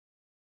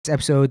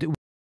episode.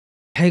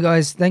 Hey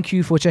guys, thank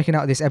you for checking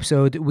out this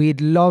episode.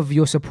 We'd love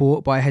your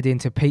support by heading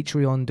to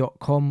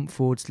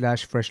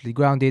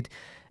patreon.com/freshlygrounded.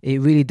 It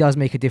really does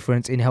make a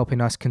difference in helping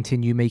us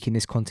continue making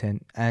this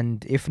content.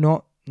 And if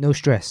not, no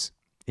stress.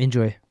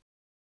 Enjoy.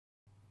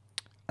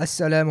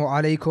 Assalamu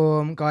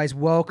alaikum, guys.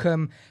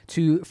 Welcome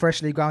to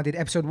Freshly Grounded,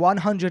 episode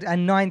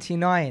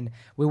 199.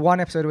 We're one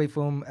episode away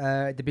from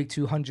the big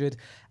 200,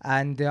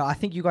 and I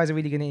think you guys are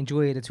really going to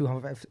enjoy the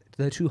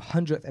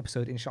 200th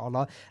episode,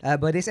 inshallah.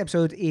 But this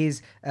episode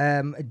is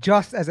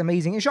just as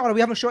amazing. Inshallah,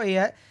 we haven't shot it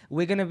yet.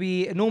 We're going to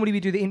be, normally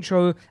we do the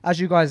intro, as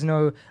you guys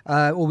know,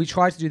 or we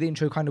try to do the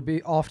intro kind of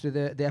after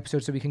the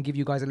episode so we can give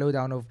you guys a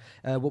lowdown of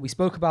what we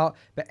spoke about.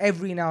 But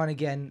every now and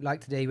again,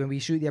 like today, when we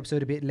shoot the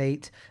episode a bit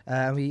late,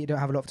 and we don't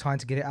have a lot of time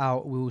to get it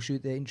out, we will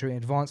shoot the intro in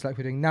advance like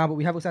we're doing now. But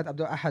we have also had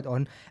Abdul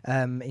on,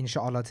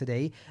 inshallah,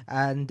 today.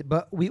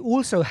 But we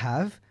also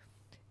have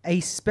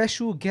a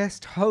special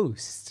guest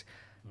host.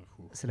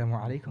 Assalamu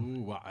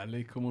alaikum. Wa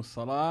alaikum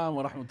assalam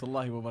wa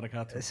rahmatullahi wa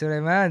barakatuh.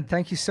 Sulaiman,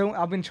 thank you so much.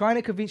 I've been trying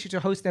to convince you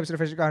to host an episode of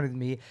Fresh Ground with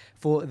me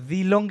for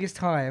the longest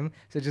time.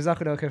 So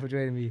jazakallah khair for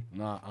joining me.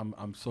 Nah,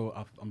 I'm so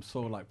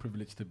like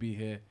privileged to be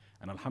here,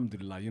 and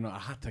alhamdulillah, you know, I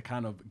had to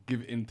kind of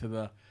give in to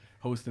the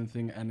hosting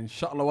thing, and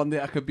inshallah one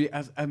day I could be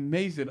as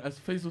amazing as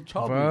Faisal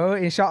Charlie. Bro,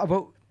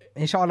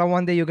 inshallah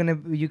one day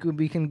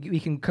we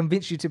can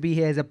convince you to be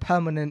here as a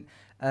permanent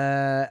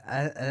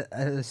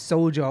a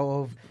soldier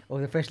of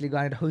the Freshly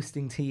Grounded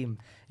hosting team.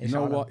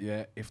 Inshallah. You know what?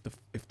 Yeah, if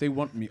they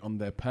want me on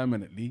there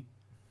permanently,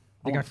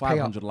 I want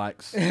 500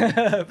 likes.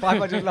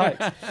 500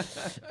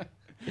 likes.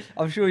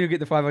 I'm sure you'll get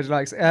the 500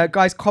 likes.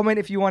 Guys, comment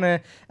if you want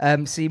to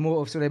see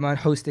more of Sulaiman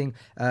hosting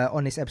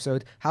on this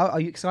episode. How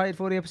are you excited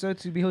for the episode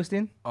to be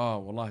hosting? Oh,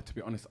 well, to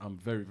be honest, I'm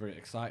very, very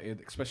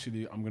excited.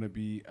 Especially, I'm going to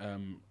be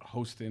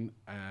hosting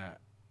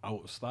our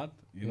Ustad,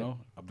 you know,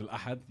 Abdul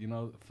Ahad, you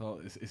know.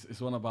 So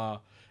it's one of a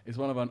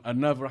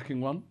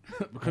nerve-wracking one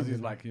because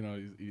he's like, you know,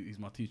 he's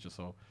my teacher.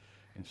 So,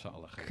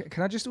 inshallah.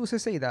 Can I just also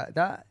say that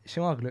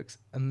shamag looks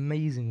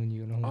amazing when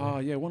you're on. Oh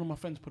yeah, one of my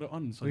friends put it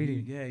on. So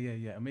really?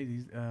 Yeah,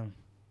 amazing.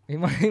 He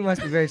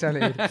must be very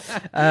talented.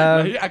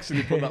 No, he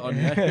actually put that on.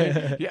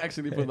 Yeah, he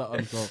actually put that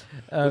on. So,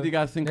 what do you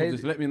guys think of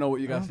this? Let me know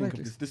what you guys think of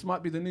this. This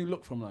might be the new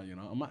look from now. You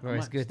know, I might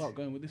start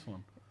going with this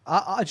one.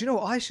 Do you know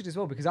what I should as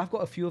well, because I've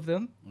got a few of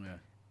them. Yeah.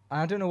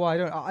 I don't know why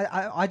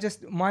I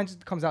don't. Mine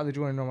just comes out the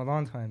drawer in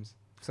Ramadan times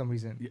for some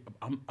reason. Yeah,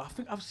 I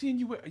think I've seen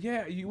you.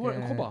 You wear it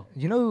in Quba.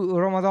 You know,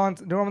 the Ramadan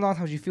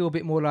times you feel a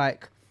bit more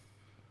like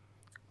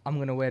I'm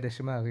gonna wear the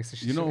shamag. It's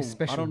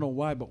special. I don't know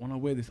why, but when I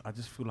wear this, I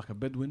just feel like a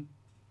Bedouin.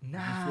 Nah.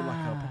 I feel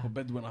like a proper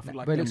Bedouin. I feel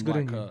like but it looks good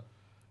like on you.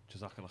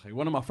 Jazakallah.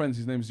 One of my friends,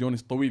 his name is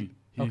Yonis Tawil.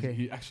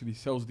 He actually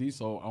sells these,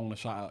 so I want to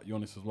shout out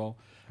Yonis as well.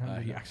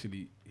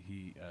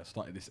 He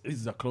started this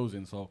Izza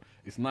clothing, so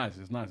it's nice.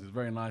 It's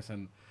very nice,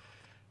 and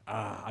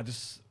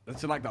it's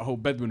like that whole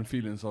Bedouin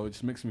feeling, so it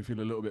just makes me feel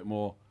a little bit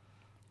more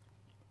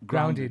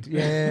grounded.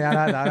 Yeah,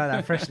 I like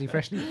that. Freshly.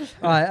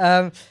 All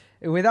right.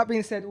 With that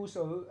being said,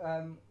 also,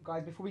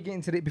 guys, before we get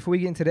into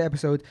the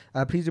episode,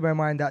 please do bear in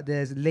mind that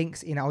there's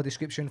links in our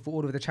description for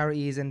all of the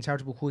charities and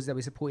charitable causes that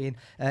we're supporting,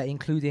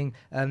 including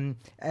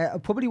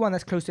probably one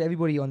that's close to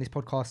everybody on this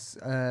podcast,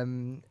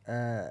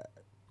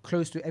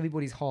 close to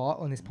everybody's heart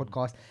on this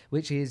podcast,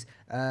 which is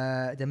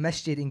the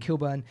masjid in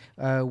Kilburn,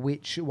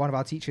 which one of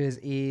our teachers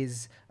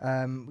is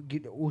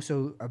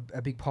also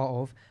a big part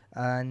of,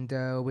 and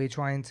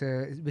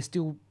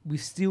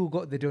we've still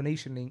got the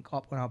donation link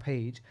up on our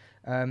page,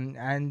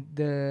 and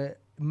the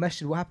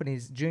masjid, what happened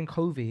is during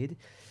COVID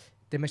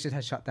the masjid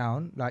had shut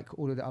down like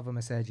all of the other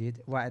masajid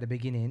right at the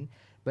beginning.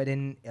 But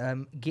then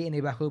getting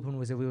it back open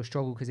was a real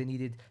struggle because it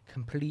needed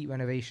complete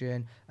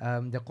renovation.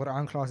 The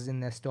Quran classes in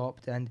there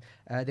stopped, and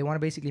they want to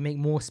basically make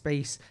more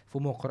space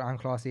for more Quran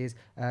classes.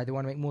 They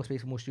want to make more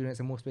space for more students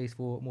and more space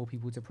for more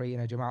people to pray in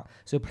a Jama'at.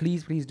 So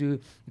please do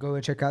go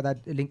and check out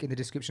that link in the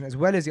description as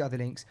well as the other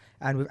links.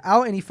 And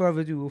without any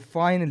further ado, we'll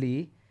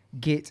finally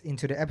get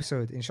into the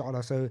episode,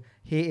 inshallah. So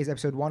here is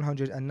episode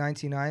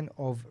 199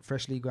 of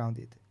Freshly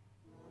Grounded.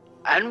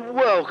 And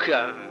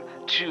welcome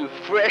to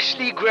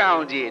Freshly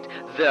Grounded,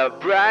 the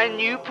brand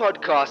new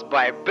podcast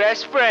by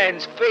best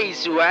friends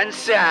Faisal and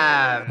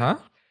Sam. Huh?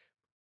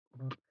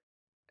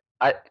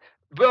 I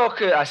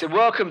said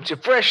welcome to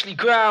Freshly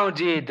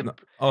Grounded, No,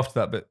 after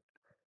that bit.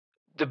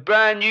 The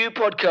brand new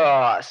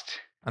podcast.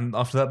 And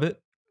after that bit?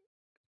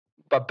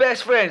 By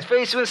best friends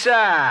Faisal and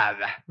Sam.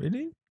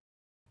 Really?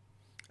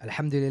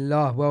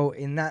 Alhamdulillah. Well,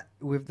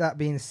 with that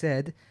being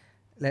said,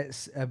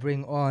 let's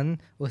bring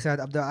on Ustad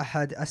Abdul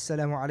Ahad.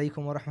 Assalamu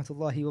alaikum wa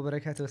rahmatullahi wa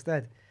barakatuh,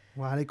 Ustad.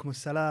 Wa alaikum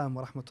assalam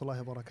wa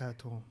rahmatullahi wa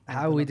barakatuh.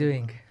 How are we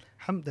doing?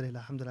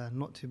 Alhamdulillah,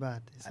 not too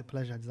bad. It's a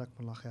pleasure.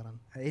 Jazakumullah khairan.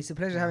 It's a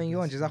pleasure having you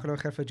on.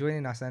 Jazakallah khair for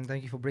joining us, and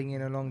thank you for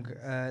bringing along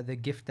the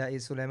gift that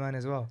is Sulaiman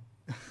as well.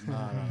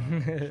 No.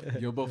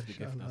 You're both the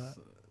gift.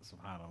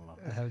 Subhanallah.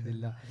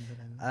 Alhamdulillah.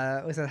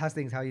 Alhamdulillah. Ustad, how's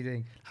things? How are you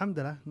doing?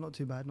 Alhamdulillah, not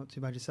too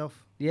bad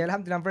yourself. Yeah,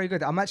 alhamdulillah, I'm very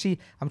good. I'm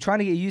trying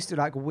to get used to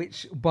like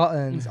which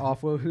buttons are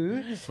for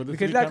who. For the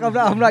Because three like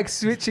cameras. I'm like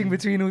switching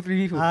between all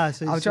three people.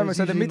 So I'm trying to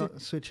so the usually middle.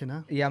 not switching,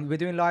 huh? Yeah, we're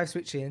doing live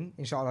switching,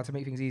 inshallah, to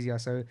make things easier.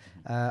 So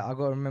I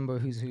got to remember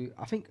who's who.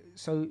 I think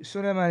so.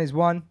 Suleiman is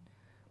 1,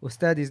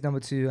 Ustad is number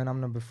 2, and I'm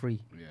number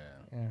 3.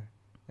 Yeah,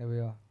 there we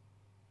are.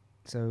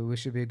 So we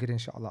should be good,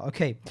 inshallah.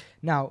 Okay,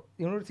 now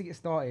in order to get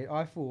started,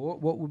 I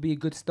thought what would be a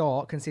good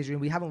start,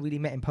 considering we haven't really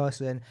met in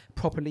person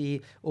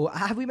properly, or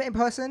have we met in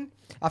person?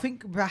 I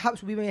think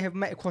perhaps we may have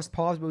met across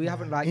paths, but we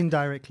haven't like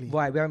indirectly.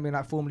 Right, we haven't been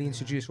like formally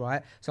introduced,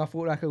 right? So I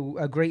thought like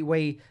a great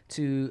way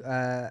to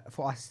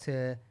for us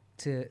to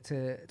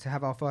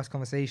have our first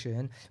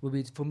conversation would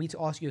be for me to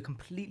ask you a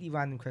completely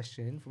random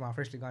question from our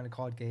Freshly Grounded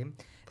card game.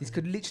 This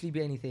could literally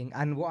be anything,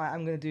 and what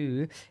I'm going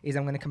to do is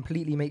I'm going to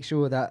completely make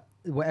sure that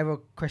whatever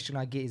question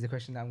I get is the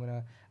question that I'm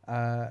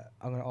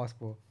gonna ask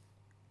for.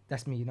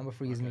 That's me. Number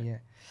 3 is me. Yeah.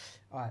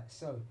 All right.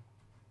 So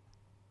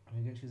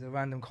I'm going to choose a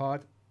random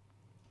card.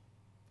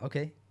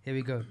 Okay. Here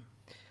we go.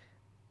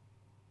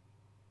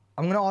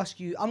 I'm going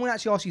to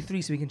actually ask you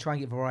 3 so we can try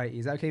and get variety.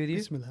 Is that okay with you?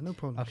 Bismillah, no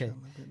problem. Okay.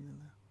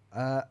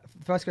 Inshallah.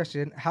 First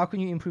question: how can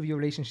you improve your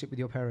relationship with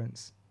your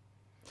parents?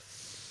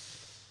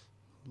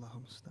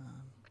 Allahumma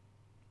musta'an.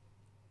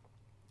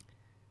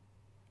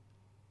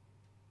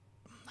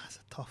 That's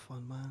a tough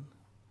one, man.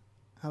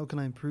 How can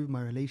I improve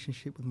my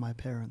relationship with my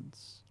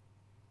parents?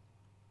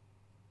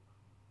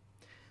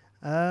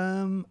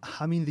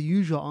 I mean, the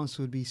usual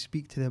answer would be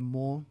speak to them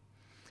more.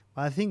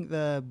 But I think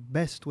the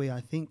best way,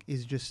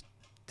 is just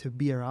to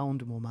be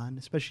around more, man.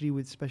 Especially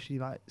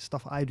like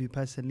stuff I do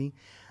personally.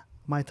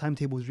 My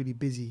timetable is really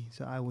busy,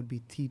 so I would be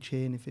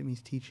teaching if it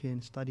means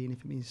teaching, studying if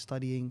it means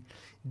studying,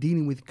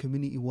 dealing with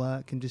community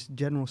work and just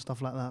general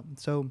stuff like that.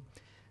 So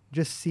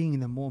just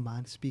seeing them more,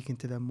 man, speaking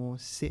to them more,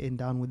 sitting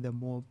down with them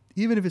more,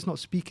 even if it's not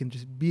speaking,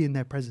 just be in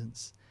their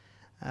presence.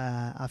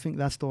 I think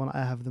that's the one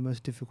I have the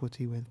most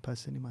difficulty with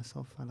personally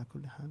myself.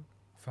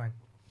 Fine.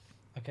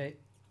 Okay,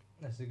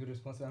 that's a good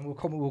response, and we'll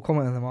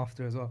comment on them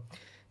after as well.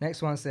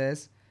 Next one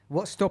says,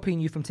 what's stopping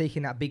you from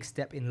taking that big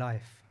step in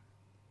life?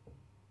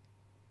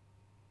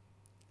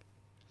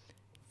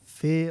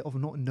 Fear of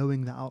not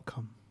knowing the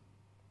outcome.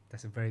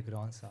 That's a very good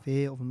answer.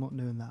 Fear of not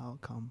knowing the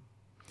outcome.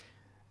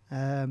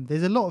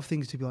 There's a lot of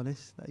things, to be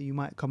honest, that you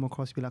might come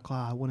across, be like,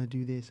 I want to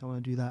do this, I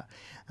want to do that.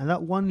 And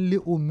that one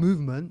little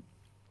movement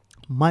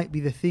might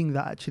be the thing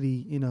that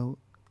actually,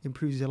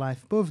 improves your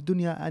life, both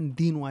dunya and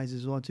deen-wise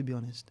as well, to be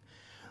honest.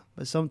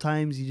 But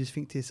sometimes you just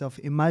think to yourself,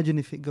 imagine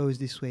if it goes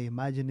this way,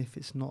 imagine if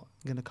it's not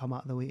going to come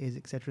out the way it is,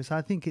 etc. So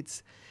I think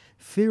it's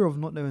fear of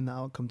not knowing the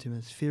outcome, to me,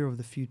 it's fear of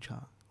the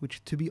future,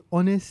 which, to be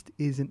honest,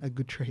 isn't a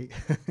good trait.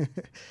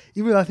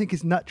 Even though I think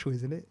it's natural,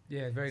 isn't it?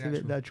 Yeah, very it's natural.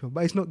 a bit natural,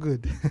 but it's not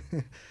good.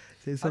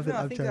 So it's something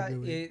I I'm think trying that to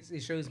deal with.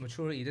 it shows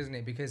maturity, doesn't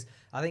it? Because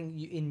I think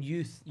in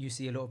youth, you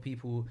see a lot of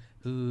people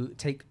who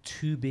take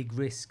too big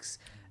risks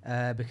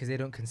because they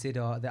don't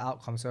consider the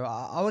outcome. So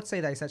I would say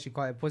that it's actually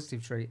quite a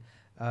positive trait.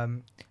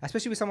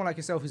 Especially with someone like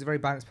yourself who's a very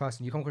balanced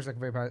person. You come across like a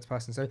very balanced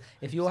person. So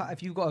if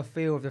you've got a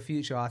fear of the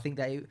future, I think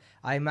that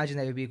I imagine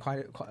that it would be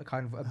kind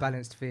of a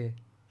balanced fear.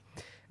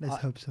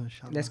 Let's hope so,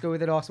 inshallah. Let's go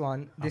with the last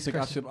one. I think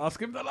I should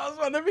ask him the last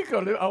one. Let me go.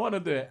 I want to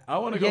do it. I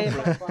want to go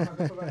for it.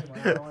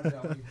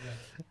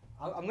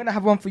 I'm going to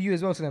have one for you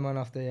as well, Suleiman,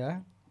 after, yeah?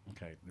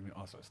 Okay, let me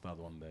ask Ustad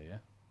one day, yeah?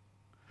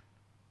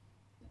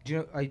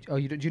 Do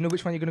you know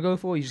which one you're going to go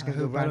for? Or you're just going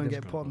to go I random?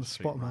 don't get put on the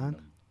spot, man.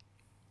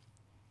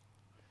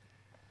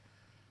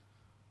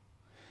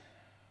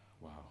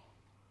 Wow.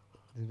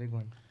 It's a big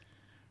one.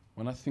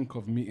 When I think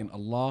of meeting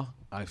Allah,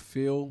 I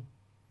feel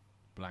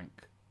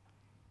blank.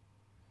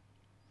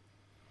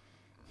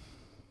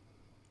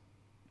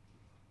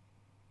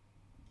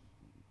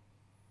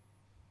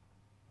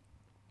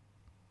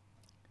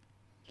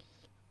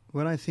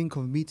 When I think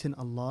of meeting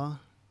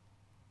Allah,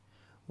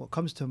 what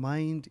comes to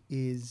mind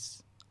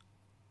is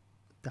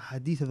the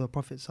hadith of the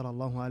Prophet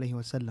sallallahu alaihi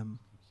wasallam,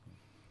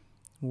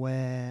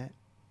 where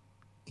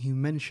he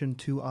mentioned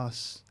to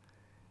us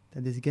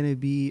that there's going to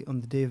be on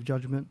the Day of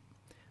Judgment,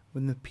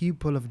 when the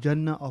people of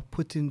Jannah are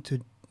put into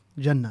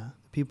Jannah,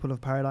 the people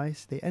of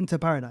paradise, they enter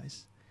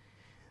paradise.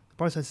 The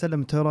Prophet sallallahu alaihi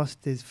wasallam told us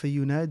there's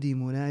fayunadi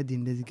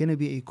munadin, there's going to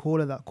be a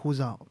caller that calls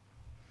out,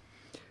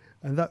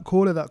 and that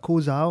caller that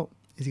calls out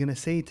is going to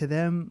say to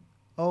them,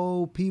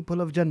 "O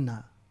people of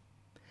Jannah,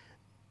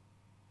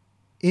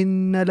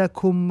 inna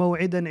lakum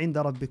maw'idan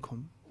 'inda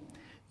rabbikum."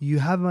 You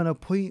have an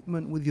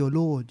appointment with your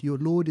Lord. Your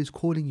Lord is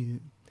calling you.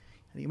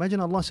 And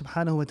imagine Allah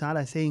subhanahu wa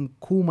ta'ala saying,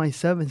 "Call my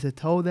servants to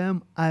tell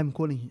them I am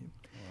calling you."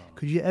 Wow.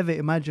 Could you ever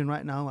imagine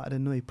right now, I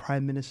don't know, a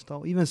prime minister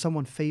or even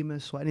someone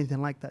famous or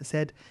anything like that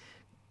said,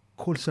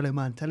 "Call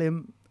Suleiman, tell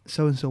him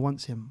so-and-so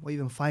wants him." Or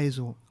even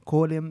Faisal,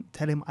 call him,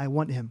 tell him I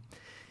want him.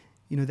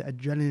 You know, the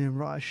adrenaline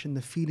rush and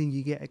the feeling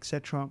you get,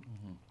 etc.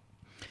 Mm-hmm.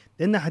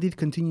 Then the hadith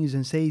continues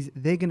and says,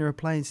 they're going to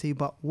reply and say,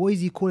 "But what is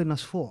he calling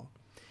us for?"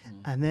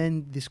 And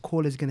then this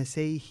caller is going to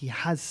say, "He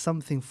has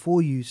something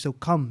for you, so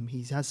come.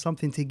 He has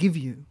something to give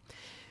you."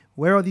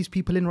 Where are these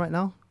people in right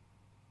now?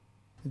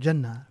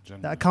 Jannah.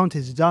 Jannah. The account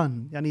is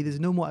done. Yani there's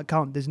no more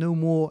account. There's no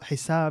more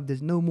hisab.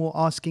 There's no more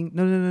asking.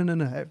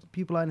 No.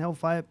 People are in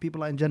hellfire.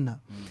 People are in Jannah.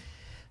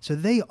 So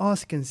they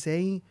ask and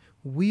say,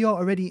 we are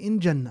already in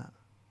Jannah.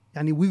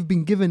 Yani we've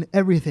been given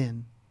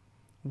everything.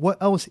 What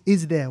else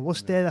is there?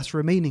 What's there that's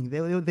remaining?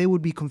 They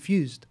would be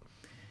confused.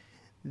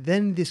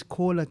 Then this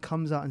caller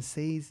comes out and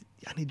says,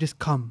 yani just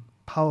come.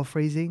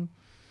 Paraphrasing.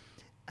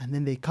 And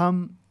then they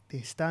come,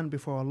 they stand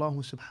before Allah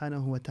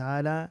subhanahu wa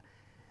ta'ala,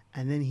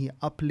 and then He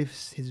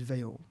uplifts His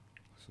veil.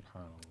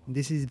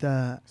 This is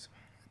the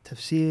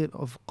tafsir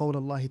of قول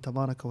الله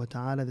تبارك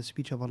وتعالى, the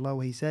speech of Allah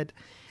where He said,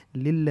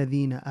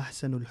 لِلَّذِينَ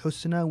أَحْسَنُوا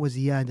الْحُسْنَى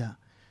وَزِيَادَةً.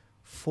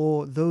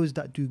 For those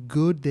that do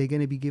good, they're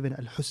going to be given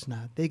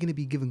al-husna. They're going to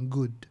be given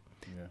good.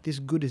 Yeah. This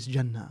good is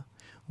Jannah.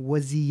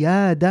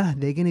 وَزِيَادَةً.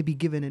 They're going to be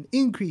given an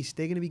increase.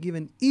 They're going to be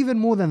given even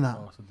more than that.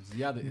 So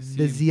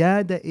the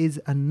ziyada is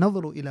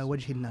an-nadhru ila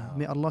wajhillah.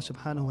 May Allah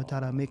subhanahu wa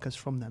ta'ala make us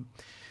from them.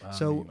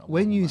 So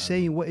when you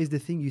say what is the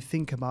thing you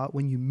think about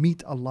when you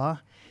meet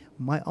Allah,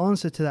 my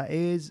answer to that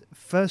is,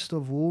 first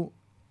of all,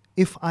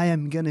 if I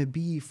am going to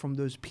be from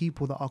those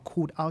people that are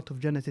called out of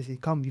Jannah to say,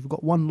 come, you've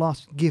got one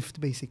last gift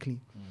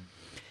basically.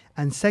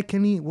 And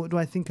secondly, what do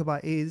I think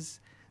about is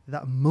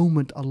that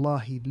moment Allah,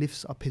 He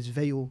lifts up His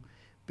veil,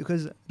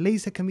 because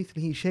laysa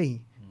kamithlihi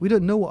shay. We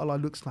don't know what Allah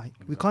looks like.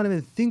 We can't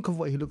even think of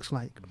what He looks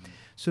like.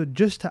 So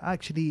just to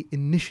actually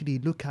initially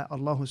look at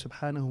Allah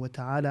subhanahu wa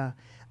ta'ala,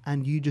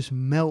 and you just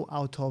melt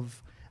out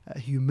of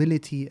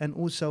humility and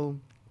also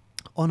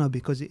honor,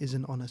 because it is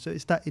an honor. So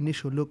it's that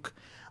initial look.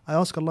 I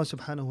ask Allah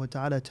subhanahu wa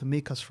ta'ala to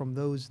make us from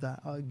those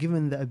that are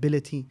given the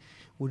ability.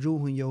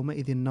 وُجُوهٌ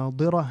يَوْمَئِذٍ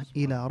نَاظِرَةٌ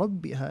إِلَىٰ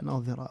رَبِّهَا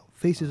نَاظِرَةٌ.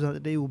 Faces on the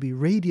day will be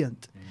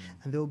radiant,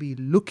 and they will be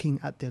looking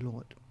at their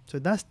Lord. So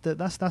that's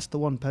the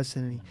one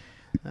personally.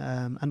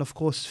 And of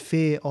course,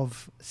 fear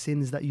of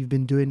sins that you've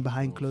been doing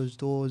behind closed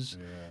doors,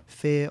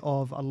 fear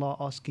of Allah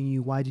asking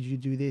you, why did you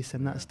do this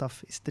and that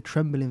stuff. It's the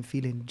trembling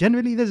feeling.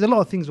 Generally, there's a lot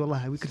of things,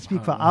 wallahi, we could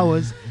speak for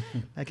hours.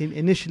 Like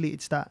initially,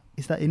 it's that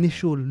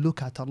initial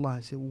look at Allah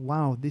and say,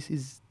 wow, this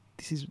is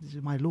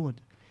my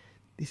Lord.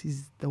 This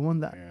is the one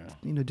that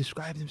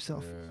describes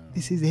Himself.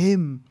 This is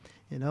Him,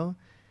 May Allah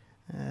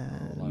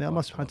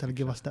subhanahu wa ta'ala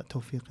give us that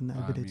tawfiq and that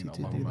ability to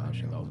do that.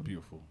 That was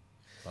beautiful.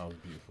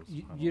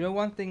 You know,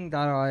 one thing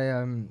that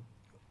I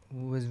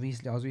was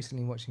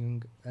recently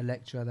watching a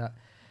lecture that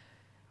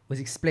was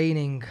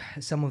explaining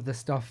some of the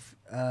stuff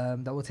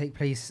that will take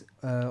place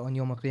on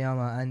Yawm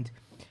al-Qiyamah, and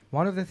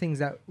one of the things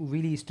that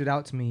really stood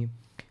out to me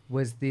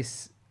was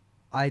this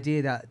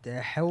idea that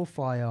the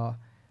hellfire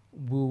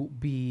will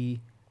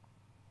be,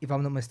 if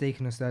I'm not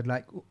mistaken, Ustad,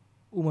 like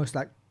almost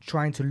like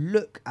trying to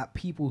look at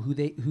people who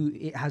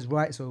it has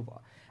rights over,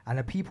 and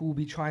the people will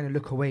be trying to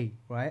look away,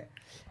 right?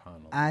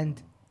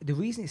 And the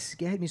reason it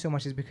scared me so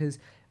much is because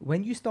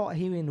when you start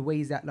hearing the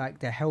ways that like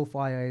the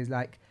hellfire is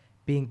like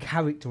being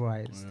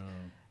characterized,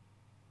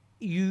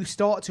 you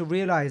start to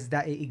realize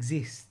that it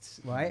exists,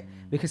 right?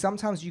 Because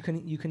sometimes you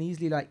can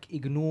easily like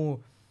ignore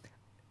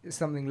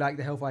something like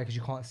the hellfire because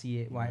you can't see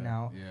it right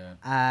now,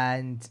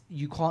 and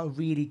you can't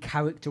really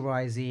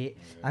characterize it,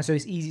 and so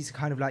it's easy to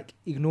kind of like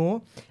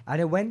ignore. And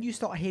then when you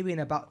start hearing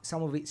about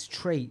some of its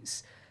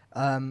traits,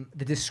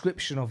 the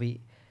description of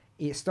it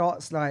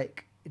starts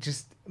like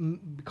just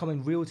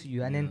becoming real to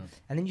you, and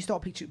then you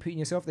start putting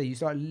yourself there.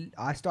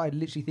 I started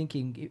literally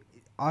thinking,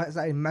 I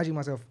started imagining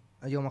myself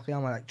at Yawm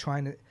al-Qiyamah, like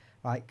trying to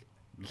like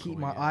keep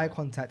my eye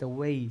contact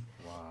away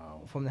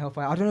from the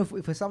hellfire. I don't know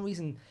if for some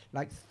reason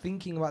like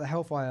thinking about the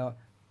hellfire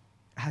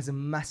has a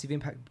massive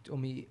impact on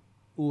me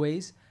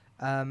always.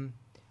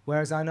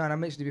 Whereas I know, and I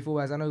mentioned it before,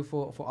 whereas I know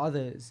for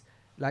others,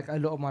 like a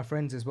lot of my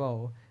friends as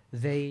well,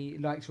 they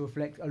like to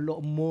reflect a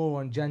lot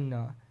more on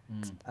Jannah.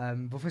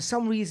 But for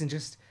some reason,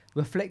 just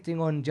reflecting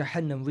on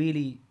Jahannam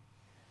really,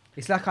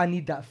 it's like I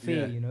need that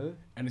fear,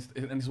 And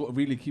it's what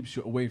really keeps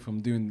you away from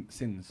doing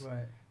sins.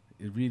 Right.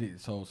 It really,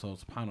 so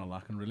subhanAllah,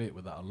 I can relate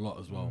with that a lot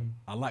as well.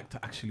 I like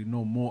to actually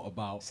know more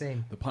about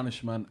the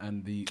punishment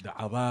and the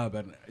adhab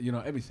and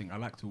everything. I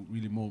like to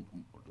really more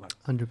like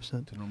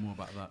 100% to know more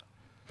about that.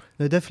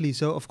 No, definitely.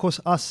 So of course,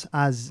 us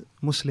as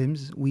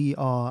Muslims, we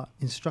are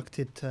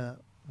instructed to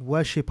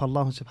worship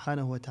Allah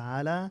subhanahu wa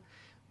ta'ala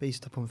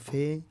based upon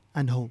fear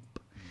and hope.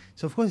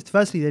 So of course,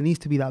 firstly, there needs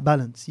to be that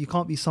balance. You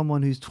can't be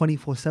someone who's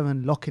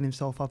 24/7 locking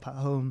himself up at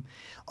home.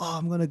 Oh,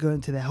 I'm going to go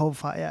into the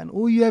hellfire. And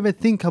all you ever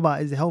think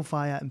about is the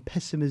hellfire and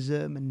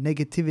pessimism and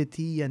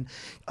negativity. And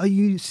are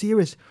you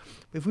serious?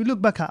 If we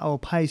look back at our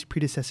pious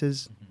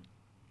predecessors,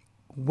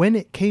 when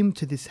it came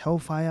to this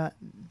hellfire,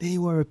 they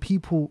were a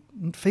people,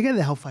 forget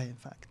the hellfire in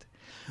fact.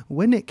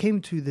 When it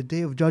came to the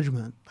day of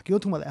judgment, like you're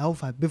talking about the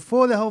hellfire,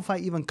 before the hellfire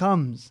even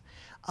comes,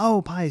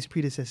 our pious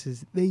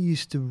predecessors, they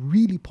used to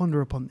really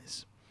ponder upon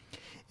this.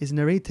 It's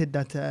narrated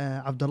that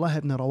Abdullah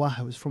ibn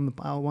Rawaha was from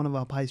one of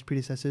our pious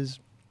predecessors.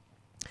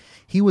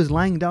 He was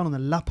lying down on the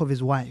lap of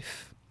his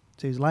wife.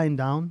 So he was lying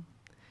down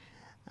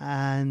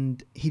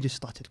and he just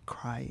started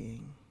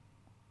crying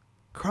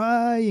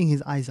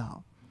his eyes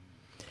out.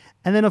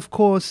 And then, of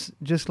course,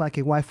 just like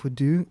a wife would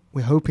do,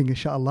 we're hoping,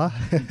 inshallah,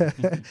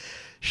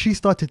 she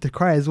started to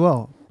cry as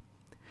well.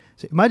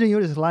 So imagine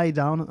you just lie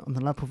down on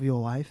the lap of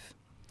your wife,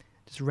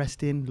 just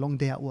resting, long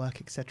day at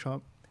work,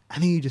 etc.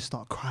 And then you just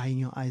start crying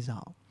your eyes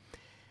out.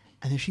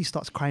 And then she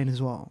starts crying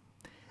as well.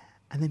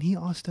 And then he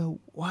asked her,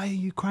 why are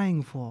you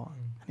crying for?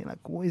 And he's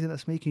like, what is it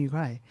that's making you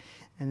cry?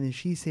 And then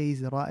she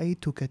says,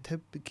 رَأَيْتُكَ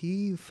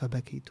تَبْكِي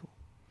فَبَكِيتُ.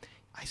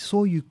 I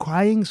saw you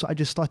crying, so I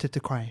just started to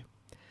cry.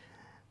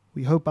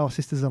 We hope our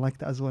sisters are like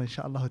that as well,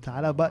 inshallah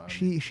ta'ala. But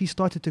she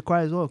started to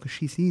cry as well because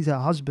she sees her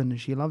husband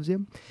and she loves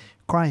him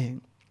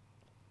crying.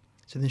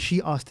 So then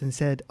she asked and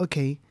said,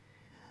 okay,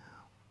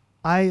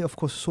 I, of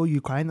course, saw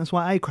you crying. That's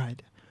why I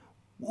cried.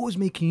 What was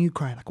making you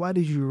cry? Like, why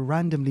did you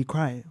randomly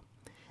cry?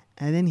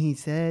 And then he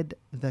said,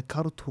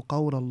 ذَكَرْتُ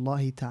قَوْلَ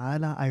اللَّهِ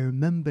تَعَالَى. I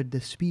remembered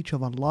the speech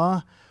of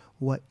Allah.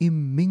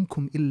 وَإِن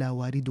مِّنكُمْ إِلَّا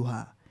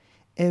وَارِدُهَا.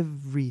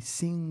 Every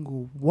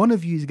single one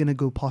of you is going to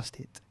go past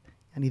it.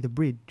 And the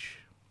bridge.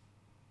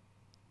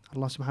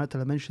 Allah subhanahu wa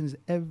ta'ala mentions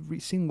every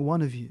single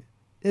one of you.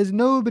 There's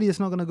nobody that's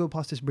not going to go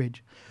past this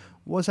bridge.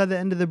 What's at the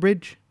end of the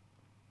bridge?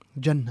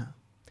 Jannah.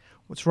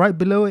 What's right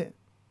below it?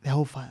 The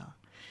hellfire.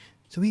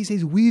 So he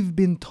says, we've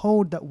been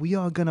told that we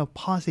are going to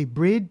pass a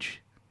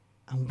bridge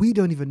and we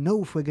don't even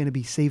know if we're going to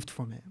be saved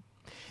from it.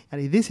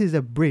 And this is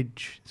a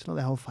bridge. It's not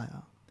the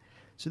hellfire.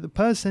 So the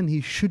person,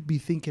 he should be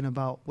thinking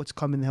about what's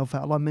coming in the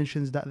hellfire. Allah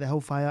mentions that the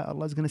hellfire,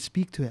 Allah is going to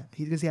speak to it.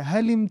 He's going to say,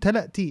 Halim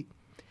talati.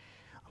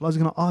 Allah is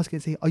going to ask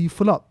and say, are you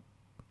full up?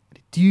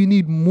 Do you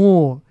need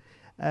more?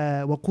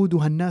 وَقُودُهَا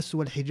النَّاسُ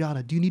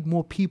وَالْحِجَارَةِ. Do you need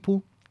more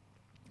people?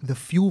 The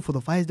fuel for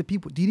the fire is the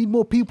people. Do you need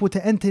more people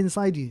to enter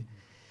inside you?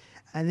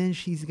 And then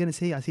she's going to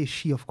say, I say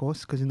she, of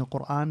course, because in the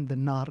Quran, the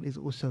nar is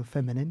also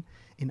feminine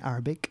in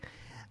Arabic.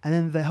 And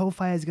then the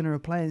hellfire is going to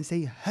reply and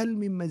say, هَلْ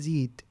مِن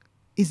مَزِيد.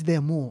 Is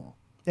there more?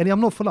 And I'm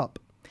not full up.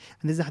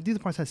 And there's a hadith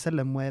of Prophet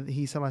ﷺ where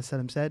he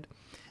ﷺ said,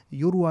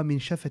 يُرْوَى مِن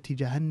شَفَةِ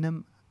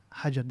جَهَنَّمْ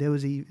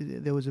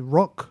حَجَرٍ. There was a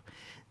rock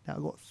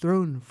that got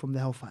thrown from the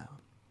hellfire.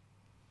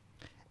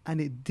 And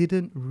it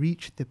didn't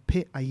reach the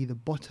pit, i.e. the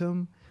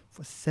bottom,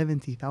 for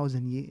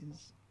 70,000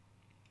 years.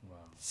 Wow.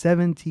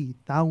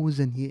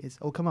 70,000 years.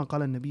 Oh, come on,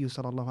 قال النبي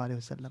صلى الله عليه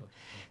وسلم.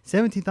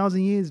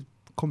 70,000 years,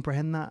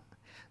 comprehend that.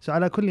 So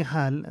على كل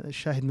حال,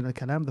 الشاهد من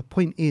الكلام, the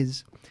point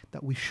is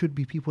that we should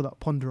be people that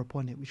ponder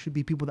upon it. We should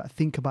be people that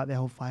think about the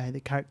hellfire, the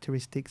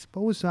characteristics,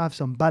 but also have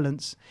some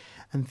balance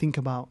and think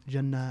about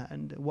Jannah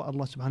and what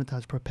Allah subhanahu wa ta'ala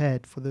has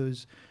prepared for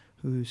those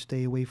who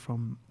stay away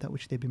from that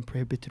which they've been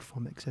prohibited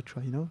from,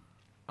 etc. You know?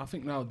 I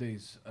think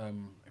nowadays,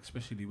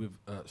 especially with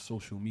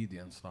social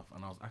media and stuff,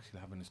 and I was actually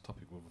having this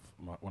topic with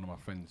one of my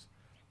friends,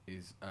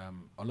 is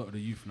a lot of the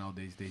youth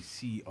nowadays, they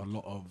see a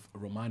lot of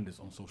reminders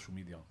on social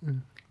media.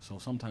 So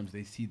sometimes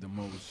they see the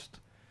most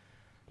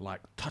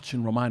like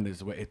touching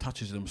reminders where it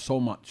touches them so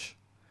much.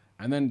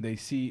 And then they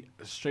see,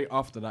 straight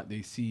after that,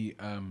 they see,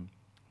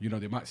 you know,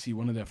 they might see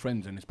one of their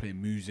friends and he's playing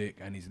music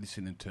and he's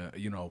listening to,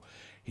 you know,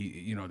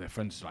 their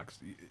friends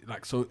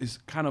like, so it's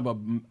kind of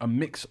a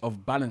mix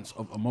of balance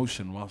of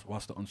emotion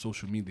whilst they're on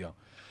social media.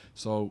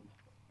 So,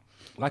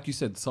 like you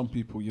said, some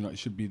people, you know, it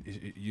should be,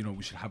 you know,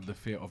 we should have the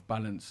fear of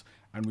balance,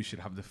 and we should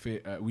have the fear.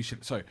 We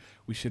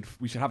should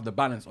have the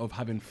balance of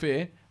having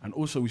fear, and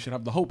also we should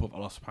have the hope of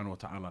Allah subhanahu wa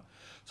ta'ala.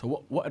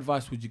 So, what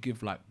advice would you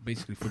give, like,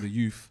 basically for the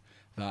youth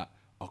that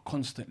are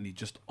constantly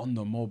just on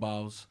the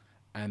mobiles,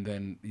 and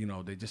then, you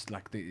know, they just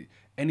like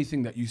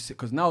anything that you see?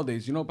 Because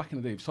nowadays, you know, back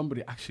in the day, if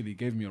somebody actually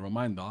gave me a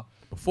reminder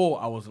before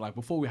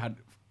we had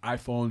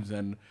iPhones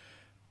and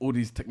all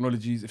these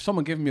technologies, if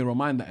someone gave me a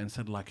reminder and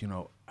said, like, you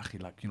know,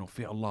 akhi, like, you know,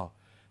 fear Allah,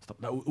 stuff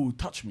that will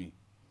touch me,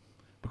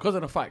 because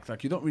of the fact,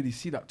 like, you don't really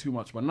see that too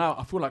much. But now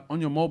I feel like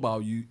on your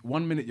mobile,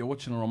 1 minute you're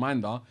watching a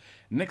reminder,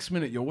 next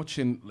minute you're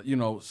watching, you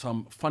know,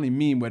 some funny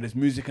meme where there's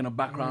music in the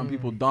background,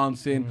 people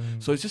dancing.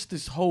 So it's just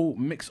this whole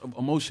mix of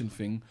emotion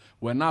thing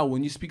where now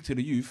when you speak to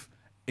the youth,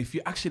 if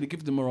you actually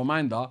give them a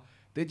reminder,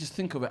 they just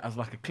think of it as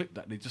like a clip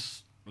that they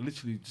just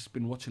literally just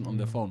been watching on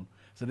their phone.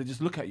 So they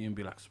just look at you and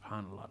be like,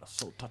 subhanAllah, that's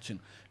so touching.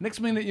 Next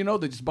minute, you know,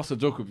 they just bust a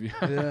joke with you.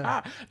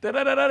 Yeah.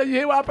 You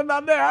hear what happened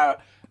down there?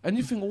 And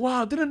you think,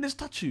 wow, didn't this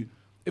touch you?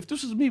 If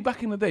this was me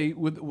back in the day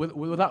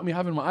without me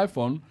having my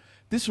iPhone,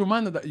 this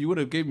reminder that you would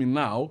have gave me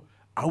now,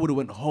 I would have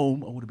went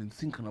home, I would have been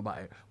thinking about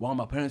it. While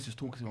my parents just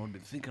talking to me, I would have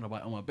been thinking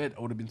about it on my bed.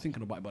 I would have been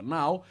thinking about it. But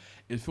now,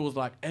 it feels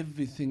like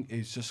everything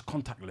is just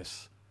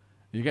contactless.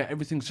 You get,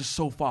 everything's just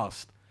so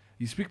fast.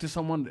 You speak to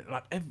someone,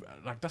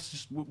 like that's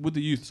just with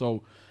the youth.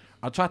 So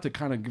I try to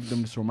kind of give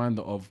them this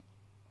reminder of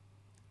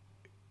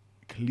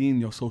clean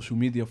your social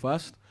media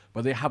first.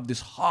 But they have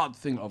this hard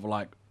thing of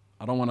like,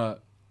 I don't want to,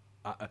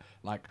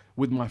 like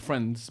with my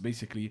friends,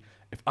 basically,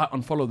 if I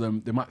unfollow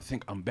them, they might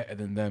think I'm better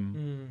than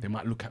them. They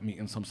might look at me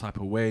in some type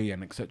of way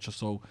and etc.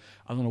 So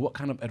I don't know, what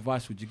kind of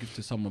advice would you give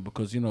to someone?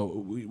 Because, you know,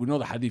 we know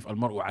the hadith,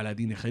 al-mar'u ala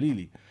dini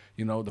khalili.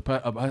 You know,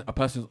 a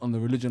person's on the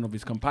religion of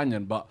his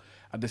companion. But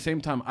at the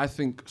same time, I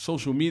think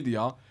social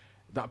media,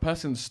 that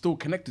person's still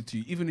connected to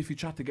you, even if you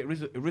try to get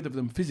rid of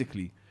them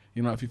physically.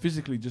 You know, if you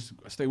physically just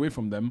stay away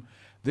from them,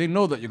 they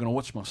know that you're going to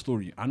watch my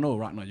story. I know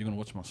right now you're going to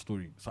watch my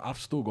story. So I've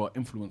still got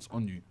influence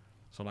on you.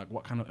 So like,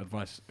 what kind of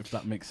advice, if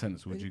that makes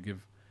sense, would you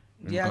give?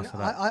 Yeah, and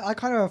I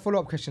kind of have a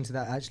follow-up question to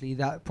that, actually,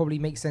 that probably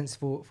makes sense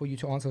for you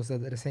to answer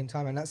at the same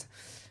time. And that's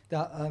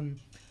that,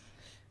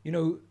 you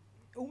know,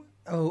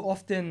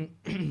 often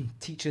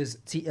teachers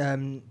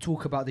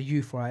talk about the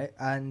youth, right?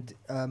 And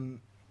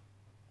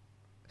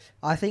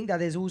I think that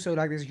there's also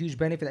like there's a huge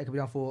benefit that could be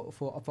done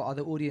for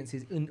other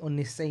audiences on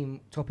this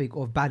same topic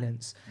of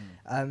balance.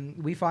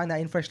 We find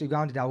that in Freshly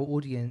Grounded, our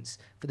audience,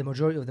 for the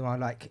majority of them, are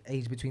like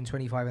aged between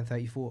 25 and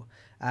 34.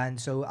 And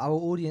so our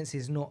audience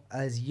is not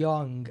as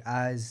young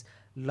as,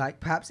 like,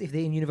 perhaps if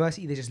they're in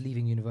university, they're just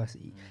leaving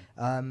university.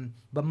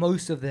 But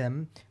most of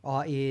them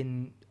are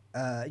in,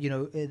 you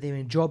know, they're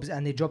in jobs,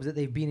 and they're jobs that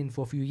they've been in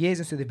for a few years,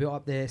 and so they built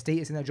up their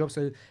status in that job.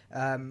 So,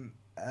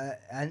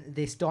 and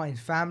they're starting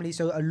families.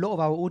 So a lot of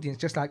our audience,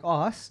 just like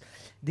us,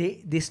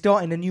 they're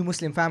starting a new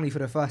Muslim family for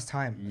the first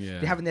time. Yeah.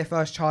 They're having their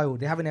first child.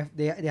 They're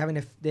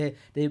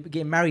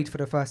getting married for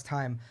the first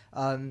time.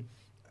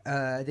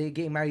 They're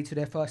getting married to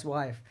their first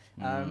wife.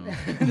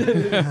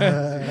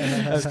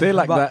 Stay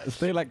like that.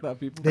 Stay like that,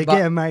 people. They're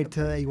getting married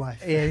to a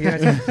wife.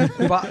 Yeah,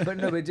 but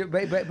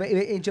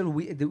in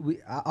general,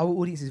 our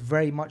audience is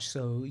very much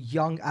so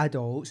young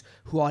adults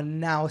who are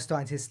now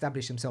starting to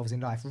establish themselves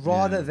in life,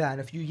 rather than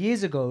a few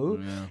years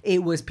ago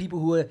it was people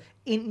who were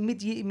in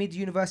mid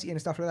university and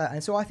stuff like that.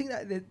 And so I think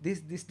that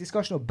this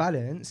discussion of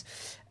balance,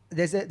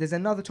 there's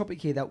another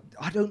topic here that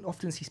I don't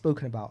often see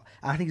spoken about,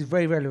 and I think it's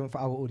very relevant for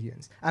our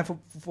audience and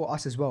for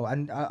us as well.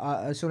 And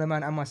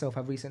Suleiman and myself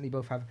have recently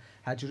both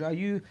had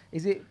children.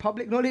 Is it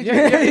public knowledge?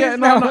 Yeah,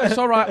 no, it's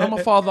all right. I'm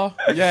a father.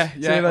 Yeah.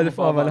 I'm a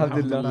father,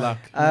 alhamdulillah.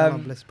 Allah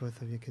bless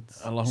both of your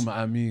kids.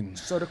 Allahumma ameen.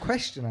 So the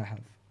question I have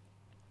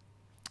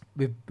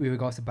with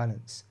regards to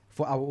balance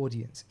for our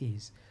audience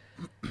is,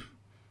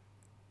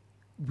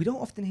 we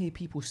don't often hear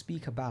people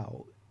speak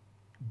about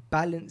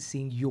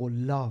balancing your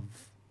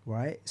love.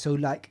 Right, so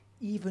like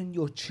even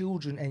your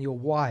children and your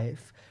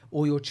wife,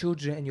 or your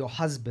children and your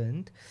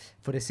husband,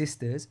 for the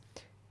sisters,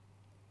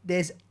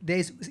 there's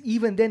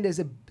even then there's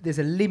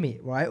a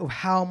limit, right, of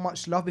how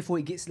much love before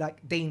it gets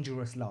like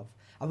dangerous love,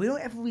 and we don't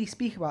ever really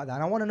speak about that.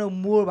 And I want to know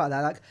more about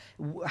that, like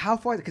how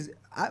far, because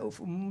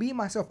for me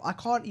myself, I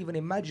can't even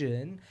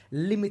imagine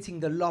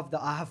limiting the love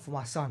that I have for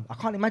my son. I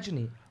can't imagine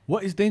it.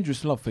 What is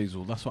dangerous love,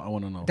 Faisal? That's what I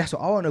want to know. That's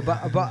what I want to know.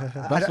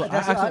 But that's what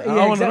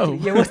I want to know.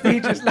 Yeah, what's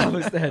dangerous love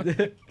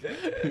instead?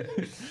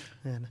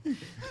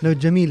 No,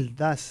 Jamil,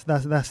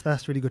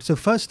 that's really good. So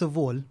first of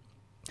all,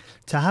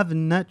 to have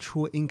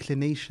natural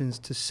inclinations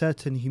to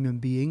certain human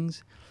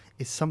beings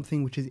is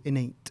something which is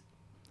innate.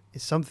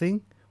 It's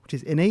something which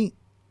is innate,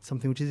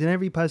 something which is in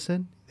every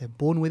person. They're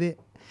born with it.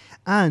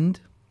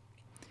 And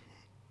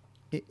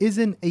it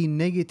isn't a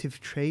negative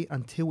trait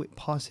until it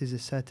passes a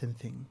certain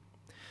thing.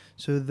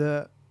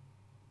 So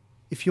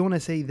if you want to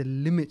say the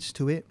limits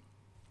to it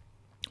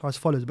are as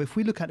follows. But if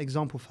we look at an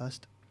example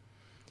first,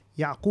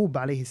 Yaqub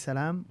alayhi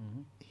salam,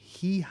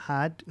 he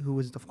had, who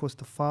was of course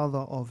the father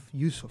of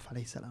Yusuf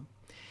alayhi salam.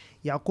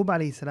 Yaqub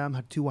alayhi salam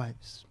had 2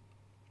 wives.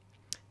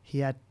 He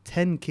had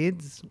 10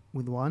 kids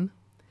with one,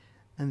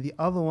 and the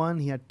other one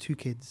he had 2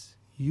 kids,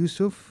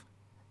 Yusuf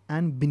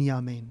and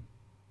Binyamin.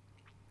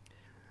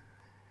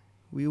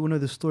 We all know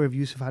the story of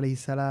Yusuf alayhi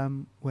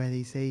salam, where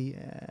they say,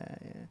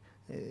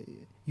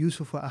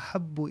 Yusuf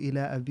ahabbu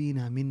ila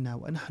abina minna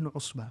wa nahnu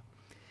usba.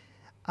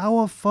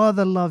 Our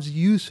father loves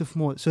Yusuf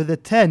more. So the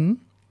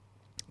 10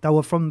 that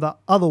were from the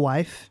other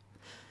wife,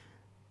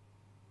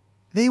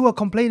 they were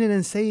complaining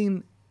and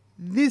saying,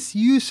 this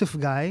Yusuf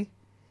guy,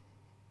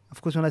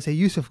 of course when I say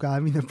Yusuf guy, I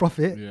mean the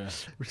Prophet,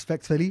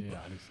 respectfully.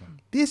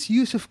 This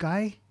Yusuf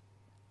guy,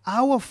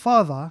 our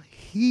father,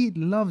 he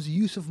loves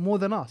Yusuf more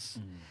than us.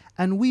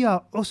 And we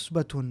are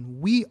usbatun.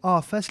 We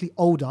are firstly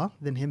older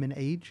than him in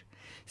age.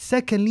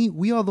 Secondly,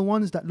 we are the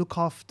ones that look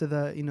after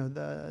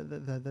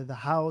the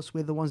house.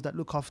 We're the ones that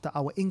look after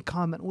our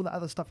income and all that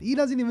other stuff. He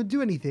doesn't even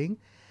do anything,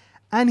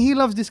 and he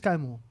loves this guy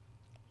more.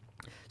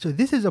 So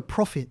this is a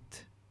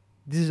prophet.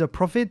 This is a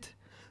prophet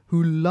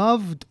who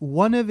loved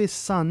one of his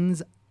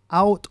sons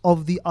out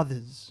of the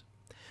others.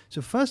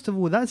 So first of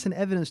all, that's an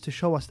evidence to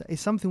show us that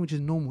it's something which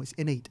is normal, it's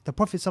innate. The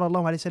Prophet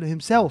ﷺ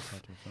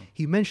himself,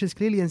 he mentions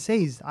clearly and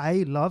says,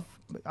 I love,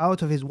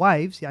 out of his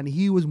wives, yani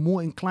he was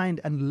more inclined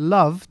and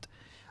loved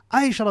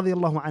Aisha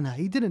radiallahu anha.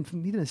 He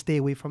didn't stay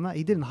away from that.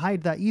 He didn't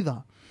hide that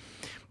either.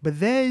 But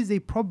there is a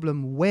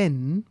problem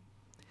when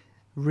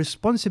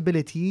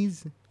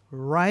responsibilities,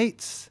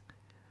 rights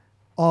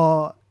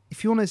are,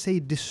 if you want to say,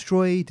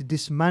 destroyed,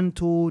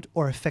 dismantled,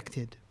 or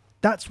affected.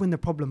 That's when the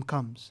problem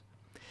comes.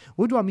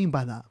 What do I mean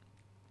by that?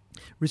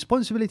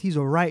 Responsibilities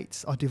or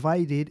rights are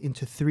divided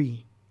into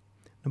 3.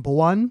 Number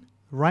 1,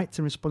 rights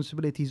and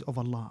responsibilities of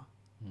Allah.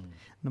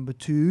 Number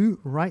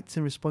 2, rights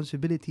and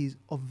responsibilities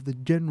of the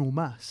general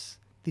mass.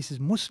 This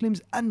is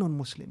Muslims and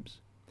non-Muslims.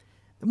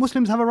 The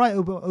Muslims have a right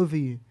over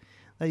you.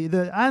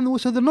 And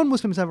also the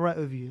non-Muslims have a right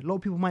over you. A lot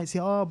of people might say,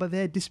 oh, but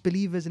they're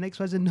disbelievers and X,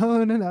 Y, Z. No,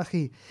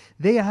 akhi.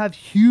 They have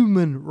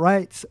human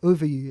rights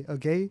over you,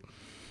 okay?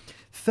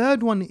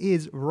 Third one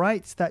is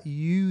rights that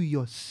you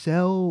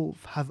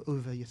yourself have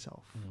over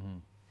yourself. Mm-hmm.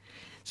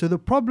 So the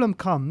problem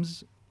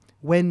comes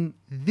when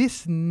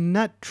this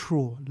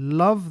natural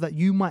love that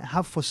you might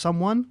have for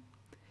someone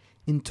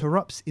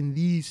interrupts in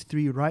these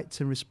three rights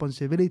and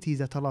responsibilities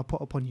that Allah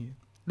put upon you.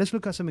 Let's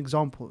look at some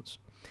examples.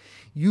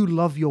 You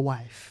love your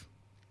wife.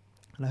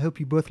 And I hope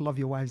you both love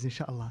your wives,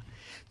 inshallah.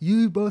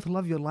 You both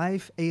love your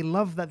life, a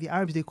love that the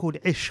Arabs, they called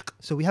ishq.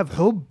 So we have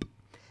hub,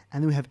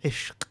 and then we have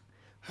ishq.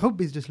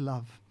 Hub is just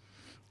love.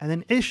 And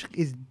then ishq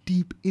is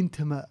deep,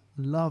 intimate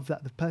love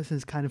that the person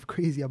is kind of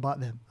crazy about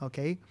them,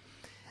 okay?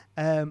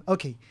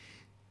 Okay,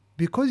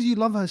 because you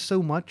love her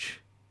so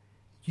much,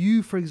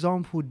 you, for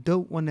example,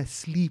 don't want to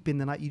sleep in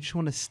the night. You just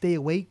want to stay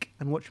awake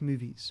and watch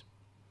movies.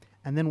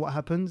 And then what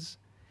happens?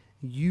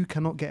 You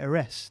cannot get a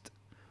rest.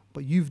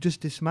 But you've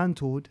just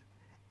dismantled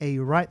a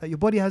right that your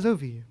body has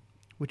over you,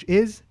 which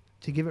is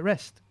to give it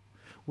rest.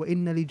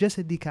 وَإِنَّ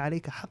لِجَسَدِكَ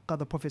عَلَيْكَ حَقَّ,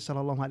 the Prophet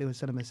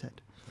ﷺ has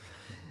said.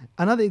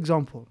 Another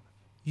example.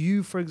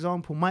 You, for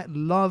example, might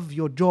love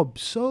your job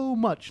so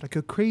much, like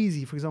you're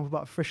crazy, for example,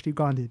 about Freshly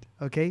Grounded,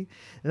 okay?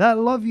 That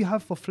love you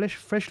have for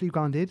Freshly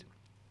Grounded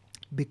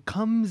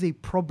becomes a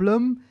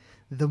problem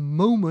the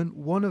moment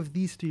one of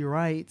these three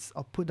rights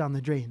are put down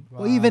the drain,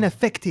 or even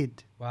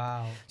affected.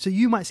 Wow. So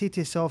you might say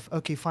to yourself,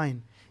 okay,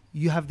 fine.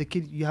 You have the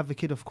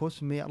kid, of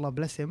course, may Allah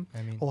bless him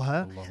or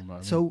her.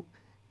 So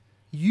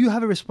you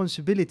have a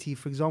responsibility,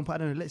 for example, I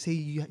don't know, let's say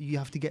you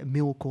have to get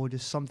milk or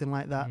just something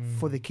like that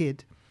for the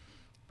kid.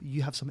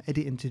 You have some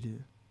editing to do.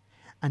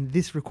 And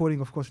this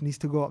recording, of course, needs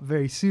to go up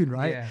very soon,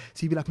 right? Yeah.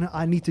 So you'd be like, no,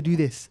 I need to do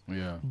this.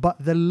 Yeah.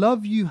 But the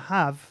love you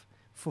have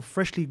for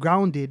Freshly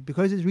Grounded,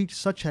 because it's reached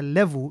such a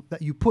level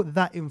that you put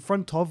that in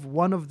front of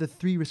one of the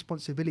three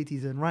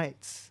responsibilities and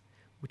rights,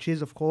 which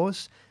is, of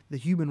course, the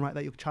human right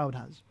that your child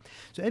has.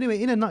 So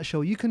anyway, in a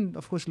nutshell, you can,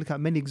 of course, look at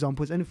many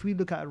examples. And if we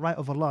look at a right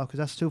of Allah, because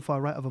that's so far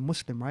a right of a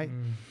Muslim, right?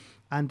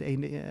 And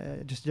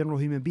just general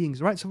human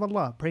beings, rights of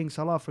Allah, praying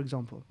salah, for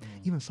example,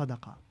 even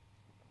sadaqah.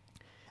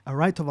 A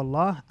right of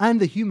Allah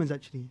and the humans,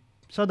 actually.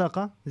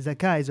 Sadaqah,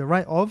 zakah is a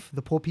right of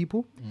the poor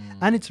people,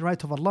 and it's a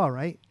right of Allah,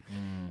 right?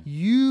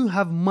 You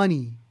have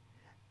money,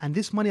 and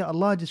this money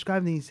Allah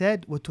described, and He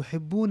said,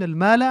 وَتُحِبُّونَ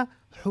الْمَالَ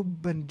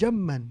حُبًّا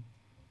جَمًّا.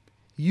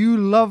 You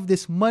love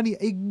this money,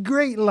 a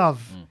great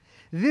love.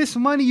 This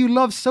money you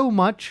love so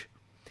much,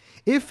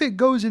 if it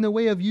goes in the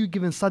way of you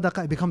giving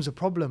sadaqah, it becomes a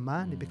problem,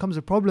 man. It becomes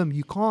a problem.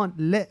 You can't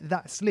let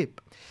that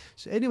slip.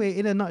 So anyway,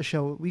 in a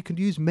nutshell, we could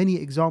use many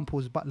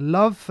examples, but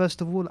love,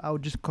 first of all, I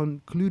would just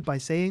conclude by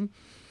saying,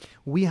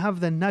 we have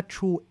the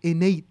natural,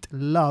 innate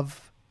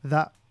love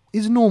that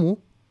is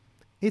normal.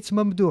 It's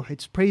mamduh,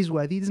 it's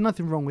praiseworthy. There's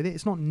nothing wrong with it.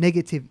 It's not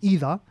negative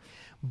either.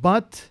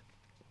 But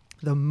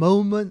the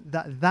moment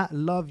that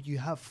love you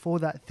have for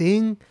that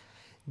thing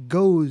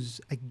goes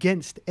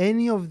against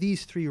any of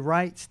these three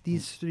rights,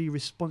 these three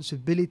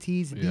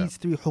responsibilities, these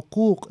three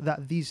huquq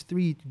that these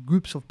three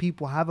groups of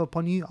people have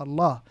upon you,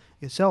 Allah,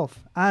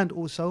 yourself, and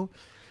also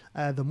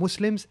the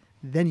Muslims,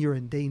 then you're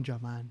in danger,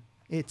 man.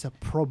 It's a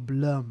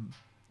problem.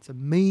 It's a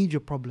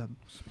major problem.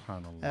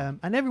 SubhanAllah.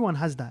 And everyone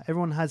has that.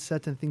 Everyone has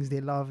certain things they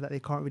love that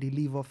they can't really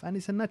leave off. And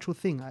it's a natural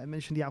thing. I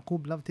mentioned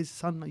Yaqub loved his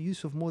son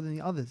Yusuf more than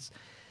the others.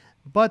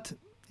 But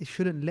it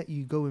shouldn't let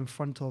you go in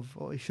front of,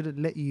 or it shouldn't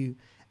let you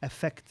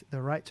affect the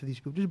rights of these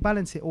people. Just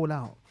balance it all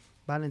out.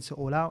 Balance it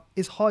all out.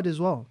 It's hard as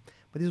well.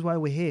 But this is why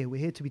we're here.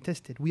 We're here to be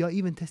tested. We are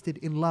even tested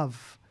in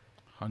love.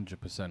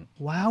 100%.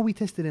 Why are we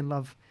tested in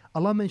love?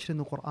 Allah mentioned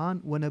in the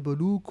Quran,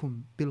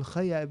 وَنَبَلُوكُمْ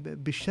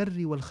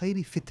بِالشَّرِّ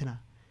وَالْخَيْرِ فِتْنَةً.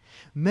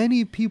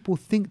 Many people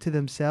think to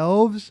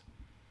themselves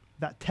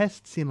that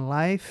tests in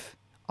life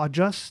are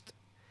just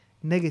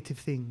negative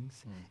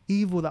things,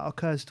 evil that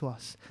occurs to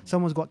us.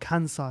 Someone's got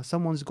cancer,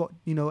 someone's got,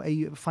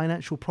 a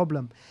financial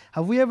problem.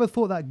 Have we ever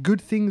thought that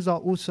good things are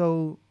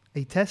also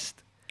a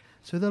test?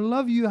 So the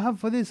love you have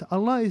for this,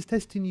 Allah is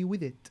testing you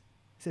with it.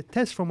 It's a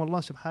test from Allah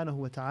subhanahu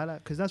wa ta'ala,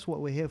 because that's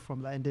what we're here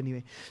from that end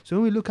anyway. So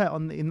when we look at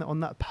on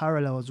that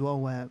parallel as well,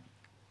 where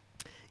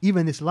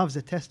even this love's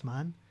a test,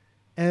 man.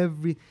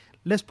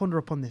 Let's ponder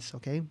upon this,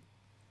 okay?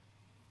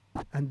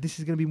 And this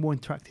is going to be more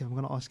interactive. I'm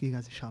going to ask you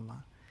guys,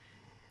 inshallah.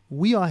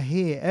 We are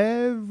here.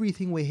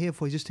 Everything we're here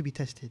for is just to be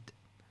tested.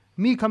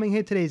 Me coming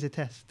here today is a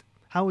test.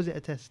 How is it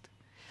a test?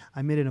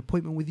 I made an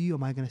appointment with you.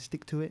 Am I going to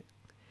stick to it?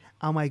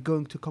 Am I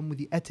going to come with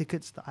the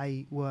etiquettes that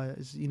I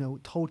was,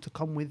 told to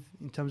come with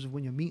in terms of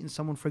when you're meeting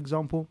someone, for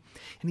example?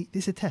 And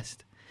this is a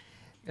test.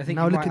 I think,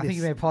 now you, look might, at I this.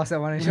 think you may pass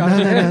that one, inshallah.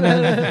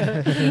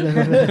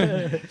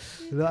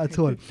 No. Not at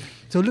all.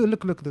 So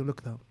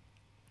look though.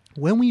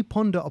 When we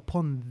ponder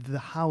upon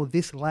how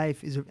this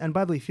life is, and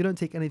by the way, if you don't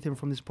take anything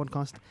from this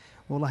podcast,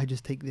 wallahi,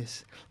 just take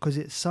this, because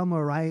it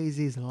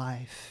summarizes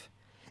life.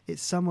 It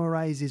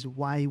summarizes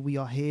why we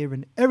are here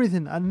and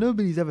everything, and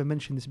nobody's ever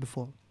mentioned this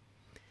before.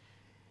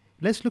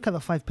 Let's look at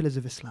the 5 pillars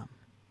of Islam.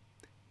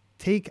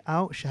 Take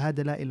out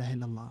Shahada la ilaha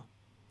illallah.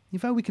 In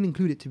fact, we can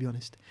include it, to be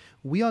honest.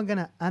 We are going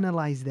to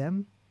analyze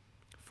them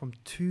from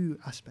two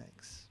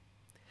aspects.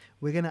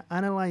 We're going to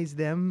analyze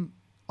them.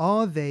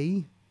 Are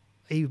they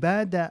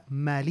ibadah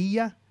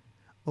maliyah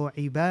or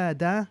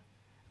ibadah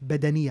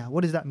badaniyah?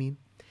 What does that mean?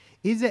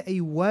 Is it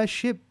a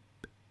worship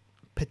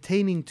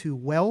pertaining to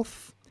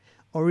wealth,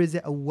 or is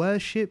it a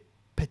worship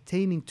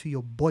pertaining to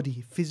your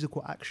body,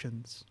 physical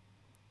actions?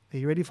 Are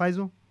you ready,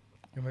 Faisal?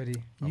 I'm ready.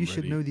 You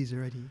should know these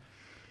already.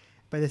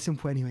 But they're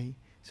simple anyway.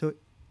 So,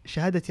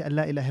 Shahadati an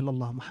la ilaha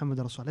illallah Muhammad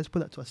Rasul. Let's put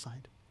that to a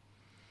side.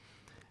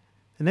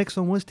 The next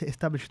one was to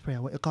establish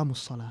prayer. Wa iqamus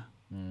salah.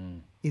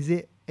 Is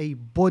it a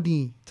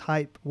body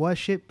type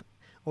worship,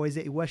 or is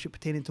it a worship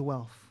pertaining to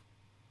wealth?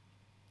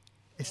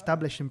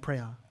 Establishing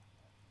prayer.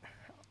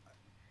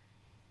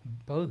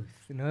 Both.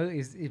 No,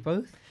 is it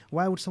both?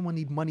 Why would someone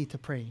need money to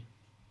pray?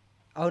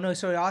 Oh no,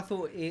 sorry. I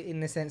thought in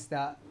the sense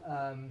that.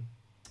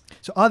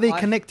 So are they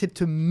connected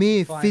to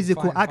mere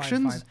physical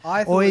actions,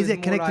 or is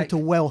it connected to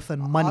wealth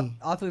and money?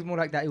 I thought it was more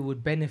like that. It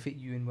would benefit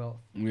you in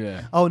wealth.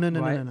 Yeah. Oh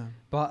no.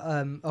 But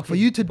okay, for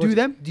you to do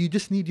them, do you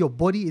just need your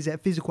body? Is it a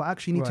physical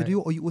action you need to do,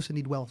 or you also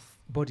need wealth?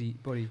 Body.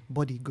 Good.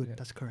 Yeah.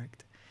 That's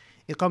correct.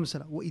 Iqam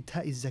salah wa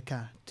ita'iz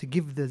zakah, to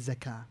give the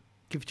zakah,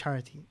 give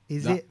charity.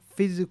 Is it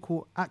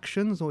physical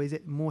actions, or is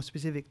it more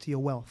specific to your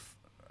wealth?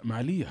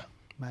 Maliyah.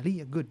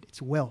 Good.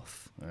 It's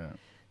wealth. Yeah.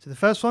 So the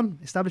first one,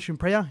 establishing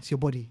prayer, it's your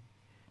body.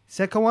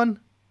 Second one,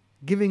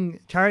 giving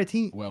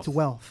charity, wealth. to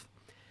wealth.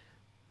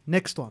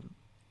 Next one,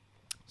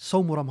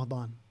 Sawm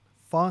Ramadan,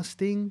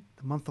 fasting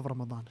the month of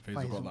Ramadan.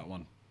 Faisal got that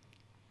one.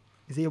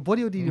 Is it your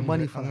body, or do you need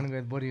money for I'm that? going to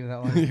go with body with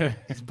that one. Yeah.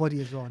 It's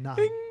body as well. Nah.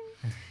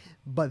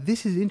 But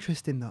this is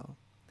interesting though.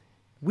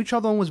 Which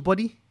other one was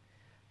body?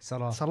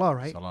 Salah,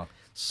 right?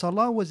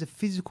 Salah was a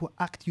physical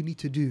act you need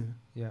to do.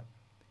 Yeah.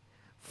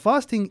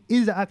 Fasting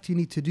is an act you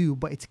need to do,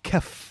 but it's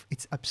kaf,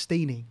 it's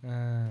abstaining.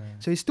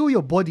 So it's still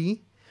your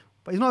body,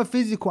 but it's not a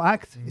physical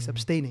act, it's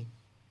abstaining.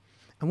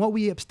 And what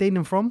we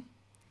abstaining from?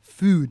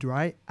 Food,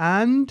 right?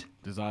 And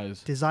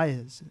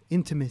desires,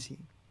 intimacy.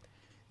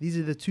 These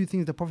are the two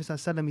things the Prophet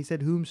ﷺ, he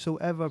said,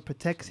 whomsoever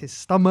protects his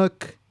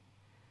stomach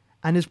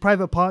and his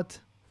private part,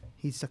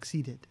 he's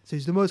succeeded. So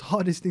it's the most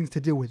hardest things to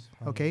deal with,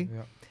 okay?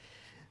 Yeah.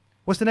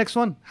 What's the next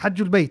one?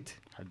 Hajjul Bayt.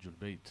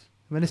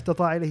 Man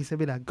istata'a ilayhi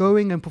sabila.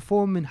 Going and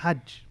performing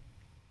Hajj.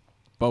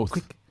 Both.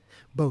 Quick.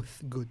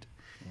 Both. Good.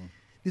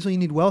 This one you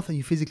need wealth and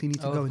you physically need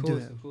to go and do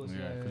it. Of course,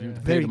 Yeah, because you need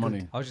to Very pay the good.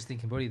 money. I was just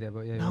thinking body there,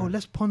 but yeah. Now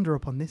let's ponder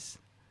upon this.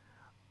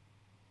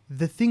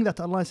 The thing that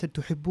Allah said,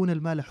 تُحِبُّونَ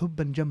الْمَالَ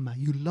حُبًّا جَمًّا,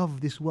 you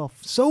love this wealth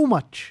so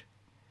much.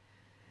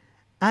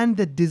 And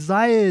the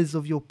desires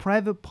of your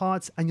private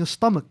parts and your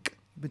stomach,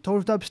 you've been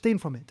told to abstain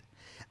from it.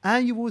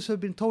 And you've also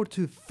been told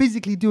to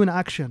physically do an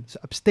action. So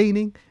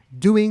abstaining,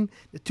 doing,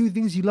 the two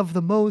things you love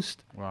the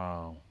most.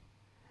 Wow.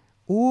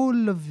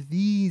 All of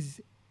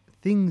these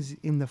things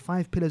in the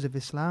 5 pillars of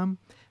Islam,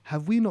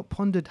 have we not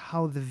pondered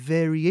how the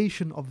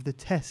variation of the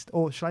test,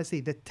 or shall I say,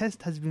 the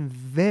test has been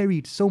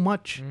varied so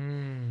much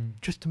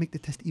just to make the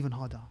test even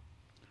harder?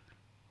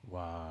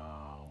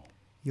 Wow.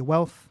 Your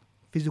wealth,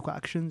 physical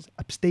actions,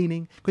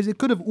 abstaining. Because it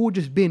could have all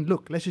just been,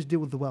 look, let's just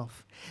deal with the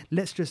wealth.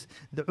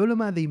 The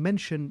ulama, they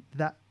mentioned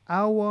that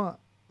our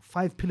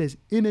 5 pillars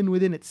in and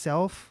within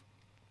itself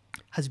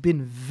has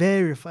been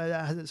varied,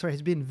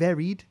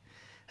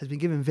 has been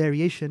given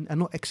variation and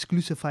not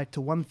exclusified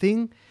to one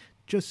thing,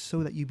 just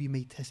so that you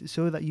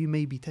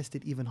may be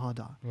tested even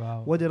harder.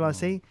 Wow. What did I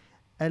say?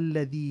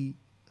 الذي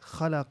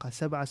خلق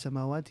سبع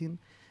سماوات,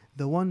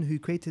 the one who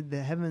created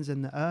the heavens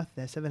and the earth,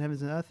 the 7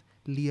 heavens and earth,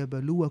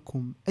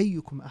 ليبلوكم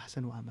أيكم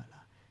أحسن عملا.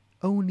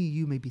 Only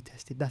you may be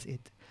tested. That's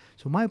it.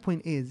 So my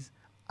point is,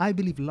 I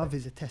believe love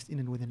is a test in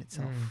and within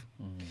itself.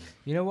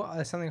 You know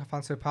what? Something I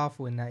found so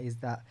powerful in that is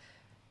that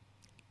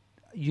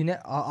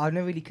I've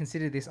never really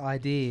considered this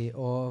idea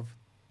of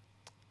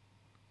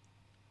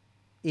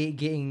it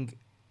getting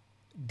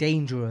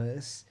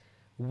dangerous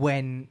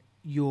when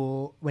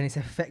it's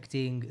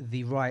affecting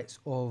the rights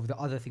of the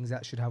other things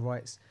that should have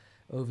rights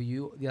over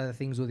you, the other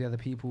things or the other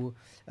people,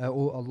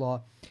 or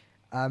Allah.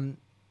 And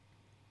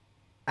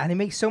it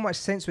makes so much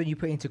sense when you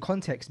put it into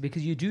context,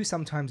 because you do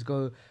sometimes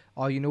go,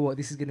 oh, you know what,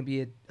 this is going to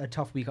be a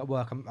tough week at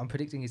work. I'm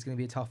predicting it's going to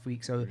be a tough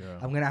week, so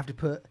I'm going to have to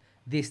put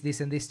this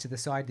and this to the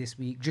side this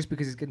week just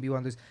because it's going to be one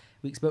of those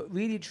weeks. But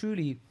really,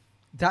 truly,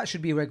 that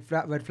should be a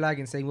red flag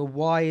in saying, well,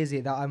 why is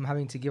it that I'm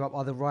having to give up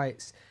other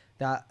rights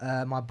that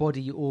my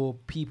body or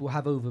people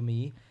have over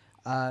me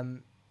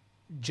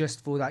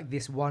just for like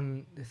this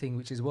one thing,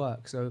 which is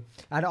work? So,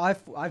 and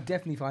I've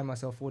definitely find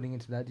myself falling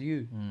into that. Do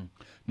you?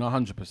 No,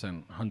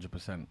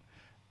 100%.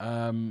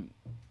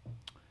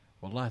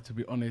 Wallahi, to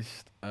be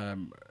honest,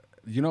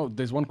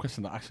 there's one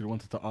question that I actually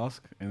wanted to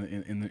ask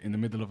in the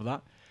middle of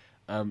that.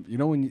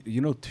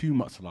 When too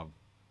much love.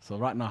 So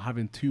right now,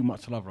 having too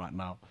much love right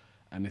now,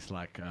 and it's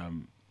like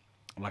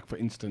for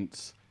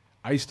instance,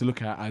 I used to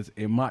look at it as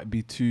it might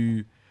be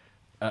too.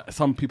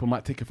 Some people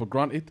might take it for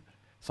granted.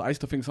 So I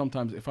used to think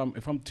sometimes if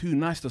I'm too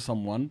nice to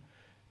someone,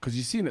 because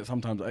you've seen it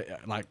sometimes.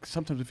 Like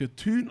sometimes if you're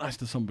too nice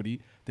to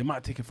somebody, they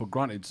might take it for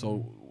granted.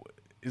 So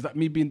is that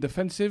me being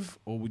defensive,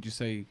 or would you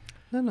say?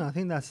 No. I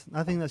think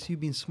that's you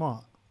being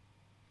smart.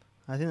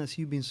 I think that's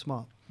you being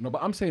smart. No,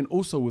 but I'm saying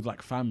also with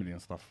like family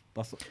and stuff.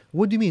 That's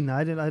What do you mean?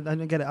 I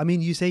don't get it. I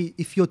mean, you say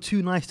if you're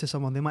too nice to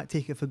someone, they might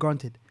take it for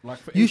granted. like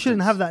for You shouldn't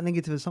instance- have that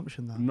negative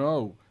assumption, though.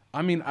 No,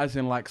 I mean as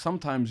in like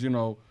sometimes, you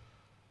know,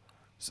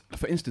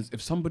 for instance,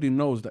 if somebody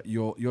knows that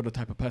you're the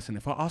type of person,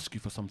 if I ask you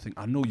for something,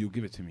 I know you'll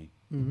give it to me.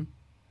 Mm-hmm.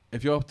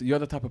 If you're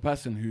the type of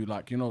person who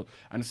like, you know,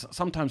 and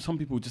sometimes some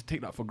people just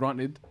take that for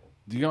granted.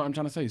 Do you know what I'm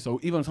trying to say? So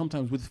even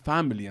sometimes with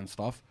family and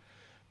stuff,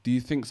 do you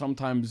think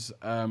sometimes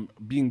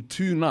being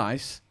too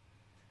nice,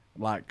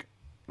 like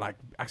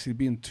actually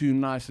being too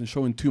nice and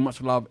showing too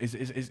much love is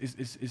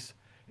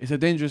a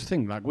dangerous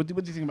thing? Like, what do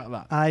you think about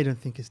that? I don't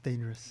think it's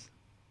dangerous.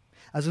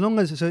 As long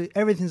as, so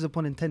everything's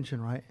upon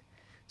intention, right?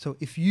 So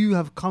if you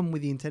have come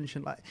with the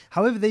intention, like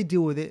however they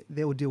deal with it,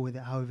 they will deal with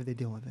it however they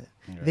deal with it.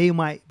 Yeah. They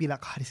might be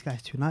like, this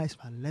guy's too nice,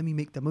 man. Let me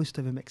make the most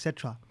of him,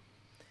 etc.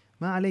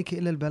 ما عليك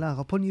إلا البلاغ.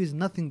 Upon you is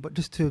nothing but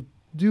just to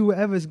do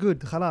whatever is good.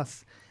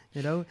 خلاص.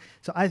 You know?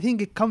 So I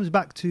think it comes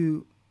back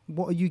to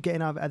what are you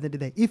getting out of it at the end of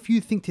the day? If you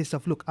think to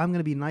yourself, look, I'm going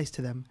to be nice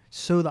to them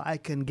so that I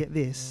can get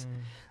this,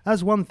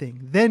 that's one thing.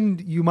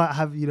 Then you might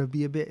have, you know,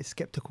 be a bit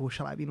skeptical.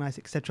 Shall I be nice,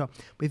 etc.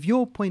 But if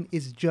your point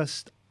is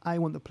just, I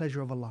want the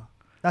pleasure of Allah,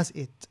 that's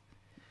it.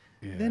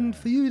 Yeah. Then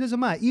for you, it doesn't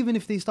matter. Even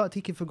if they start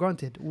taking for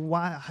granted,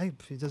 why?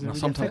 It doesn't really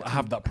Sometimes affect I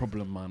have you. that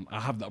problem, man. I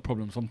have that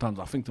problem. Sometimes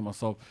I think to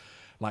myself,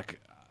 like,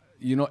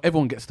 you know,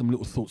 everyone gets them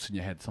little thoughts in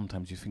your head.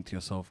 Sometimes you think to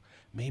yourself,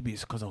 maybe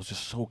it's because I was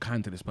just so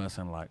kind to this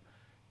person. Like,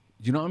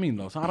 you know what I mean,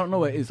 though? So I don't know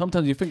what it is.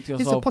 Sometimes you think to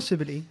yourself, It's a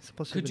possibility. It's a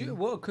possibility.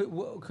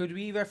 Could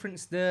we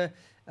reference the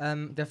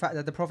fact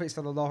that the Prophet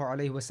sallallahu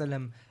alaihi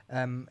wasallam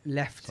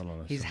left Sallallahu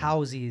alaihi his wasallam.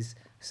 houses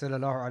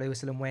sallallahu alaihi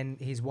wasallam when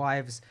his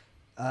wives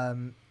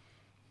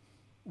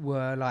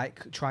were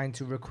like trying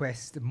to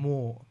request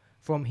more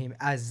from him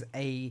as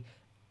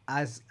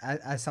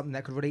something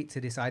that could relate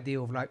to this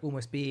idea of like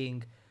almost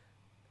being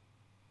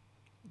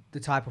the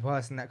type of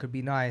person that could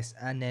be nice,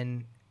 and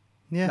then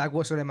Yeah. like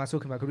what sort of am I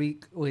talking about? Could we,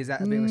 or is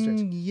that a bit of a stretch?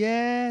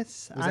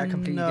 Yes. Or is that a and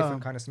completely no.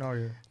 different kind of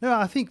scenario? No,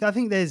 I think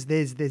there's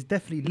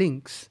definitely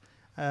links,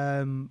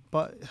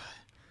 but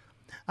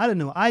I don't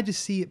know. I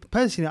just see it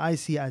personally. I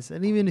see it as,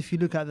 and even if you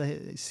look at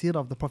the seerah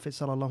of the Prophet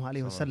sallallahu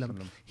alaihi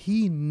wasallam,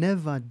 he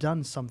never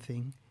done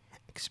something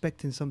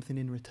expecting something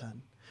in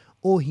return,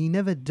 or he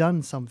never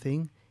done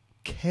something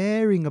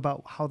caring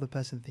about how the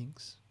person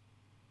thinks.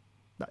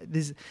 Like,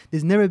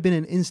 there's never been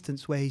an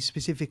instance where he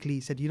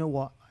specifically said, you know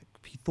what,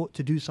 he thought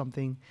to do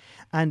something,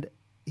 and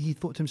he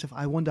thought to himself,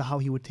 I wonder how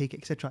he would take it,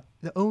 etc.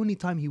 The only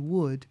time he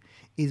would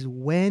is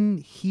when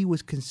he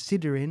was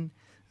considering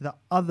the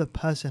other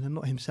person and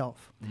not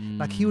himself.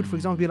 Like he would, for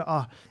example, be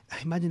like,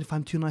 imagine if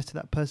I'm too nice to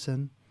that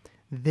person,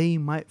 they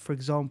might, for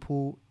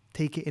example,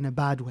 take it in a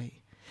bad way.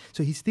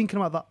 So he's thinking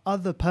about the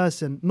other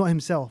person, not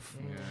himself.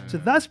 So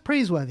that's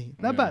praiseworthy.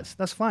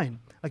 That's fine.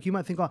 Like you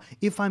might think,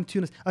 if I'm too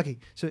nice. Okay,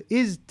 so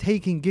is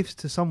taking gifts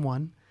to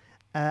someone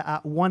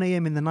at 1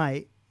 a.m. in the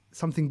night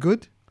something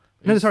good?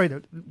 No,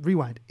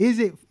 rewind. Is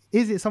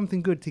it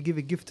something good to give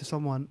a gift to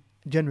someone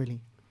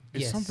generally?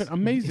 It's Yes. something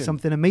amazing. It's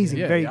something amazing,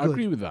 Yeah, very I good.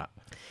 agree with that.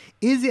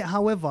 Is it,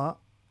 however,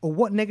 or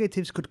what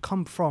negatives could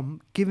come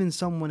from giving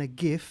someone a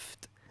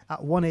gift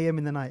at 1 a.m.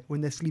 in the night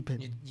when they're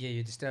sleeping?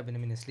 You're disturbing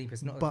them in their sleep.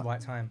 It's not But the right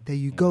time. There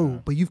you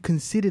go. But you've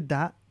considered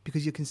that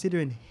because you're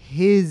considering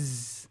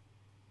his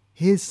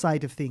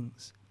side of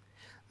things.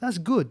 That's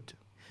good.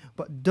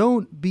 But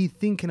don't be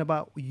thinking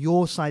about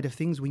your side of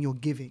things when you're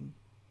giving.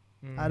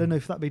 I don't know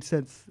if that made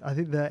sense. I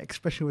think the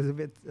expression was a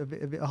bit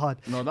hard.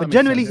 No, that But makes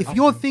generally, sense. if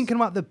you're thinking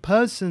about the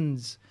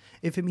person's,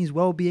 if it means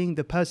well-being,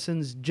 the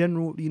person's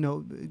general,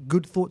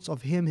 good thoughts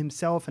of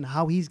himself and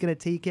how he's going to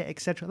take it,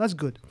 etc., that's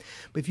good.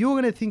 But if you're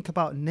going to think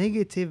about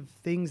negative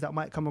things that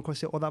might come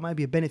across it or that might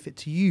be a benefit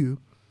to you,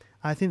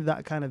 I think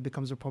that kind of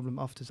becomes a problem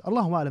after.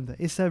 Allahu A'lam.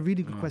 It's a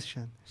really good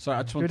question. So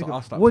I just want Really to good.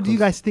 ask that. What do you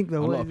because guys think though?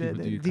 a lot What- of people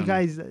do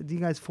do you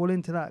guys fall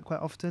into that quite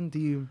often? Do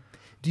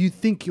you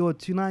think you're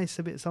too nice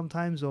a bit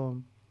sometimes, or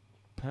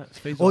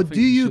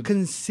do you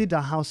consider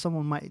how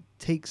someone might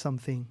take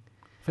something?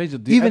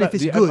 Even if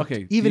it's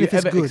good, even if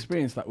it's good.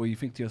 Experience that where you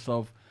think to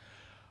yourself,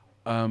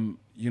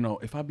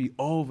 if I be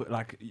over,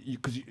 like,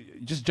 because you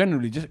just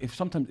generally,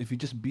 if you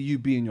just be you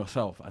being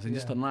yourself, as in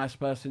just a nice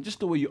person, just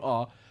the way you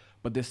are,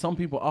 but there's some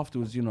people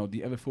afterwards, do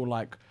you ever feel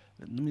like,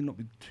 let me not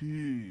be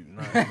too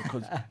nice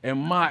because it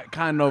might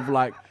kind of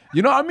like,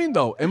 you know what I mean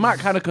though? It might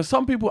kind of, because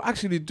some people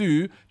actually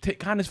do take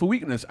kindness for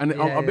weakness, and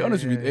I'll be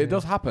honest with you, it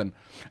does happen.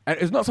 And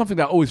it's not something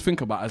that I always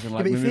think about, as in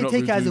like, But if maybe they not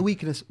take it really as a do-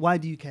 weakness, why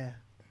do you care?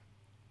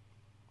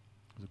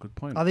 That's a good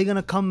point. Are they going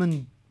to come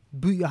and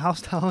boot your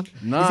house down?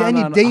 No, Is there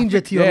any no, danger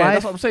to your life?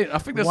 That's what I'm saying. I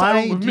think there's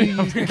Why something wrong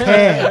with do me. you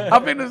care? I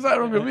think there's something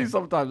wrong with me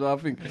sometimes. I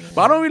think,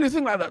 but I don't really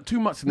think like that too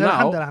much No, now.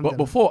 alhamdulillah, But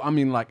before, I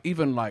mean, like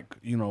even like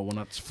when I You're when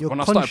I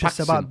started conscious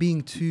practicing, about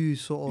being too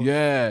sort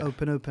of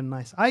open,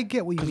 nice. I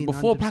get what you because mean.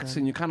 before 100%.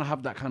 practicing, you kind of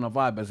have that kind of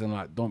vibe, as in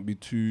like, don't be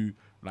too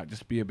like,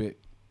 just be a bit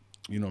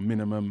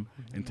minimum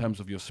in terms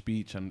of your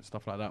speech and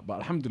stuff like that. But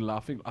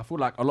alhamdulillah, I feel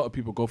like a lot of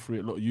people go through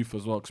it, a lot of youth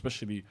as well,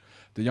 especially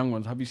the young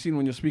ones. Have you seen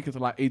when you're speaking to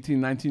like 18,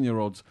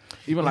 19-year-olds,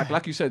 even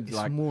like you said, it's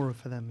like more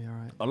for them,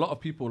 right? a lot of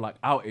people like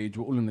our age,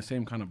 we're all in the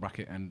same kind of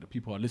bracket, and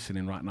people are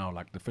listening right now,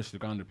 like the freshly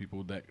grounded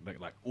people, they're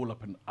like all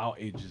up in our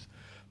ages.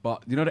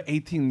 But the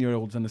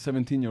 18-year-olds and the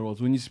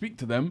 17-year-olds, when you speak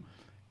to them,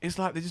 it's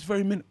like they're just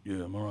very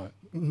yeah, I'm alright.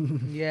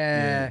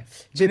 Yeah.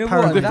 Do you know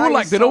Paranoid. what? They That feel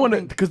like is they don't want to,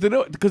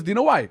 something- because you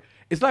know why?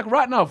 It's like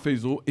right now,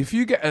 Faisal, if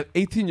you get an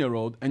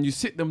 18-year-old and you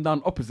sit them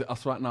down opposite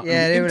us right now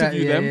Yeah, they and would interview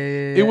like- them, yeah, yeah,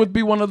 it yeah. would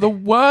be one of the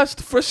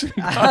worst freshly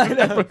grounded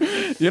ever.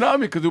 You know what I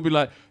mean? Because they'll be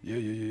like,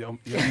 yeah, I'm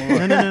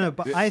alright. No.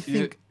 But I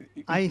think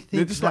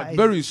They're just that like is-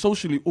 very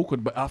socially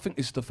awkward, but I think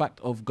it's the fact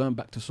of going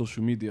back to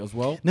social media as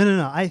well.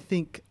 No. I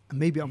think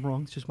maybe I'm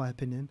wrong. It's just my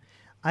opinion.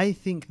 I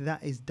think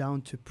that is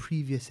down to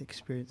previous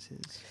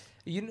experiences.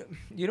 You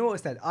know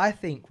what's that? I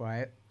think,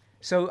 right?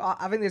 So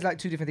I think there's like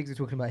two different things we're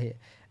talking about here.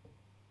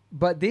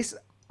 But this,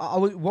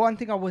 one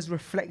thing I was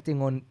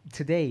reflecting on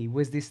today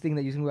was this thing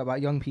that you're talking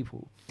about young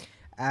people.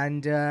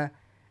 And,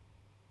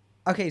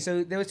 okay,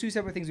 so there were two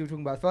separate things we were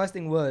talking about. First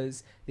thing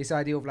was this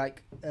idea of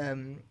like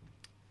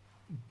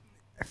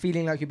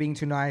feeling like you're being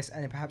too nice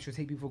and then perhaps you'll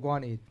take people for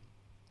granted.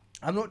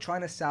 I'm not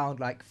trying to sound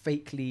like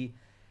fakely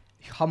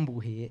humble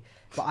here,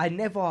 but I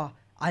never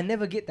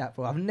get that,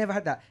 bro. I've never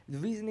had that. The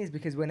reason is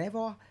because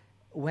whenever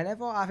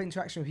I have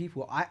interaction with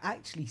people, I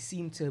actually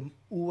seem to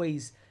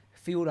always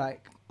feel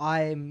like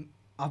I've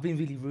been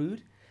really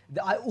rude.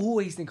 I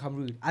always think I'm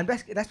rude, and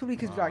that's probably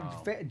because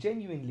like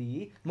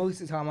genuinely most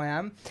of the time I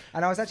am.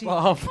 And I was actually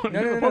Wow,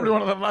 you're probably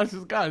one of the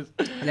nicest guys.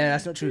 No,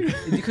 that's not true.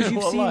 Because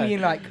you've What seen lie? me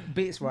in like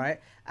bits, right?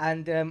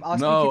 And I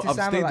was No, speaking to I've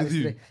Sam stayed about with this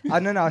you.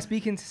 today. I was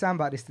speaking to Sam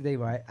about this today,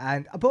 right?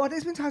 And but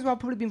there's been times where I've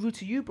probably been rude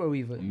to you, bro.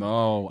 Even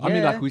No, I mean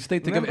Yeah. like we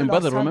stayed together Remember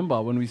in Badr. last time-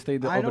 Remember when we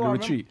stayed I over know, the I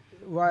retreat?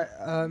 right?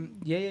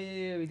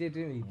 Yeah, we did,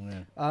 didn't we?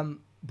 Yeah.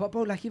 But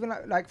bro, like even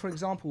like for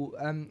example,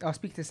 I was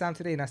speaking to Sam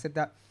today, and I said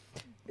that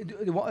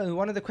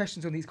one of the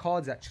questions on these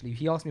cards, actually,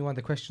 he asked me one of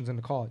the questions on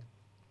the card,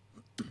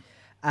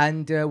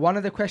 and one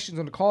of the questions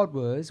on the card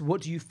was,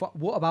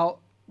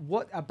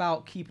 what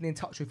about keeping in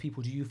touch with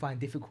people do you find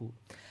difficult?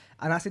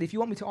 And I said, if you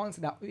want me to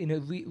answer that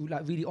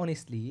really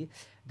honestly,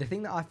 the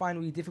thing that I find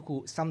really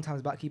difficult sometimes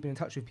about keeping in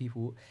touch with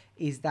people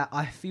is that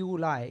I feel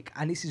like,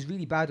 and this is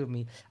really bad of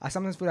me, I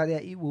sometimes feel like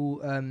that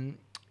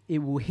it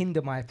will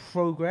hinder my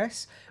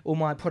progress or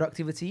my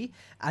productivity,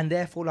 and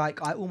therefore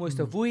like I almost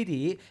avoid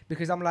it,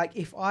 because I'm like,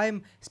 if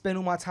I'm spend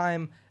all my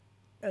time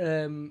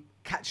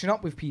catching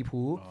up with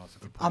people, that's a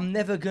good point. I'm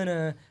never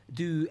gonna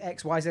do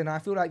X, Y, Z. And I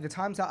feel like the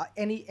times that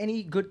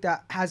any good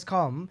that has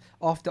come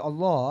after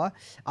Allah,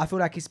 I feel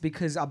like it's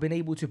because I've been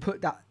able to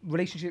put that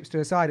relationships to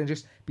the side and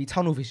just be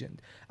tunnel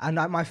visioned. And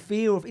like my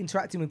fear of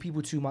interacting with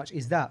people too much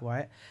is that,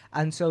 right?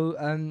 And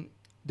so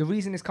the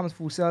reason this comes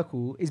full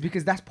circle is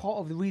because that's part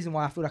of the reason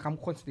why I feel like I'm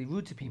constantly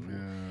rude to people.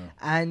 Yeah.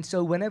 And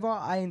so whenever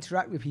I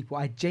interact with people,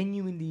 I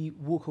genuinely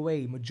walk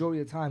away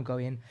majority of the time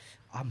going,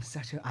 I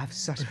have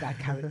such bad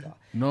character.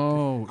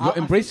 No, I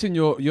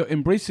you're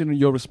embracing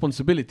your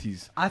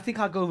responsibilities. I think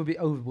I go a bit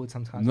overboard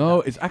sometimes.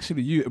 No, it's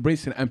actually you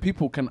embracing it, and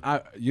people can.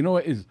 You know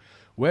what it is?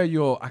 Where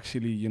you're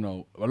actually, a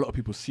lot of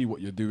people see what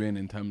you're doing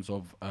in terms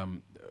of,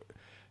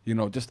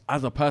 just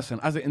as a person,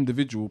 as an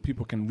individual,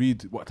 people can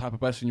read what type of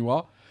person you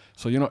are.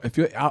 So, if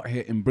you're out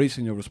here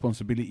embracing your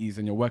responsibilities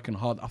and you're working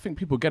hard, I think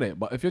people get it.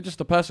 But if you're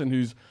just a person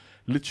who's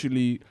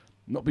literally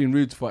not being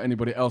rude for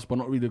anybody else, but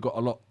not really got a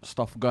lot of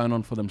stuff going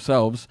on for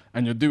themselves,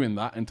 and you're doing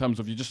that in terms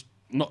of you just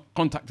not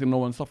contacting no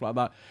one, stuff like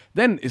that,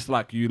 then it's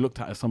like you looked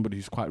at as somebody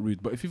who's quite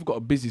rude. But if you've got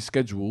a busy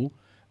schedule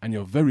and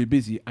you're very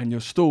busy and you're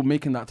still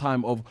making that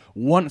time of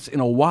once in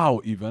a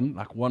while, even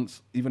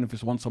if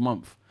it's once a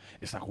month,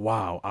 it's like,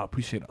 wow, I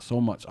appreciate that so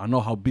much. I know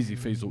how busy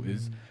Faisal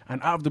is.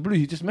 And out of the blue,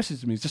 he just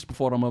messaged me. It's just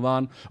before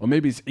Ramadan, or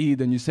maybe it's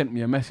Eid, and you sent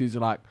me a message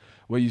like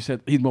where you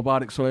said Eid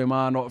Mubarak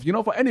Sulaiman, or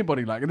for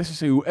anybody, like let's just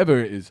say whoever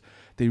it is,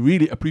 they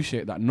really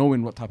appreciate that,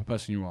 knowing what type of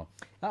person you are.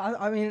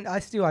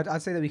 I'd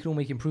say that we can all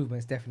make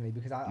improvements, definitely,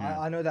 because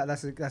I know that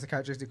that's a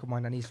characteristic of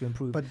mine that needs to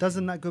improve. But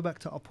doesn't that go back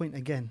to our point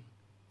again?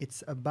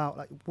 It's about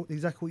like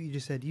exactly what you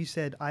just said. You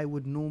said I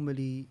would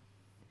normally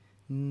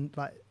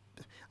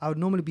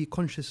be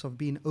conscious of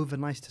being over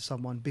nice to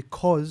someone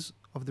because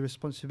of the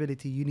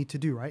responsibility you need to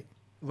do, right?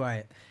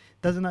 Right.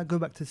 Doesn't that go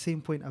back to the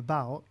same point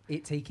about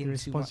It taking the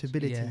too much,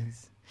 responsibilities?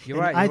 yeah. You're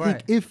And right. I you're think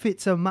right. if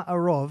it's a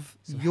matter of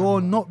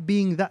you're not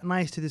being that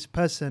nice to this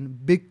person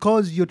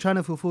because you're trying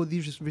to fulfill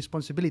these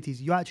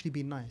responsibilities, you're actually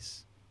being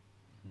nice.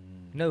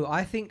 No,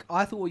 I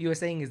thought what you were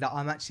saying is that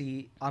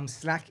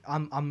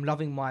I'm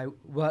loving my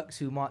work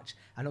too much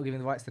and not giving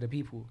the rights to the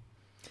people.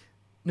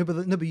 No,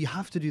 but you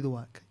have to do the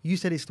work. You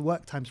said it's the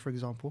work times, for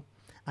example,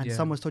 and Yeah.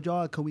 someone's told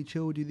you, can we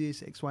chill, do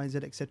this, X, Y, Z,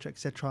 etc.,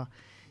 etc.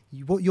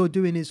 What you're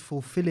doing is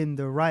fulfilling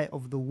the right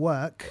of the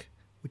work,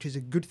 which is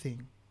a good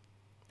thing.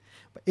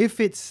 But if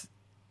it's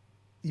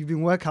you've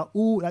been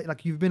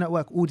like you've been at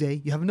work all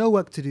day, you have no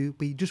work to do,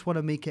 but you just want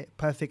to make it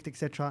perfect,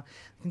 etc.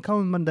 You can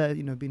come under,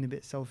 you know, being a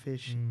bit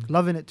selfish,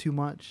 loving it too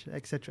much,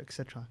 etc.,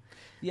 etc.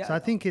 Yeah. So I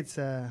think it's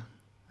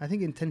I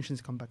think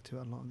intentions come back to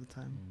it a lot of the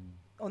time.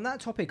 On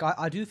that topic,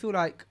 I do feel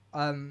like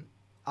I'm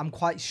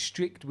quite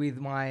strict with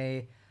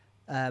my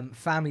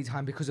family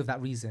time because of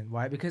that reason,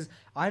 right? Because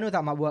I know that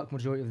I might work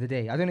majority of the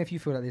day. I don't know if you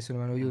feel like this,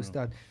 Sulaiman, or you're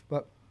stud,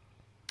 but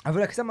I feel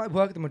like because I might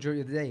work the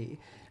majority of the day,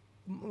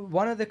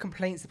 one of the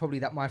complaints probably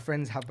that my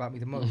friends have about me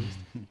the most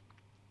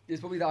is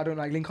probably that I don't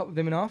like link up with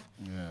them enough.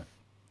 Yeah.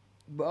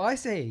 But I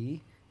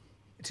say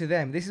to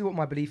them, this is what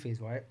my belief is,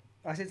 right?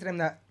 I say to them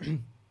that,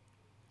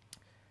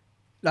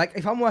 like,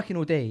 if I'm working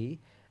all day,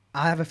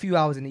 I have a few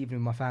hours in the evening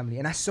with my family,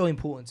 and that's so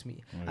important to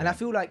me. And I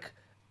feel like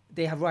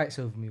they have rights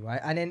over me,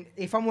 right? And then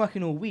if I'm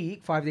working all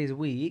week, 5 days a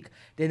week,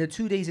 then the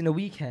 2 days in the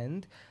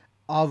weekend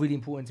are really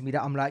important to me.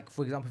 That I'm like,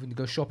 for example, if we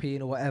go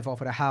shopping or whatever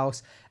for the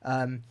house,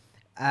 and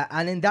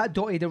then that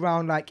dotted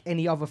around like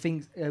any other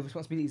things,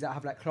 responsibilities that I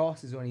have, like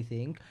classes or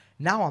anything.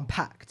 Now I'm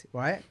packed,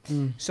 right?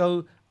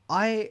 So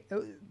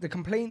the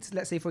complaints,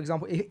 let's say for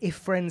example, if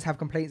friends have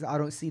complaints that I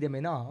don't see them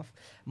enough,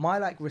 my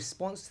like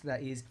response to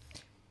that is,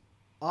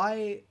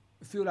 I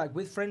feel like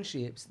with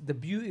friendships, the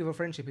beauty of a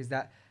friendship is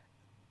that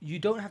you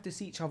don't have to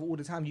see each other all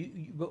the time.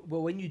 But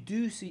when you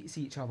do see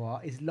each other,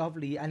 it's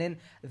lovely, and then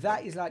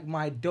that is like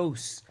my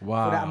dose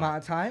for that amount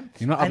of time.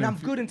 You know, and I'm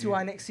good until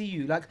I next see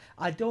you. Like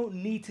I don't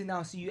need to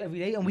now see you every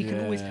day, and we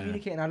can always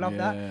communicate, and I love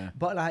that.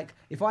 But like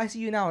if I see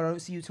you now and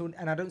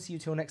I don't see you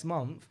till next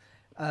month,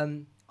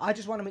 I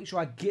just want to make sure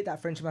I get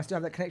that friendship. I still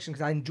have that connection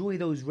because I enjoy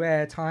those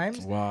rare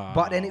times.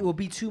 But then it will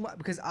be too much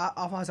because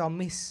otherwise I'll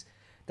miss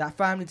that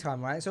family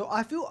time, right? So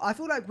I feel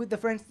like with the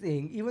friends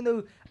thing, even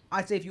though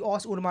I'd say if you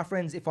ask all of my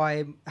friends if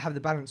I have the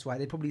balance right,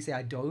 they'd probably say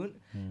I don't.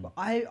 But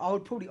I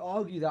would probably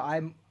argue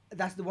that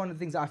that's one of the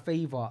things that I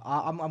favour.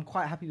 I'm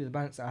quite happy with the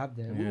balance that I have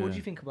there. What do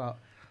you think about?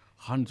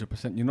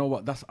 100%. You know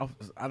what? That's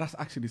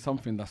actually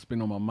something that's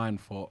been on my mind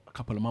for a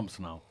couple of months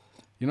now.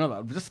 You know,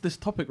 that just this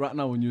topic right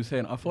now when you were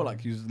saying, I feel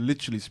like you're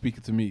literally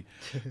speaking to me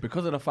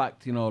because of the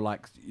fact, you know,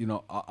 like, you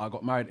know, I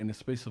got married in the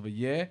space of a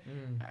year,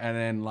 and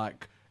then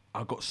like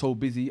I got so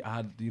busy.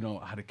 I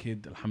had a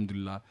kid,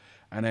 alhamdulillah,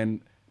 and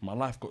then my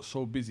life got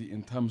so busy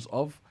in terms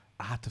of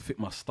I had to fit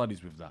my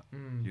studies with that.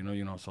 You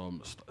know, so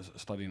I'm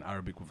studying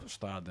Arabic with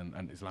Ustad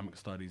and Islamic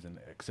studies and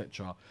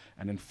etc.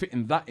 And then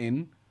fitting that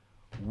in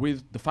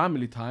with the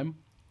family time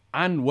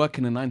and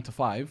working a 9 to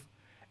 5.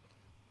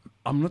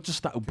 I'm not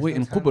just that boy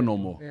in Kuba no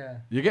more.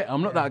 You get?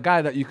 I'm not that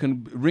guy that you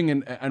can ring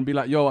in and be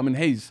like, yo, I'm in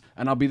Hayes,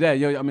 and I'll be there.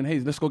 Yo, I'm in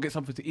Hayes. Let's go get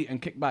something to eat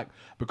and kick back.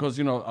 Because,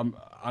 you know,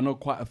 I know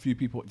quite a few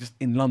people just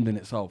in London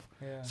itself.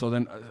 So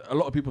then a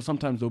lot of people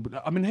sometimes they'll be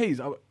like, I'm in Hayes.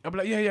 I'll be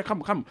like, yeah,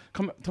 come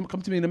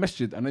to me in the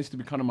masjid. And I used to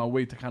be kind of my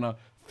way to kind of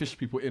fish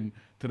people in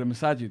to the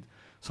masajid.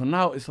 So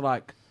now it's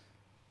like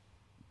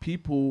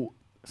people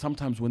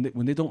sometimes when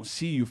they don't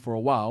see you for a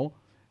while,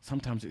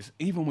 sometimes it's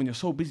even when you're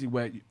so busy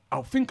where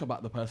I'll think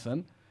about the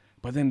person,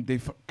 but then they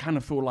kind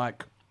of feel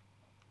like,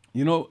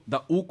 you know,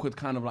 that awkward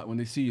kind of like when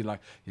they see you like,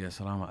 yeah,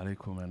 salaam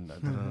alaikum,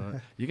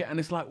 and you get, and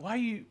it's like, why are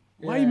you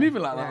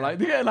moving like that? Like,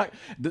 yeah, like,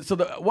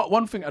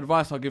 one thing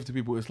advice I'll give to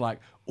people is like,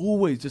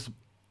 always just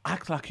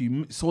act like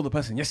you saw the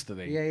person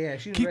yesterday.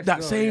 Keep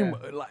that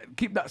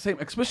same,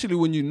 especially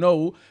when you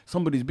know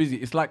somebody's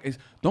busy. It's like,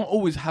 don't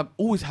always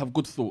have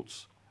good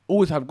thoughts.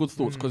 Always have good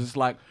thoughts, because it's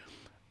like,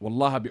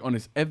 Wallah, I'll be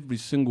honest, every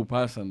single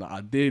person that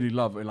I dearly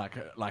love,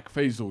 like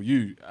Faisal,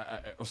 you,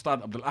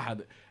 Ustad Abdul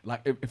Ahad,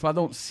 like if I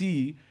don't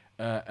see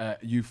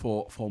you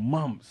for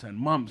months and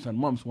months and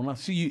months, when I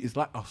see you, it's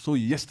like I saw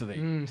you yesterday.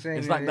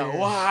 It's like that,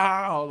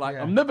 wow. Like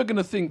I'm never going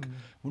to think,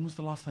 when was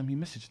the last time he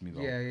messaged me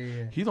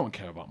though? He don't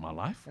care about my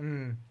life.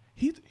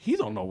 He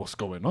don't know what's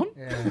going on.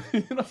 You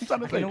know what I'm trying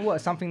to say? You know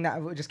what? Something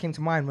that just came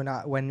to mind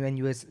when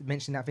you was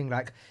mentioning that thing,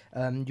 like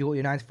you got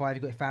your 9 to 5,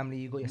 you got your family,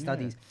 you got your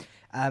studies.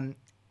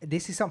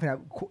 This is something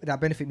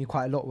that benefited me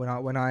quite a lot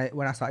when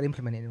I started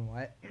implementing it,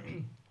 right?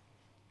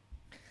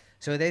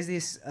 So there's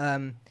this,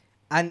 and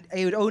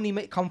it would only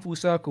come full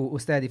circle,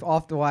 Ustad, if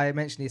after I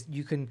mention this,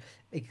 you can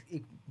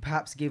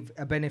perhaps give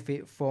a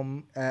benefit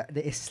from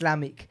the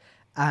Islamic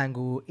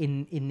angle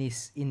in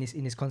this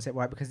concept,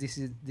 right? Because this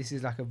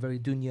is like a very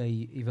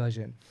dunya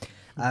version.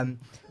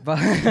 But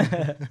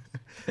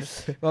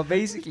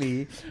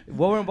basically,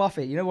 Warren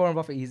Buffett, you know Warren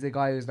Buffett, he's the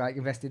guy who's like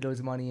invested loads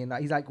of money, and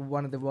like, he's like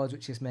one of the world's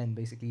richest men,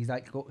 basically. He's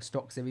like got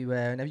stocks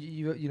everywhere, and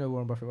you know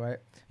Warren Buffett, right?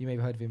 You may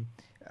have heard of him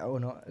or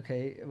not.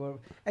 Okay,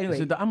 well, anyway,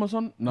 is it the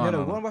Amazon?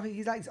 No. Warren Buffett,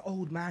 he's like this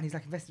old man. He's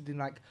like invested in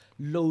like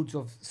loads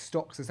of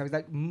stocks and stuff. He's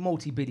like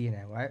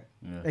multi-billionaire, right?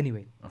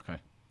 Anyway, okay.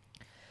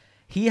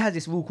 He has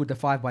this rule called the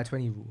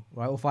 5x20 rule,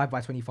 right, or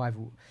 5x25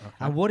 rule,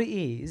 and what it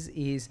is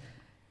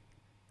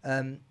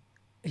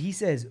he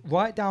says,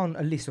 write down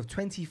a list of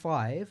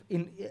 25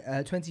 of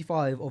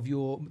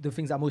the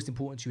things that are most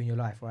important to you in your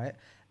life, right?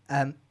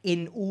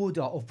 In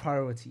order of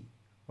priority,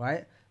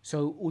 right?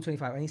 So all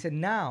 25. And he said,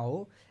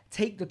 now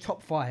take the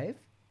top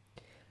 5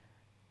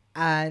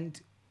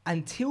 and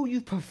until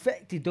you've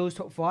perfected those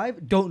top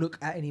 5, don't look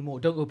at anymore.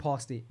 Don't go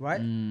past it, right?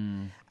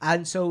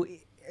 And so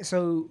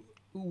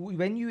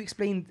when you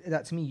explained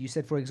that to me, you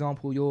said, for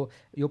example, your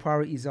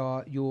priorities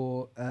are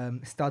your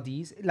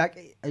studies,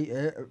 like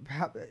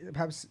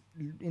perhaps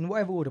in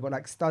whatever order, but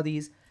like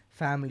studies,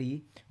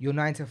 family, your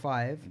 9 to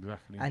 5,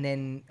 Exactly. and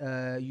then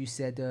you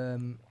said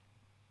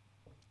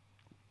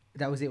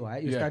that was it,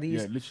 right? Your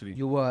studies, literally.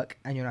 your work,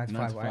 and your 9 to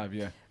 5, 9 to right? 5,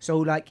 yeah. So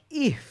like,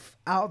 if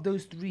out of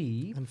those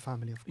 3, And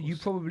family, of course. you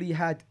probably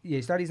had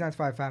studies, 9 to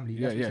 5, family.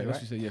 Yeah, that's what you said, that's right?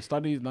 what you say. Yeah,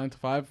 studies 9 to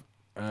 5,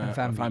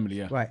 And family,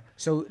 yeah. Right.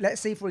 So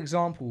let's say, for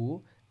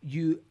example,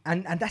 you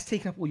and that's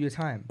taking up all your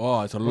time.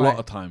 Oh, it's a lot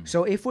of time.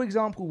 So if, for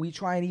example, we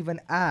try and even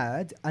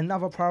add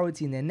another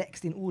priority in there,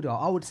 next in order,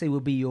 I would say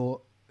would be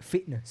your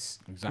fitness,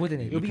 Exactly.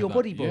 wouldn't it? It'll Look be at your that.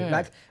 body, bro. Yeah.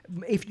 Like,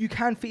 if you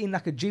can fit in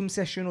like a gym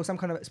session or some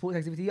kind of sports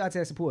activity, I'd say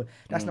that's important.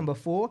 That's number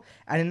 4,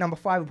 and then number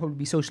 5 would probably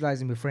be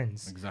socializing with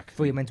friends. Exactly.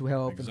 For your mental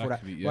health and for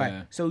that. Exactly, yeah.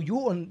 Right. So you're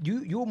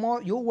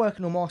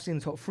working on mastering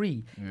the top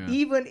 3. Yeah.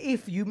 Even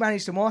if you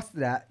manage to master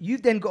that,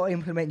 you've then got to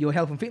implement your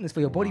health and fitness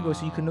for your body, bro.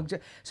 So you can look.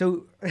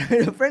 So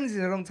friends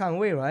is a long time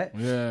away, right?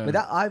 Yeah. But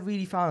that I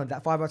really found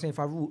that 5x25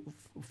 rule,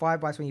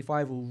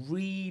 5x25 rule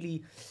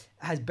really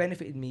has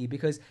benefited me,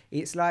 because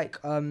it's like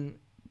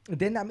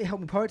then that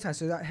helped me prioritize.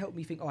 So that helped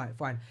me think, all right,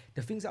 fine.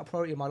 The things that are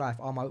priority in my life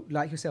are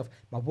like yourself,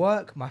 my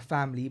work, my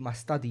family, my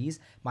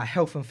studies, my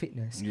health and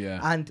fitness. Yeah.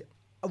 And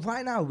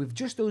right now, with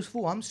just those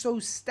 4, I'm so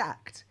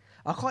stacked.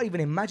 I can't even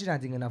imagine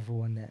adding another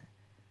one there.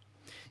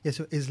 Yeah,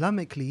 so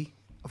Islamically,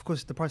 of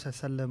course, the Prophet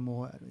ﷺ,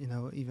 or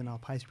even our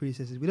pious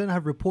predecessors, we don't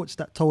have reports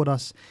that told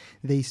us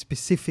they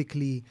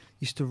specifically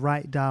used to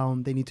write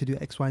down they need to do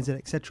X, Y, and Z,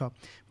 etc.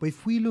 But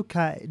if we look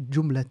at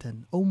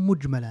jumlatan or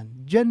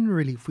mujmalan,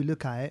 generally, if we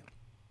look at it,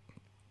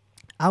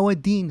 our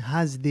deen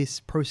has this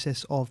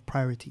process of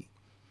priority.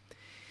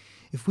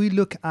 If we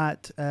look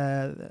at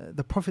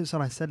the Prophet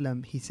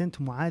ﷺ, he sent to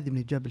Mu'adh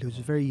ibn Jabal, who was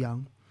very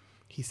young.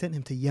 He sent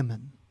him to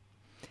Yemen,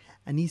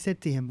 and he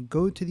said to him,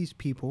 go to these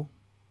people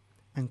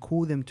and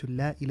call them to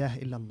La ilaha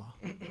illallah.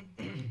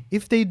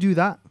 If they do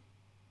that,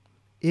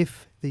 I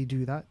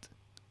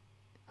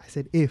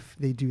said if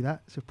they do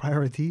that, so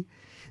priority,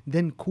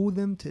 then call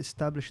them to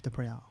establish the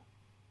prayer.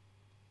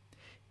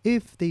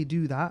 If they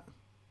do that,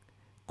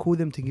 call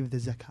them to give the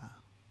zakah.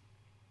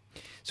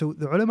 So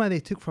the ulama, they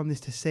took from this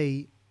to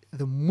say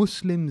the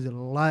Muslim's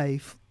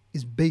life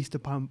is based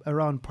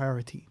around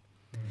priority.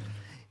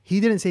 He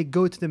didn't say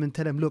go to them and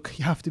tell them, look,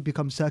 you have to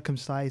become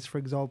circumcised, for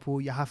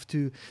example. You have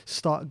to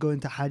start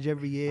going to Hajj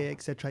every year,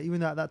 etc. Even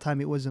though at that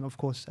time it wasn't, of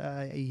course,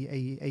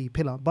 a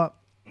pillar. But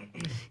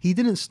he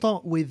didn't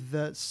start with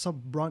the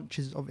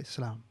sub-branches of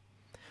Islam,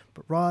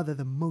 but rather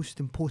the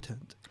most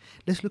important.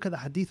 Let's look at the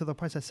hadith of the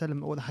Prophet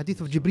ﷺ, or the hadith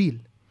of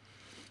Jibreel.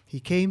 He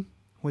came,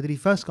 what did he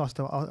first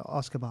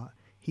ask about?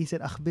 He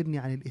said,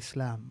 أخبرني عن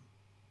الإسلام. And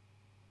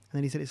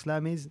then he said,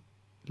 Islam is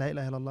La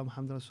ilaha illallah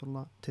Muhammad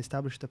Rasulullah, to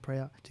establish the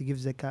prayer, to give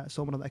zakah,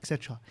 so on,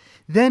 etc.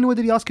 Then what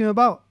did he ask him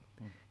about?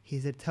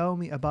 He said, tell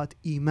me about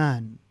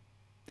Iman.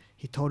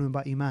 He told him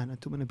about Iman, and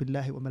tu'minu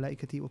billahi wa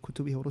malaikati wa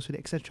kutubihi wa rusuli,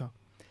 etc.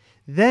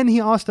 Then he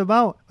asked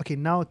about, okay,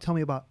 now tell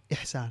me about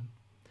Ihsan.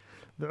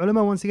 The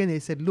ulama, once again, they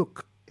said,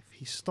 look, if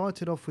he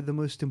started off with the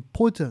most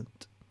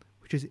important,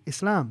 which is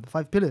Islam, the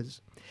 5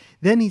 pillars,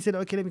 then he said,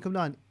 okay, let me come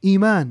down,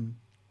 Iman.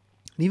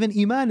 And even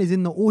Iman is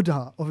in the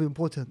order of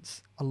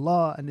importance.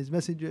 Allah and His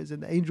messengers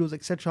and the angels,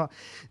 etc.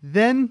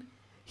 Then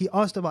he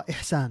asked about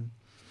Ihsan.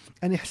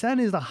 And Ihsan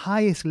is the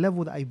highest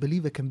level that a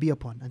believer can be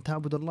upon. And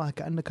ta'bud Allah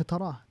ka'annaka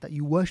tarah, that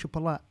you worship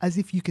Allah as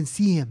if you can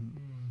see Him.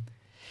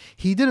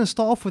 He didn't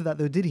start off with that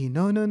though, did he?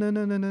 No.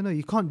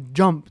 You can't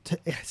jump to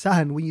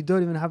Ihsan when you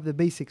don't even have the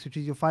basics, which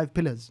is your 5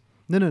 pillars.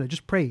 No.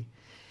 Just pray.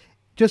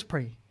 Just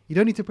pray. You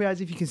don't need to pray as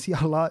if you can see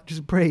Allah.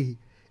 Just pray.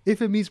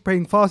 If it means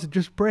praying fast,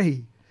 just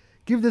pray.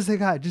 Give the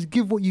zakat. Just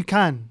give what you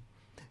can.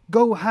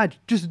 Go Hajj.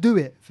 Just do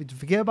it.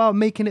 Forget about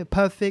making it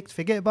perfect.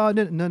 Forget about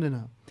it.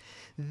 No.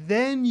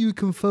 Then you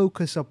can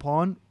focus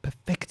upon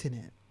perfecting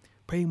it.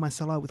 Praying my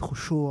salah with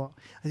khushu',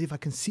 as if I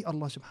can see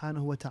Allah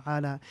subhanahu wa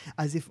ta'ala,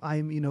 as if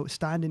I'm,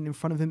 standing in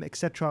front of Him,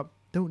 etc.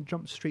 Don't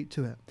jump straight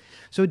to it.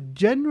 So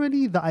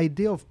generally, the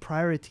idea of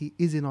priority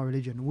is in our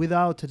religion,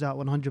 without a doubt,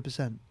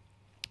 100%.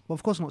 But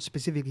of course, not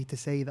specifically to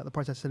say that the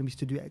Prophet ﷺ used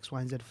to do X,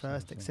 Y, and Z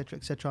first, etc.,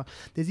 etc.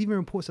 There's even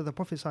reports of the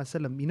Prophet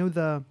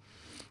ﷺ,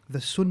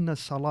 the sunnah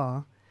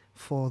salah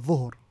for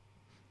dhuhr,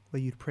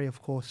 where you'd pray,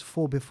 of course,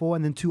 4 before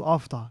and then 2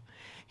 after.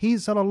 He,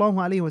 sallallahu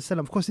alayhi wa sallam,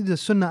 of course, it is a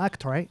sunnah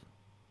act, right?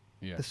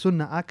 Yeah. The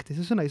sunnah act, it's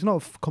a sunnah, it's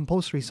not a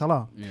compulsory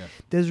salah. Yeah.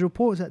 There's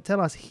reports that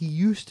tell us he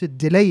used to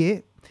delay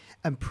it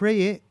and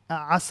pray it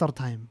at Asr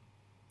time.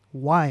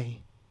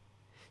 Why?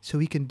 So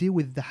he can deal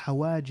with the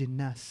hawa'ij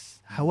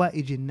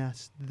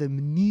nas, the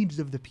needs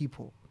of the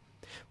people.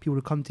 People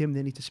will come to him,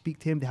 they need to speak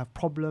to him, they have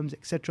problems,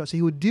 etc. So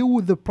he would deal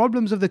with the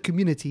problems of the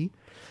community,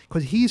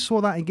 because he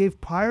saw that and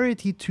gave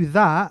priority to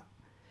that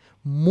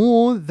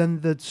more than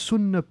the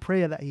sunnah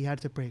prayer that he had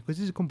to pray, because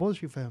this is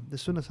compulsory for him. The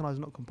sunnah salah is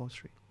not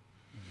compulsory.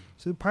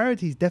 So the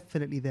priority is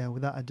definitely there,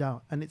 without a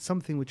doubt, and it's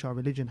something which our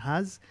religion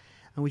has.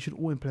 and we should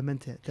all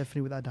implement it.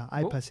 Definitely without doubt.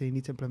 I personally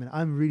need to implement it.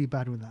 I'm really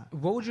bad with that.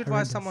 What would you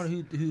advise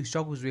someone who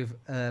struggles with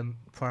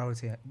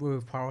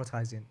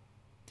prioritizing?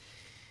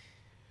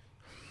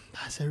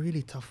 That's a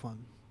really tough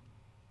one.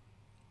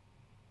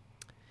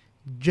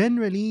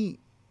 Generally,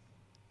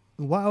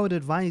 what I would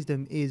advise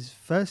them is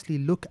firstly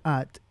look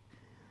at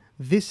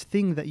this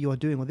thing that you are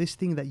doing or this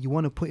thing that you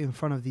want to put in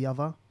front of the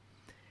other.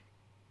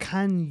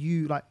 Can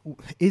you, like,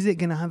 is it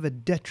going to have a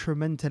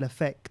detrimental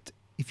effect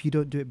if you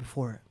don't do it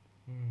before it?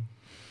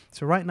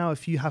 So right now,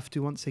 if you have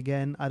to, once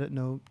again, I don't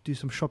know, do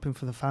some shopping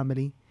for the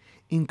family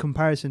in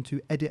comparison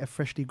to edit a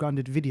freshly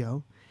grounded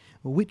video,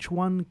 which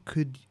one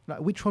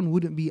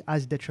wouldn't be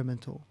as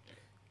detrimental?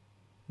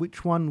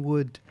 Which one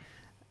would?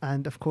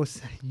 And of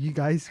course, you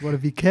guys want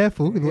to be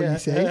careful with what you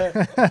say.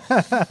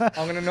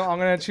 I'm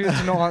gonna choose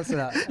to not answer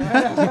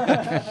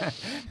that.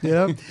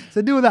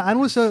 So do that. And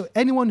also,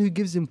 anyone who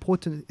gives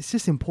importance, it's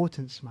just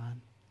importance,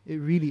 man. It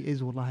really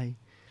is, wallahi.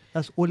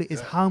 That's all it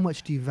is. How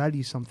much do you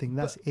value something?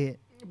 That's it.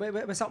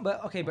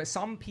 But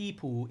some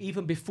people,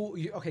 even before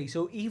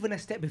so even a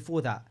step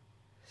before that,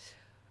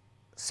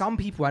 some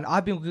people, and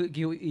I've been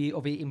guilty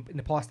of it in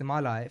the past in my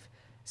life,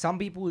 some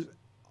people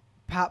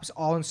perhaps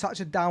are on such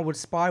a downward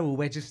spiral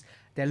where just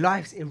their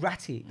life's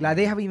erratic. Like,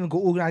 they haven't even got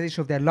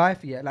organization of their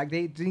life yet. Like,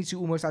 they need to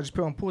almost just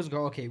put on pause and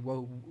go, okay,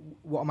 well,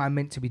 what am I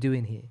meant to be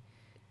doing here?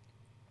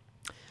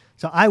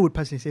 So I would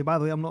personally say, by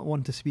the way, I'm not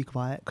one to speak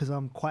about it because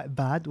I'm quite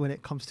bad when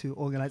it comes to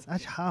organized.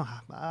 Actually,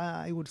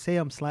 I would say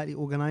I'm slightly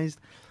organized.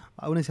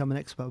 I wouldn't say I'm an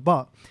expert,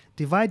 but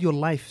divide your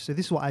life. So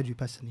this is what I do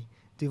personally.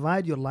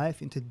 Divide your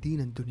life into deen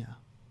and dunya,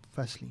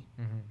 firstly.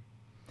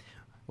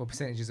 What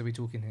percentages are we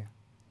talking here?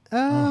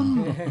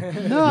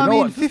 No, I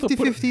mean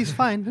 50-50 is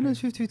fine. No,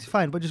 50-50 is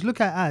fine. But just look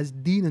at it as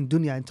deen and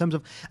dunya in terms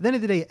of, at the end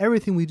of the day,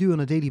 everything we do on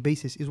a daily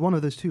basis is one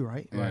of those two,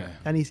 right? Right.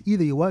 And it's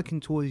either you're working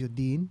towards your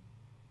deen,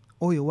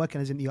 or you're working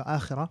as in your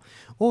akhirah,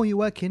 or you're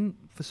working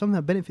for something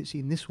that benefits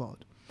you in this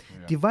world.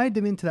 Yeah. Divide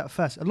them into that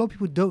first. A lot of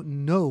people don't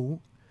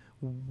know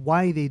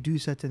why they do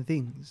certain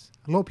things.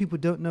 A lot of people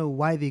don't know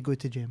why they go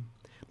to gym.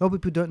 A lot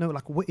of people don't know,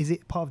 like, what is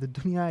it part of the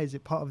dunya? Is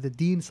it part of the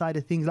deen side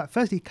of things? Like,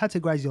 firstly,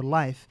 categorize your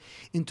life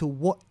into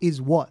what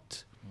is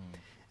what.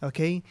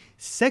 Okay.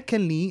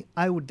 Secondly,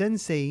 I would then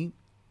say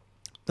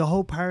the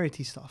whole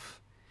priority stuff.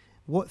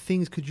 What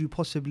things could you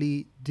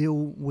possibly deal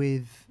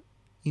with,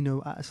 you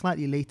know, at a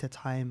slightly later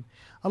time?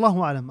 Allahu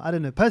A'lam. I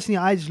don't know. Personally,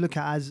 I just look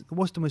at it as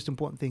what's the most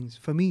important things.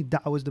 For me,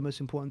 da'wah is the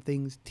most important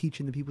things.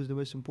 Teaching the people is the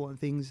most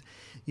important things.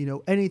 You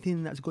know,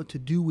 anything that's got to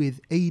do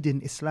with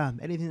aiding Islam,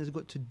 anything that's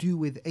got to do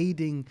with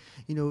aiding,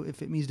 you know,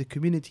 if it means the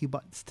community,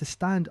 but to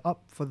stand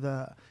up for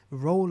the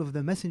role of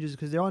the messengers,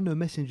 because there are no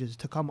messengers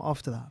to come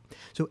after that.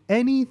 So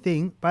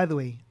anything, by the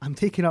way, I'm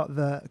taking out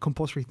the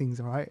compulsory things,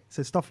 all right?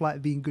 So stuff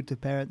like being good to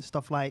parents,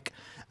 stuff like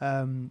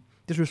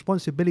just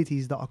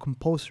responsibilities that are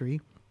compulsory.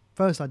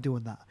 First, I deal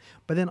with that.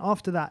 But then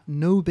after that,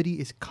 nobody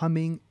is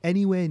coming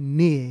anywhere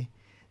near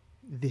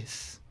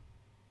this.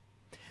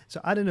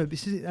 So I don't know.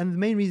 And the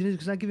main reason is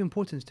because I give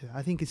importance to it.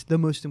 I think it's the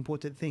most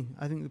important thing.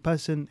 I think the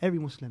person, every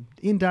Muslim,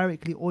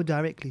 indirectly or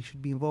directly,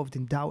 should be involved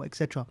in da'wah,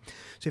 etc.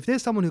 So if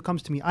there's someone who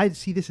comes to me, I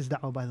see this as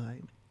da'wah, by the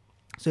way.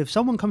 So if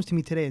someone comes to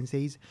me today and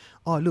says,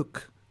 oh,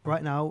 look,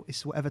 right now,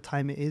 it's whatever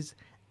time it is,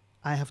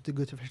 I have to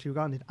go to Freshly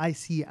Grounded, I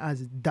see it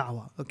as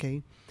da'wah,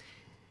 okay?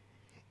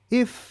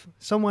 If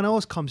someone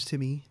else comes to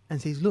me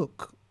and says,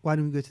 look, why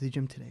don't we go to the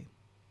gym today?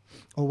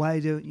 Or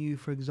why don't you,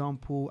 for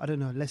example, I don't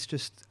know,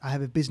 I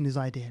have a business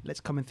idea. Let's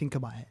come and think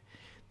about it.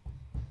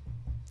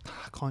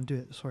 I can't do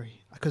it,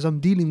 sorry. Because I'm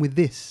dealing with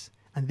this.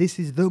 And this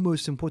is the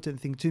most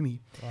important thing to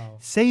me. Wow.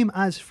 Same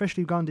as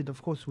Freshly Grounded,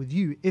 of course, with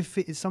you. If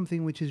it is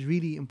something which is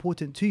really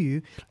important to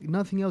you, like,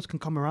 nothing else can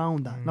come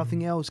around that.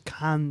 Nothing else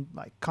can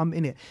come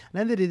in it. At the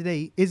end of the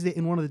day, is it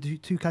in one of the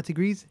two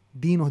categories,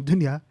 deen or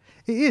dunya?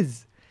 It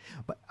is.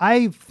 But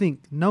I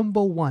think,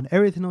 number one,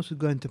 everything else will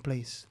go into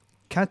place.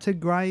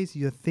 Categorize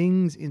your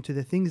things into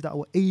the things that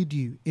will aid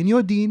you in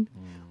your deen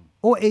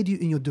or aid you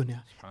in your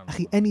dunya.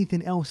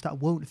 Anything else that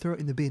won't, throw it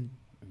in the bin.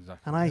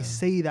 Exactly. And I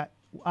say that,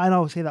 and I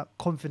will say that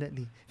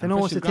confidently. If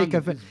anyone wants to take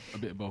offense, a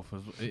bit of both.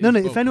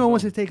 If anyone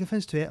wants to take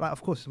offense to it, like,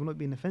 of course, I'm not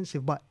being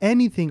offensive, but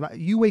anything, like,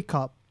 you wake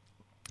up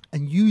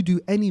and you do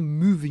any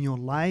move in your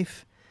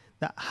life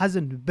that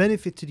hasn't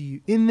benefited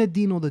you in the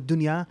deen or the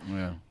dunya,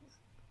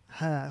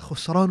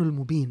 khusran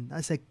al-mubin.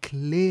 That's a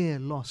clear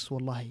loss,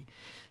 wallahi.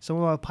 Some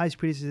of our pious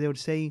predecessors, they would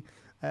say,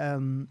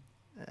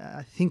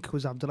 I think it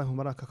was Abdul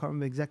Mubarak, I can't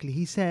remember exactly,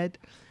 he said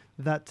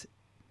that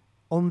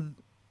on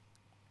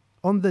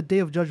the day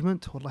of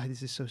judgment, wallahi,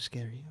 this is so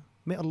scary.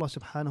 May Allah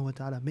subhanahu wa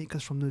ta'ala make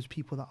us from those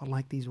people that are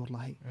like these,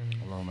 wallahi.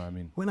 Allahumma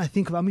ameen. When I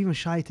think of it, I'm even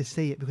shy to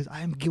say it because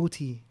I am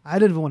guilty. I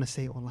don't even want to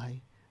say it,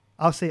 wallahi.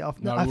 I'll say it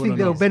after. I think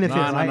they'll benefit,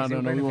 right? No,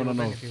 we want to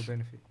know.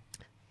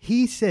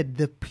 He said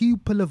the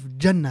people of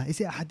Jannah, is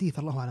it a hadith,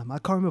 Allahu Alam? I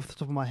can't remember off the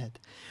top of my head.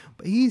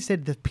 But he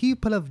said the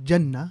people of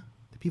Jannah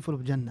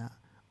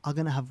are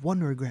going to have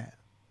one regret.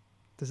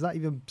 Does that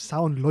even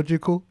sound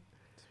logical?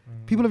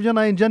 People of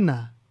Jannah are in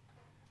Jannah.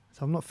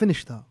 So I'm not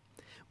finished though.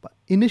 But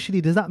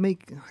initially, does that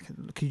make...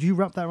 Could you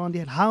wrap that around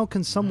your head? How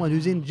can someone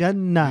who's in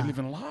Jannah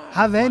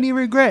have any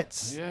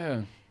regrets?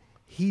 Yeah.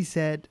 He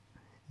said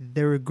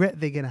the regret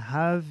they're going to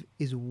have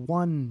is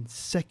 1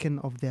 second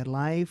of their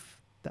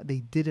life that they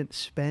didn't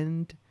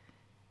spend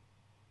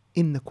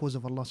in the cause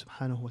of Allah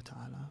subhanahu wa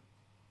ta'ala.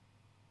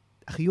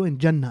 You're in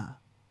Jannah.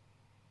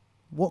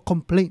 What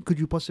complaint could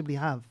you possibly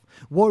have?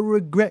 What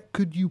regret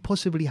could you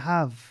possibly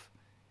have?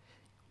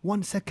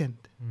 1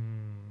 second.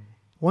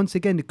 Once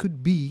again, it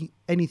could be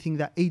anything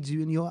that aids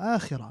you in your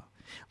akhirah.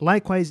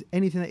 Likewise,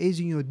 anything that aids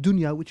you in your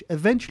dunya, which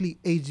eventually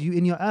aids you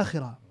in your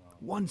akhirah.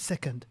 1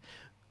 second.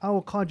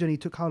 Our car journey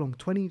took how long?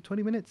 20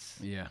 minutes?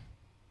 Yeah.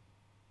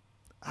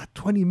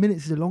 20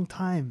 minutes is a long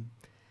time.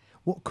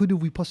 What could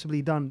have we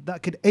possibly done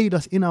that could aid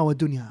us in our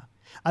dunya?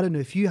 I don't know.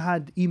 If you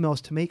had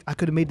emails to make, I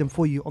could have made them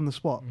for you on the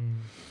spot.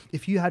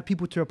 If you had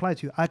people to reply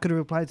to, I could have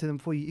replied to them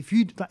for you. If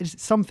you, that is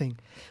something.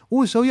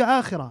 Also, your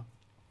akhirah.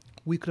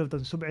 We could have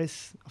done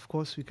sub'is, of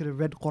course. We could have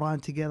read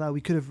Quran together.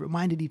 We could have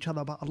reminded each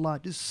other about Allah.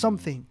 Just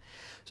something.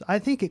 So I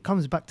think it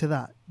comes back to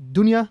that.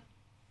 Dunya,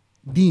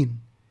 deen.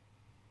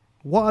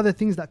 What are the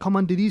things that come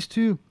under these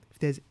two? If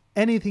there's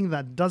anything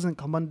that doesn't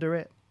come under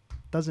it,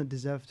 doesn't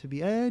deserve to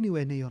be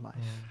anywhere near your life.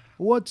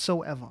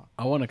 Whatsoever.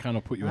 I want to kind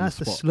of put you on the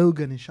spot. That's the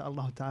slogan,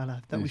 inshallah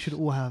ta'ala, that we should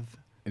all have.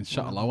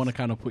 Inshallah. I want to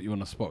kind of put you on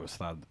the spot,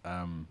 Ustad.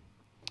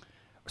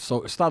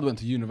 So Ustad went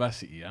to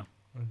university, yeah?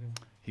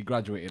 He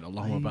graduated,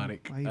 Allahumma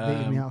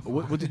barik.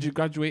 What did you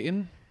graduate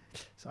in?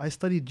 So I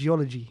studied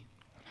geology.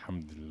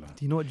 Alhamdulillah.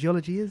 Do you know what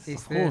geology is?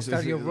 It's Of course, the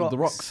study of rocks. the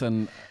rocks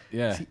and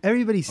yeah. See,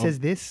 everybody says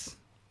this,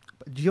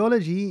 but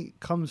geology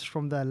comes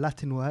from the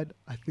Latin word,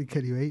 I think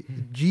anyway,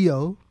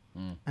 geo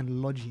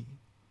and logi.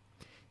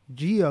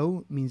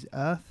 Geo means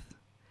earth,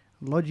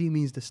 logi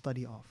means the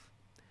study of.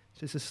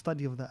 So it's a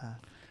study of the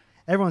earth.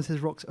 Everyone says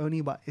rocks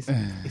only, but it's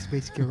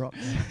basically rocks.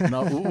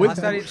 No, I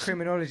studied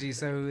criminology,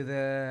 so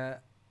the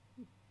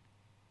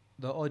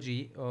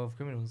OG of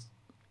criminals.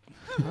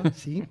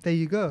 See, there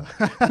you go.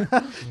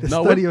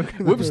 No,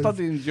 we're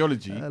studying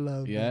geology.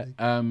 Yeah.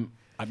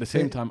 At the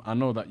same time, I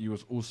know that you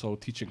was also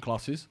teaching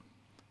classes,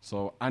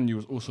 and you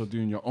was also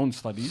doing your own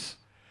studies.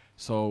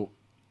 So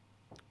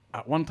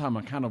at one time,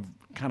 I kind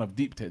of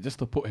deeped it just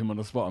to put him on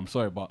the spot. I'm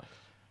sorry, but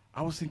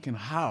I was thinking,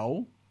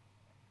 how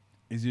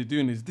is he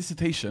doing his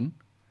dissertation?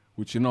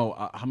 Which, you know,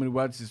 how many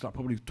words? It's like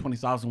probably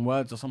 20,000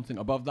 words or something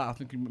above that. I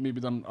think he maybe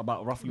done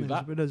about roughly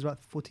that. It was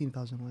about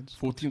 14,000 words.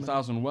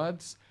 14,000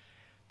 words.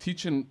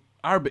 Teaching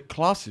Arabic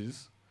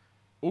classes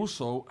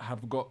also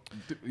have got,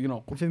 you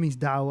know. If it means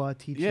da'wah,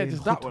 teaching,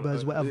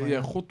 khutbahs, whatever.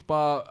 Yeah,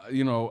 khutbah,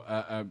 you know,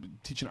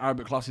 teaching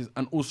Arabic classes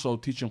and also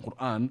teaching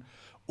Quran.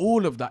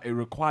 All of that, it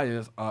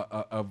requires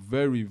a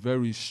very,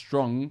 very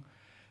strong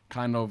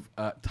kind of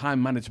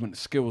time management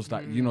skills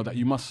that, you know, that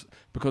you must,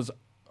 because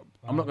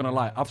I'm not going to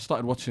lie, I've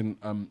started watching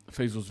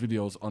Faisal's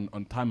videos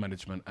on time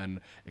management, and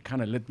it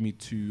kind of led me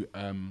to,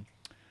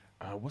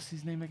 what's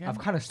his name again? I've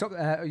kind of stopped.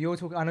 You're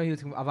talking. I know you're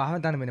talking. I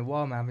haven't done them in a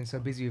while, man. I've been so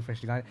busy with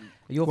Freshly Grounded.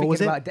 You're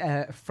thinking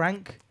about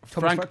Frank.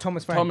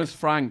 Thomas Frank. Thomas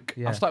Frank.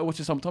 Yeah. I started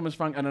watching some Thomas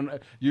Frank, and then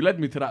you led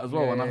me to that as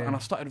well. Yeah, and I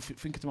started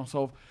thinking to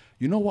myself,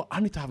 you know what? I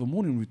need to have a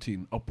morning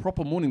routine, a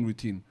proper morning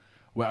routine,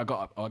 where I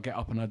get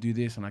up and I do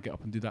this, and I get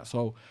up and do that.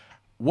 So,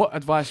 what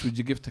advice would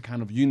you give to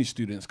kind of uni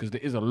students? Because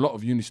there is a lot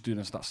of uni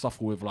students that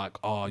suffer with like,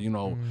 you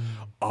know,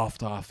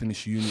 after I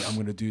finish uni, I'm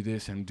going to do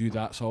this and do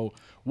that. So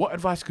what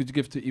advice could you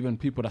give to even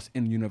people that's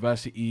in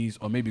universities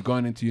or maybe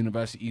going into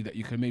university that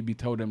you can maybe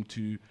tell them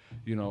to,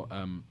 you know,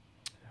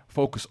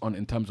 focus on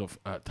in terms of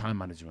time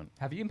management?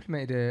 Have you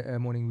implemented a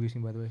morning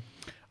routine, by the way?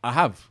 I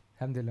have.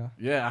 Alhamdulillah.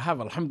 Yeah, I have.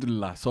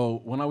 Alhamdulillah.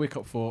 So when I wake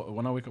up for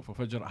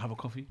Fajr, I have a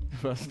coffee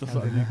first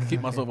to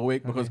keep myself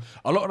awake, because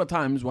a lot of the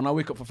times when I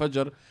wake up for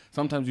Fajr,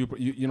 sometimes you pray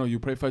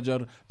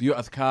Fajr, do your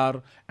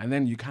adhkar, and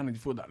then you kind of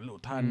feel that little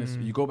tiredness.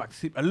 You go back to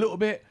sleep a little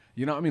bit.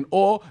 You know what I mean?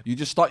 Or you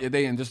just start your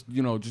day and just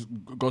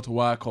go to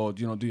work or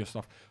do your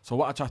stuff. So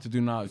what I try to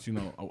do now is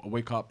I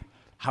wake up,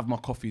 have my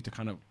coffee to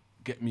kind of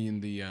get me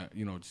in the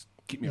just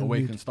keep me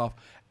awake and stuff,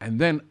 and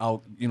then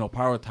I'll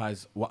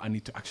prioritize what I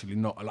need to actually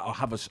know. I'll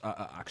have a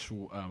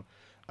actual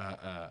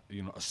a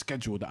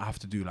schedule that I have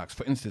to do. Like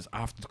for instance, I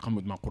have to come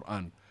with my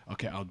Quran.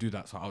 Okay, I'll do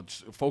that. So I'll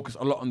just focus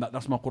a lot on that.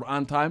 That's my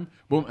Quran time.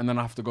 Boom, and then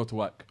I have to go to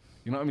work.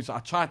 You know what I mean? So I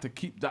try to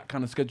keep that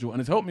kind of schedule, and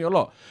it's helped me a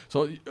lot.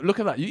 So look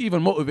at that. You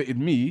even motivated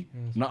me.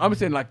 Now I'm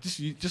saying like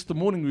just the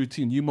morning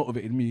routine. You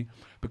motivated me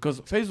because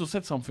Faisal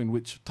said something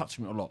which touched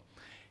me a lot.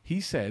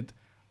 He said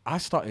I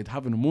started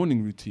having a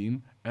morning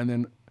routine, and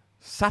then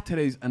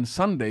Saturdays and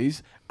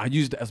Sundays, I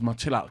used it as my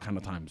chill out kind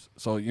of times.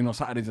 So,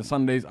 Saturdays and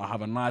Sundays, I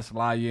have a nice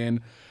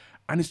lie-in.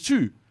 And it's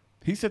true.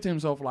 He said to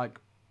himself, like,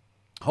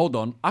 hold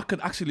on, I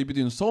could actually be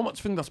doing so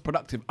much thing that's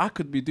productive. I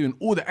could be doing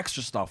all the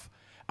extra stuff.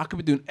 I could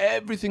be doing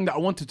everything that I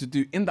wanted to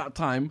do in that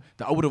time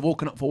that I would have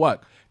woken up for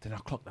work. Then I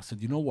clocked. I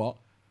said, you know what?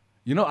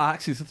 I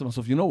actually said to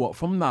myself, you know what?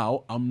 From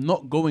now, I'm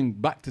not going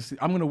back to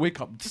sleep. I'm going to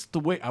wake up just the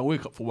way I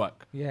wake up for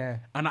work. Yeah.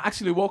 And I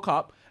actually woke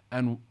up,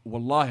 And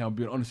wallahi, I'm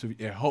being honest with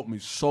you, it helped me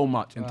so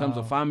much in terms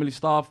of family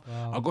stuff.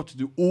 I got to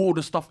do all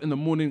the stuff in the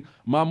morning.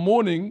 My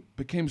morning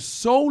became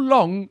so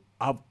long,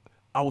 I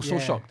was so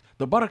shocked.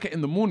 The barakah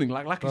in the morning,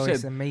 like Bro, you said,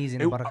 it's amazing.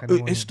 The barakah in the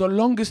morning. it's the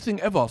longest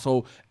thing ever.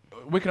 So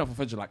waking up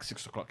for Fajr like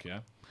 6 o'clock, yeah?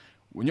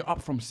 When you're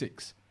up from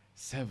 6,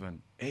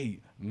 7,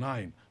 8,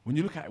 9, when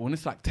you look at it, when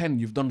it's like 10,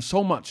 you've done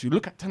so much. You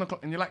look at 10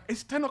 o'clock and you're like,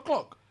 it's 10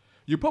 o'clock.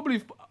 You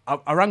probably,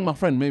 I rang my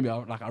friend, maybe,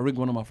 I ring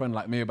one of my friends,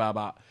 like maybe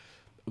about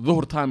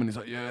Dhuhr time, and he's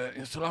like, yeah,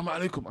 assalamu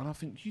alaikum. And I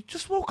think, you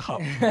just woke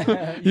up.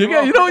 you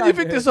know when you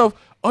think to yourself,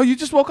 oh, you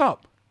just woke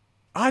up.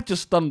 I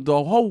just done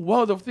the whole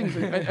world of things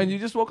and you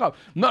just woke up.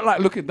 Not like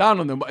looking down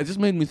on them, but it just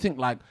made me think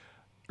like,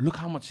 look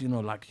how much, you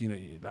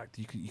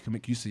can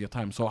make use of your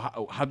time. So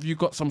have you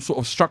got some sort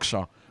of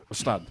structure,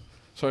 Ustad?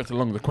 Sorry to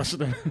long the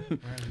question.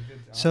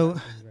 So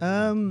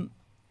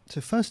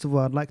first of all,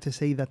 I'd like to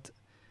say that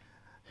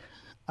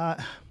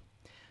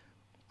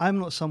I'm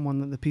not someone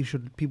that the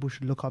people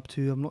should look up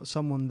to. I'm not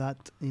someone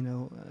that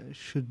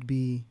should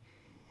be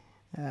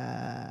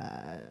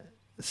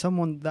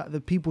someone that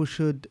the people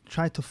should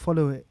try to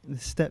follow the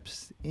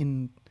steps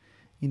in,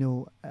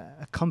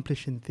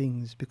 accomplishing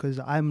things, because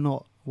I'm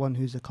not one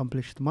who's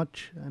accomplished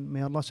much. And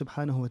may Allah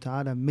subhanahu wa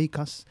ta'ala make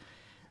us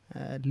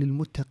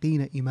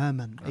للمتقين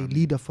إماما, a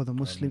leader for the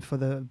Muslims, for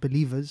the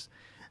believers.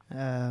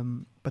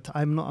 But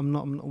I'm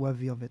not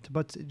worthy of it.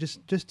 But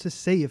just to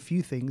say a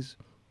few things.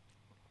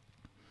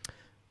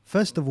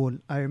 First of all,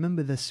 I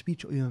remember the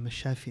speech of Imam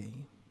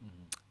al-Shafi'i,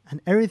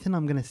 and everything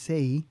I'm going to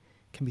say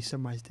can be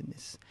summarized in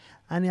this.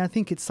 And I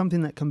think it's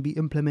something that can be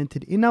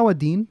implemented in our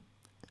deen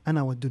and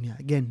our dunya.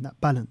 Again,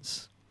 that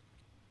balance,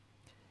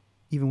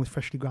 even with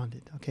Freshly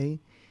Grounded.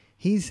 Okay,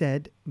 he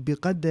said,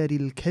 بقدر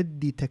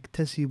الكد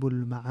تكتسب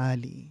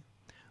المعالي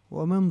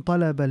ومن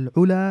طلب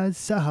العلا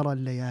سهر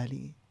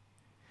الليالي.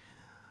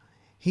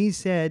 He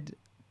said,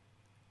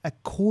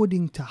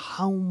 according to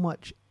how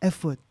much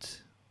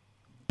effort,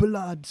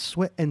 blood,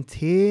 sweat and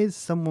tears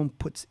someone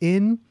puts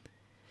in,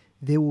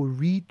 they will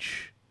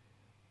reach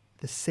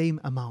the same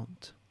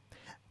amount.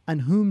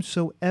 And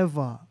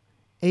whomsoever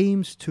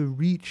aims to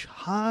reach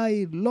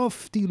high,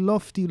 lofty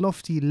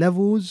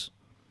levels,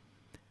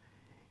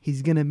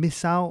 he's going to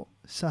miss out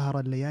sahar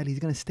al-layali. He's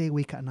going to stay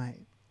awake at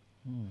night.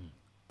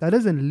 That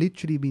doesn't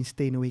literally mean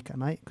staying awake at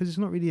night, because it's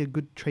not really a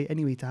good trait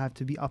anyway to have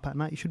to be up at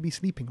night. You should be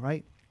sleeping,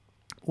 right?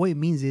 What it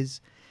means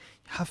is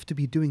you have to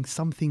be doing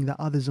something that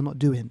others are not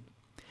doing.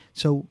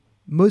 So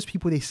most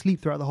people, they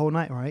sleep throughout the whole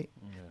night, right?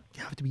 Yeah.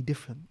 You have to be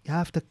different. You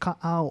have to cut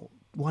out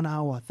 1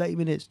 hour, 30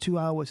 minutes, 2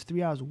 hours,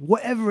 3 hours,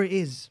 whatever it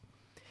is.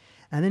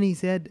 And then he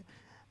said,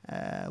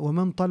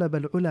 وَمَنْ طَلَبَ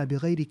الْعُلَى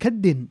بِغَيْرِ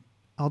كَدٍّ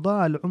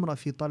أَضَاءَ الْعُمْرَ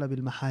فِي طَلَبِ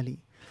الْمَحَالِ.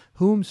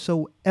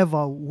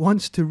 Whomsoever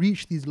wants to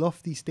reach this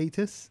lofty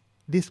status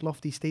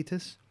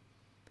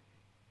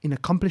in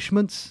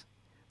accomplishments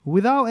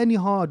without any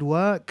hard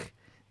work,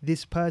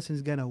 this person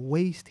is going to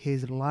waste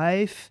his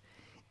life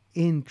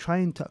in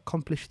trying to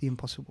accomplish the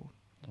impossible.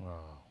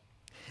 Wow.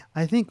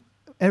 I think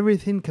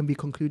everything can be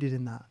concluded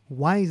in that.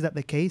 Why is that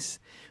the case?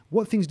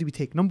 What things do we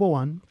take? Number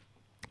one,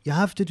 you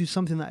have to do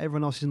something that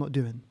everyone else is not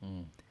doing.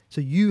 So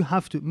you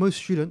have to, most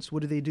students,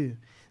 what do?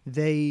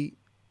 They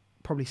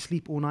probably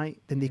sleep all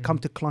night, then they come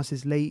to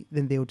classes late,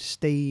 then they would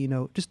stay,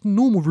 just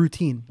normal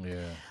routine.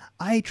 Yeah.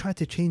 I try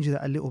to change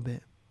that a little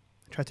bit.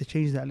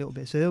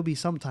 So there'll be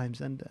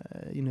sometimes, and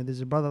there's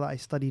a brother that I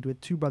studied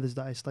with, 2 brothers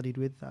that I studied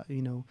with,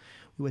 we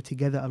were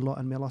together a lot,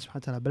 and may Allah subhanahu wa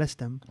ta'ala bless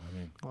them,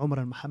 Umar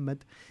and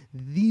Muhammad.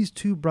 These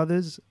 2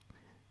 brothers,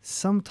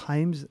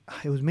 sometimes,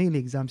 it was mainly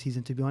exam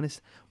season to be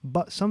honest,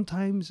 but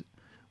sometimes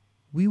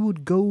we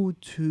would go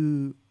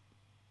to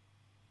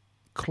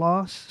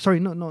class,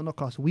 not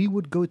class, we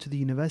would go to the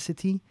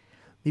university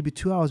maybe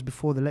 2 hours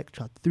before the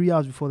lecture, 3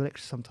 hours before the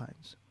lecture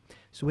sometimes.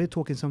 So we're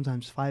talking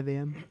sometimes 5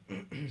 a.m.,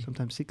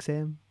 sometimes 6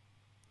 a.m.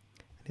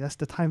 That's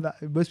the time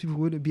that most people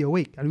wouldn't be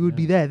awake, and we would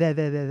be there.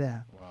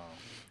 Wow.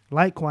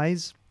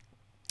 Likewise,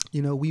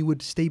 we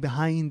would stay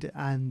behind,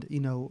 and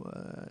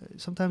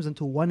sometimes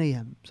until 1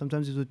 a.m.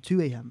 Sometimes it was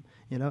 2 a.m.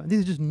 And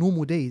these are just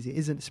normal days. It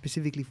isn't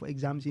specifically for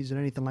exam season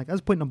or anything like that.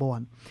 That's point number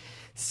one.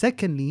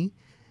 Secondly,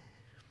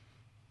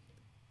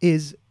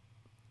 is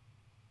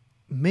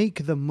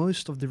make the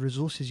most of the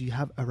resources you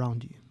have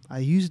around you. I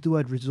use the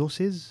word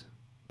resources,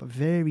 but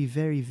very,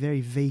 very,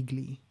 very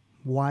vaguely.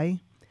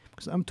 Why?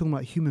 Because I'm talking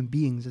about human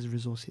beings as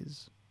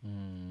resources.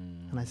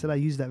 And I said I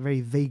use that very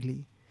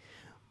vaguely.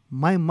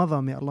 My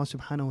mother, may Allah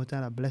subhanahu wa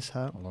ta'ala bless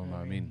her.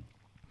 Allahumma ameen.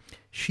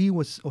 She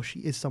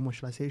is someone,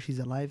 shall I say, she's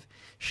alive.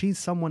 She's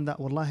someone that,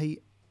 wallahi,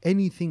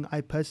 anything I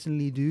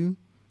personally do,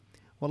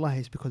 wallahi,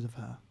 it's because of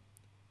her.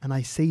 And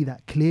I say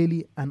that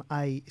clearly, and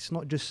it's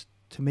not just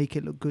to make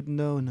it look good.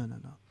 No.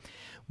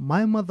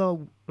 My mother,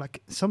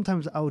 like,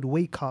 sometimes I would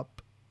wake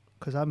up,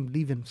 because I'm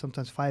leaving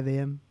sometimes 5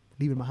 a.m.,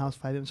 leaving my house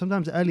 5 a.m.,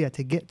 sometimes earlier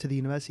to get to the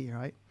university,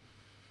 right?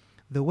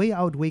 The way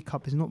I would wake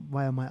up is not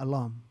via my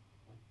alarm.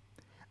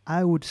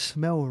 I would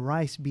smell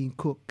rice being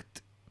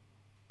cooked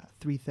at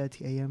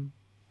 3:30 a.m.,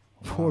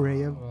 4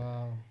 a.m.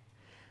 Wow.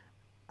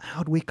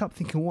 I'd wake up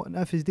thinking, what on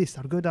earth is this?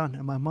 I'd go down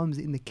and my mum's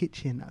in the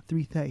kitchen at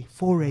 3:30,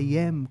 4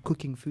 a.m.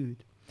 cooking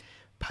food,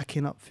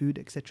 packing up food,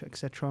 etc.,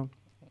 etc.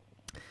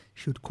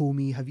 She would call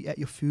me, have you ate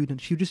your food?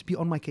 And she would just be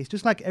on my case,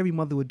 just like every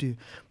mother would do.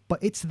 But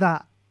it's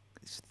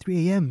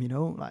 3 a.m., you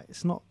know, like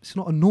it's not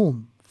a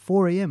norm.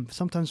 4 a.m.,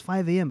 sometimes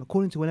 5 a.m.,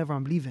 according to whenever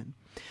I'm leaving.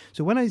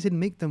 So when I said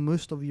make the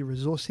most of your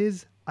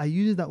resources, I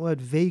use that word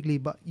vaguely,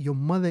 but your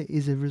mother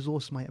is a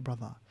resource, my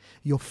brother.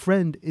 Your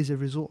friend is a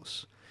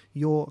resource.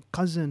 Your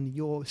cousin,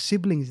 your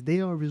siblings,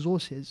 they are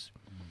resources.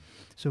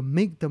 So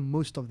make the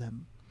most of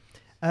them.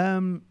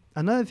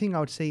 Another thing I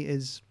would say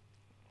is,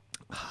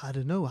 I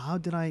don't know,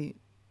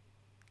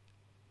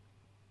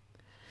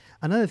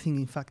 another thing,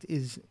 in fact,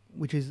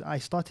 which is I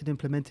started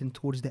implementing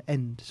towards the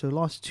end. So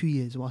last 2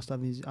 years whilst I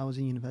was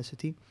in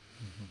university,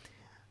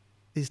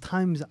 there's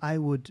times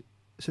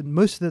so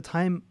most of the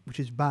time, which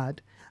is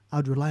bad, I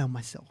would rely on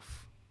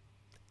myself.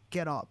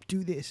 Get up,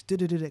 do this,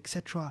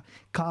 etc.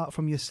 Cut out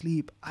from your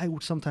sleep. I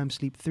would sometimes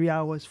sleep 3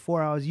 hours,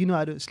 4 hours. You know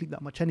I don't sleep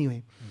that much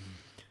anyway.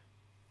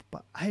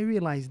 But I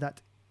realized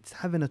that it's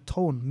having a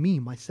toll on me,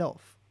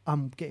 myself.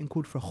 I'm getting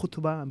called for a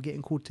khutbah. I'm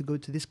getting called to go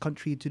to this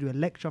country to do a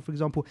lecture, for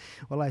example.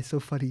 Wallah, it's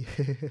so funny.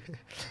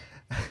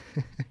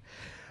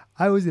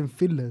 I was in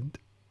Finland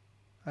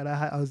and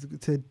I was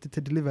to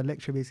deliver a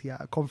lecture basically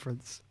at a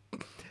conference.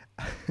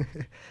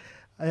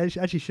 I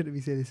actually shouldn't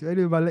be saying this. If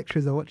any of my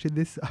lecturers are watching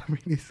this, I'm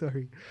really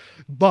sorry.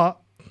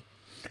 But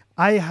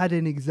I had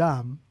an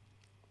exam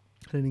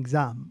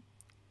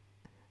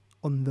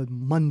on the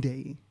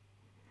Monday,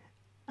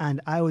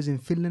 and I was in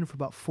Finland for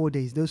about 4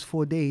 days. Those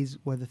 4 days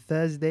were the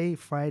Thursday,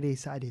 Friday,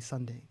 Saturday,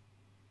 Sunday.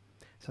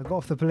 So I got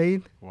off the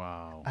plane.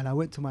 Wow. And I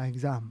went to my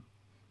exam.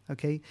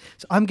 Okay,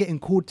 so I'm getting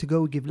called to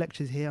go give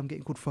lectures here. I'm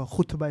getting called for a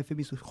khutbah for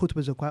me. So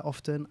khutbahs are quite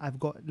often. I've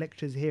got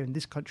lectures here in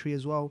this country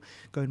as well,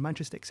 going to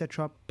Manchester,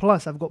 etc.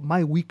 Plus, I've got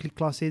my weekly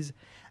classes,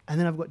 and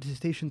then I've got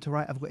dissertation to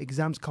write. I've got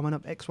exams coming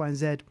up, X, Y, and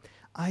Z.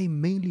 I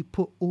mainly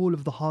put all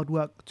of the hard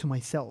work to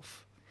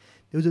myself.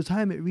 There was a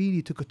time it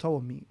really took a toll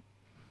on me.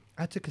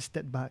 I took a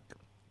step back.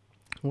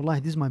 Wallahi,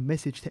 this is my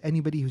message to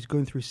anybody who's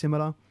going through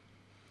similar.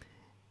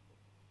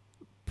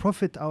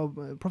 Prophet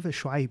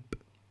Shu'aib,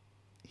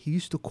 he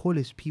used to call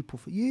his people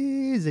for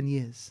years and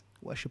years.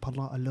 Worship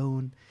Allah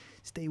alone,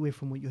 stay away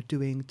from what you're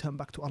doing, turn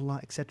back to Allah,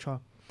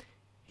 etc.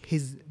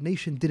 His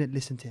nation didn't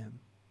listen to him.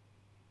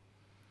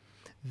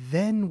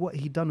 Then what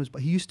he done was,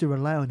 but he used to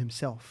rely on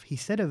himself. He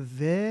said a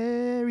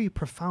very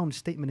profound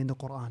statement in the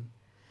Quran.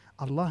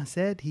 Allah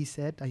said,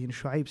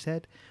 Shu'aib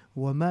said,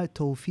 وَمَا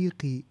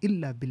تَوْفِيقِي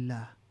إِلَّا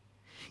بِاللَّهِ.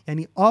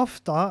 And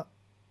after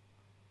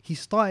he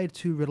started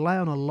to rely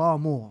on Allah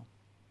more,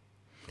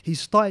 he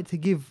started to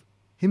give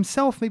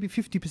himself maybe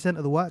 50%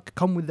 of the work,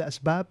 come with the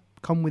asbab,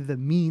 come with the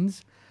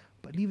means,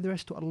 but leave the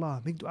rest to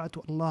Allah. Make dua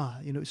to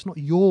Allah. You know, it's not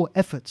your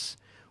efforts.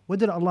 What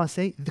did Allah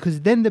say?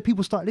 Because then the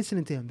people start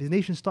listening to him. His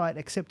nation started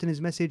accepting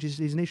his message.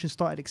 His nation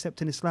started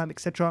accepting Islam,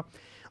 etc.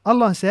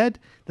 Allah said,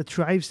 that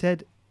Shu'aib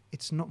said,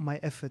 it's not my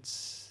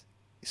efforts.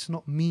 It's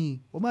not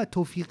me. وَمَا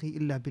تَوْفِيقِي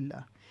إِلَّا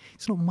بِاللَّهِ.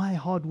 It's not my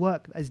hard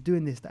work that is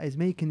doing this, that is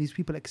making these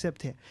people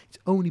accept it. It's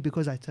only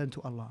because I turn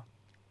to Allah.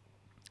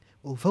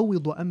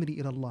 وَفَوِّضُ أَمْرِي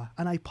إِلَى اللَّهِ.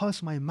 And I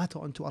pass my matter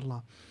on to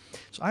Allah.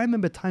 So I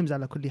remember times,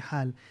 ala kulli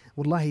hal,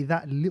 wallahi,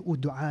 that little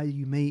dua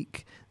you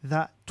make,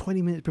 that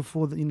 20 minutes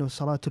before the,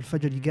 Salatul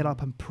Fajr, you get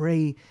up and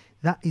pray,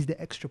 that is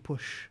the extra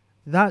push.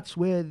 That's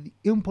where the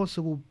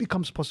impossible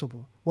becomes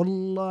possible.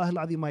 Wallahi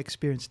al-azim, I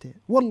experienced it.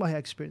 Wallahi, I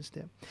experienced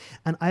it.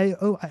 And I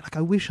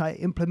wish I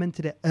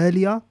implemented it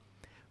earlier,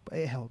 but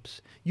it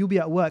helps. You'll be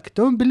at work,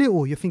 don't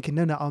belittle. You're thinking,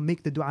 no, I'll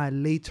make the dua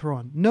later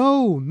on.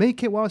 No,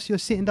 make it whilst you're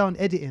sitting down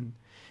editing.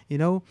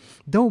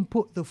 Don't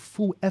put the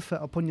full effort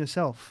upon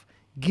yourself.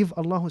 Give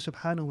Allah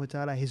subhanahu wa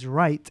ta'ala his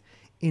right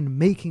in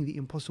making the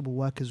impossible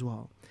work as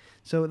well.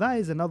 So that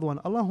is another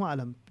one. Allahu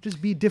alam.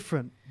 Just be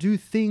different. Do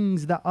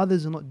things that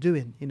others are not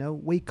doing.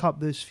 Wake up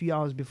those few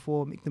hours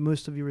before. Make the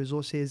most of your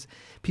resources.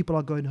 People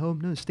are going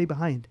home. No, stay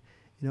behind.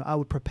 I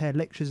would prepare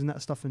lectures and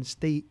that stuff and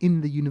stay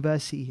in the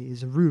university.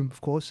 There's a room,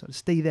 of course. I'd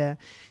stay there,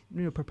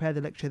 prepare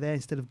the lecture there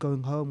instead of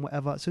going home,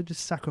 whatever. So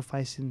just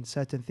sacrificing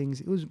certain things.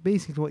 It was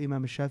basically what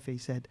Imam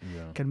Shafi'i said.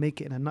 Yeah. Can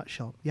make it in a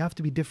nutshell. You have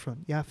to be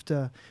different. You have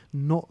to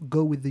not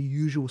go with the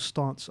usual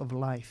stance of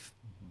life.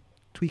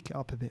 Tweak it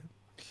up a bit.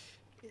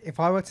 If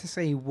I were to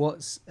say what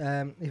is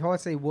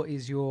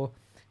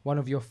one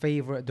of your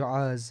favorite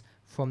du'as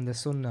from the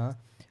Sunnah,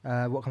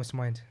 what comes to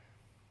mind?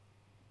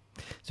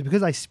 So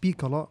because I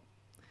speak a lot,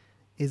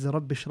 is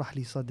رب اشرح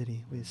لي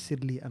صدري ويسر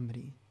لي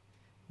أمري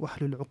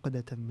واحلل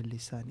عقدة من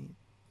لساني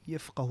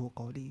يفقه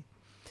قولي.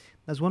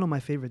 That's one of my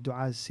favorite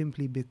du'as,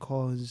 simply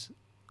because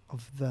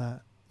of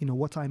the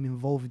what I'm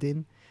involved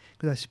in,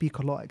 because I speak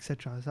a lot,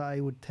 etc. So I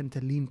would tend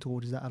to lean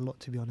towards that a lot,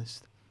 to be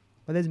honest.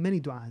 But there's many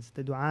du'as.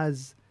 The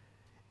du'as,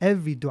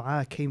 every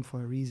du'a came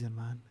for a reason,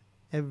 man.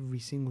 Every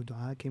single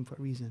du'a came for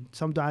a reason.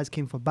 Some du'as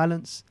came for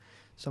balance.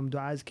 Some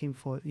du'as came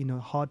for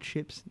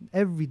hardships.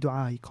 Every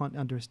du'a you can't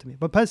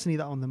underestimate. But personally,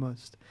 that one the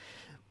most.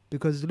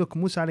 Because look,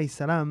 Musa alayhi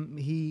salam,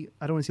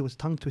 I don't want to say was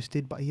tongue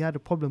twisted, but he had a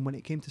problem when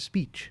it came to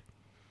speech.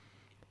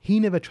 he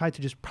never tried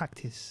to just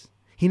practice.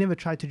 He never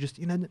tried to just,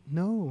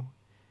 no.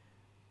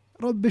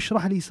 رَبِّ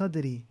اشْرَحْ لِي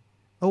صَدْرِي.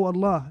 Oh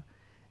Allah,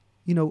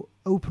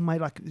 open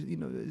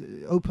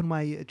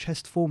my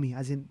chest for me,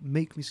 as in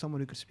make me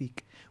someone who could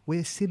speak.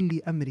 وَيَسِّرْ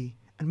لِي أَمْرِي,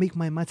 and make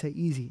my matter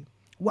easy.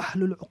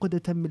 وَاحْلُلْ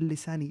عُقْدَةً مِّن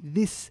لِسَانِي.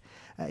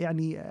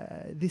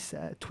 This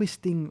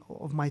twisting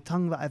of my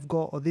tongue that I've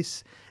got, or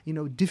this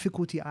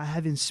difficulty I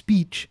have in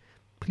speech,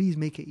 please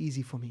make it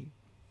easy for me.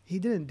 He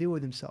didn't deal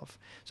with himself.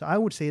 So I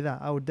would say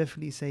that. I would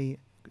definitely say,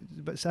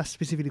 but that's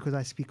specifically because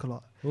I speak a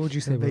lot. What would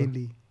you say, bro?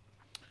 Mainly.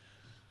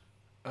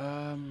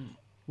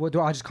 What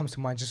dua just comes to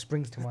mind? Just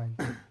springs to mind.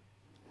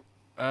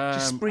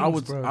 Just springs, I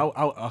would, bro.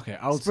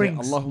 I would say,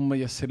 Allahumma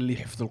yassir li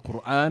hifdh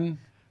al-Qur'an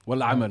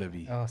wal amal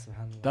bi. Oh,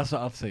 subhanallah. That's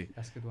what I'd say.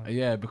 That's a good one.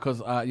 Yeah,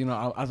 because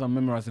as I'm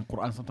memorizing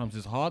Quran, sometimes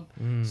it's hard.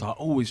 So I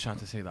always try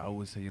to say that. I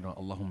always say,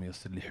 Allahumma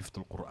yassir li hifdh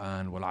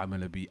al-Qur'an wal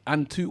amal bi,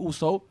 and to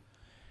also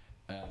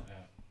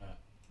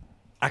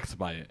act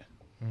by it.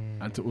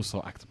 And to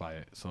also act by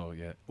it. So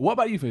yeah. What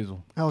about you,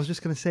 Faisal? I was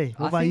just gonna say.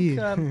 What about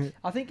you?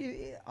 I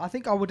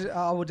think I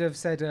would have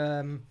said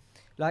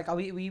like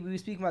we were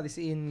speaking about this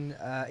in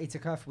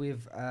Itikaf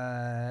with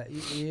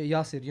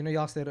Yasir. You know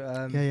Yasir.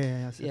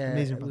 Yeah.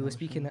 Amazing, we were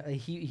speaking.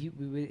 We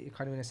were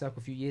kind of in a circle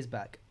a few years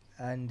back,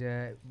 and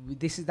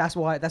that's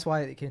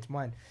why it came to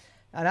mind.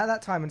 And at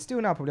that time, and still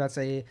now, probably I'd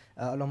say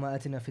Allahumma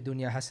atina fid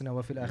dunya hasana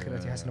wa fil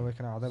akhirati hasana wa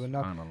qina adhaban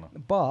nar.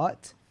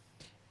 But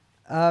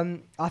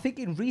I think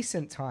in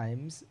recent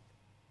times,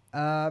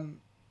 I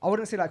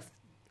wouldn't say like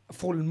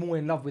fallen more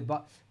in love with,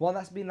 but one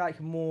that's been like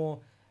more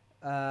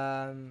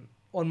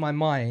on my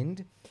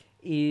mind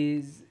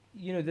is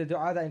the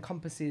dua that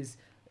encompasses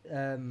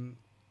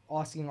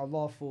asking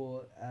Allah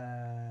for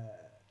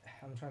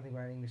I'm trying to think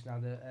about it in English now,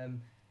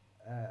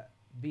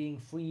 being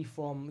free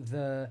from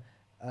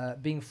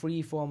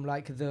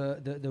like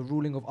the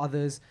ruling of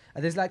others.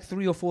 There's like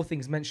 3 or 4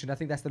 things mentioned. I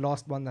think that's the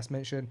last one that's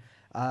mentioned.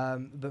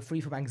 But free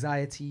from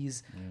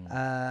anxieties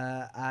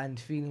and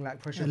feeling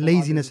like pressure,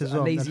 laziness as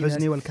well. Laziness.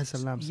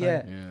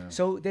 Yeah.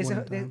 So there's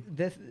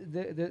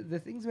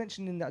the things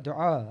mentioned in that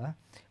dua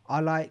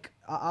are like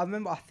I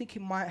remember. I think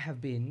it might have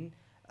been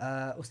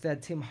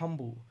Ustad Tim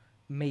Humble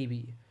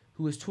maybe,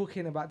 who was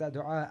talking about that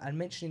dua and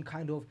mentioning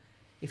kind of,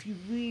 if you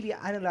really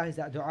analyze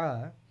that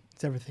dua,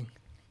 it's everything.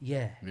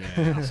 Yeah.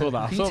 I saw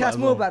that. Can you tell us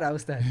more about that,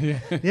 Ustad? Yeah,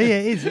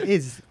 it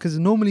is. Because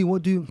normally,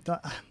 what do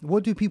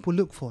people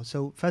look for?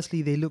 So,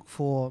 firstly, they look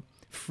for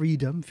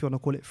freedom, if you want to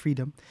call it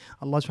freedom.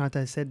 Allah subhanahu wa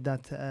ta'ala said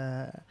that,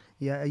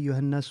 Ya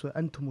ayyuhan nasu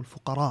antumul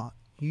fuqara.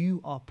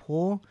 You are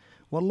poor.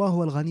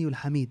 Wallahu al-ghaniyul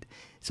hamid.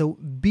 So,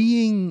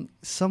 being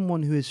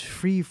someone who is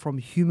free from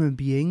human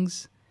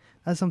beings,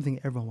 that's something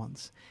everyone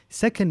wants.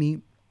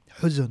 Secondly,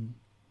 huzn.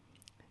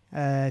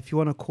 If you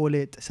want to call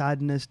it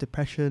sadness,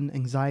 depression,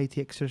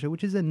 anxiety, etc.,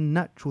 which is a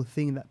natural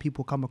thing that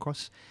people come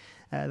across.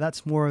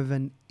 That's more of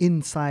an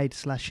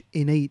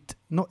inside/innate,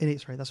 not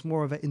innate, sorry, that's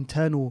more of an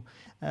internal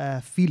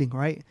feeling,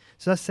 right?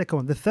 So that's the second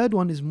one. The third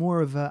one is more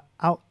of a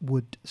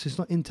outward, so it's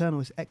not internal,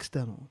 it's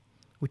external,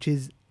 which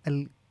is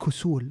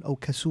al-kusul or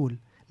kasul,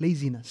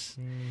 laziness.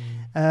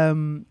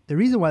 The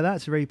reason why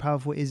that's very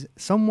powerful is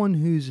someone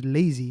who's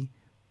lazy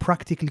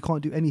practically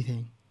can't do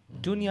anything.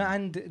 Dunya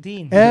and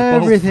deen.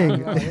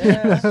 Everything.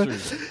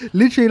 That's true.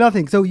 Literally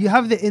nothing. So you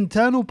have the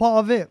internal part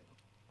of it.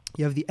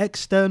 You have the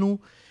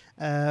external.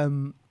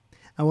 And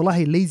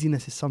wallahi,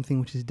 laziness is something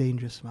which is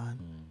dangerous, man.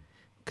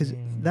 Because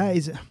that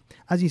is,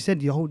 as you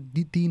said, your whole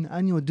deen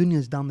and your dunya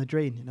is down the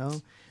drain, I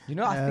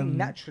think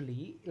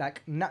naturally,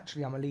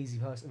 I'm a lazy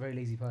person, a very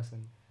lazy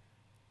person.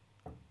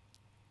 That's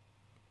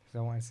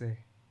what I want to say.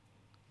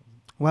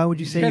 Why would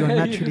you say you're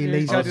naturally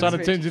lazy? I was trying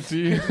to change it to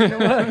you.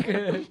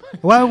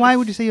 Why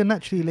would you say you're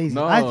naturally lazy?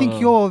 No. I think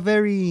you're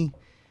very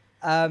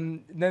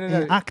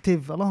no.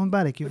 active. Allahumma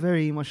barik. You're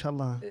very,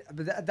 mashallah.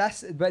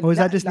 But or is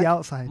that just the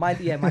outside? My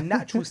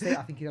natural state,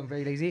 I think I'm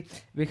very lazy,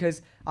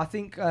 because I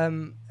think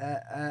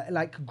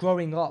like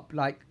growing up,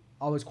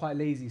 I was quite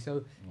lazy.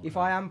 So if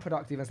I am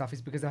productive and stuff,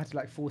 it's because I had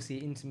to force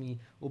it into me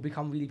or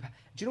become really. Do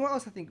you know what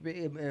else I think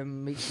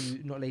makes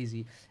you not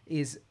lazy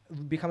is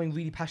becoming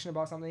really passionate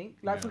about something.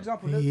 For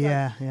example,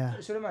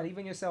 Suleiman,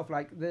 even yourself,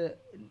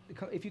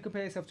 if you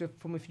compare yourself to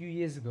from a few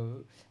years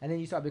ago, and then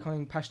you start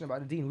becoming passionate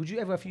about the deen, would you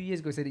ever a few years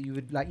ago say that you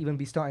would even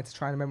be starting to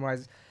try and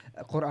memorize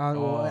Quran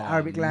or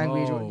Arabic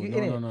language? No.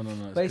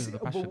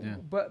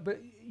 But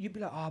you'd be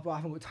like, but I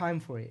haven't got time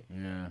for it.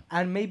 Yeah.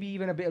 And maybe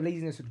even a bit of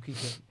laziness would creep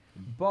in.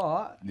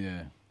 But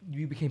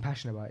you became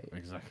passionate about it.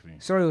 Exactly.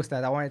 Sorry,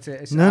 Ustad, I wanted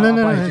to. No.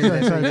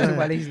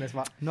 About laziness,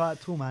 but not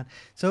at all, man.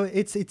 So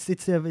it's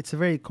a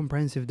very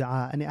comprehensive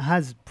dua, and it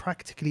has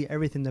practically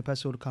everything the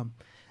person would come.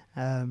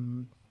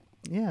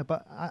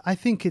 But I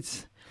think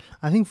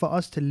for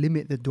us to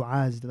limit the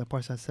du'as that the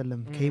Prophet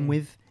ﷺ came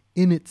with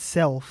in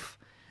itself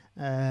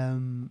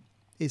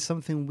is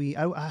something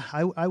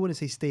I wouldn't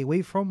say stay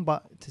away from,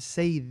 but to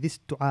say this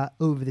dua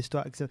over this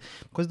dua,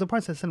 because the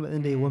Prophet ﷺ at the end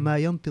of the day, وَمَا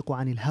يَنْطِقُ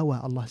عَنِ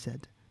الْهَوَى, Allah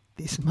said,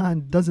 this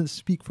man doesn't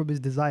speak from his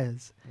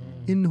desires.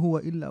 إِنْ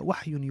هُوَ إِلَّا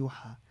وَحْيٌ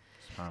يُوحَى.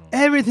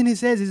 Everything he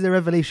says is a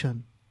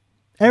revelation.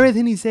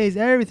 Everything he says,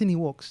 everything he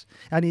walks,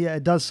 and he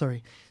does,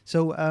 sorry.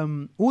 So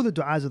all the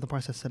du'as of the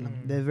Prophet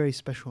they're very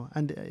special.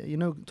 And you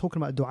know,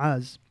 talking about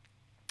du'as,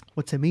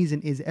 what's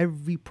amazing is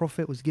every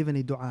prophet was given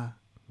a du'a.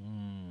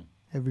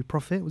 Every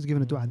prophet was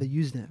given a du'a. They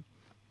used it.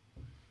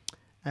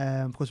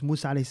 Of course,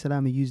 Musa alayhi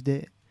salam, he used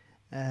it.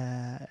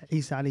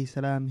 Isa alayhi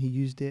salam, he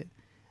used it.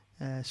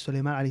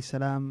 Sulaiman alayhi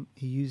salam,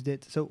 he used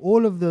it. So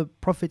all of the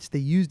prophets, they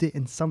used it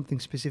in something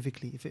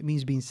specifically. If it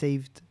means being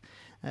saved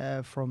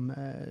from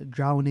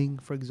drowning,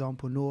 for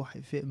example, Noah.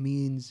 If it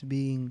means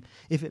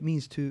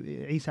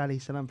to Isa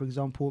alayhi salam, for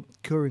example,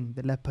 curing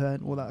the leper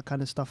and all that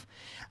kind of stuff.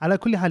 Ala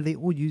kulli hal, they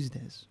all used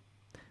this.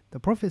 The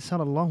Prophet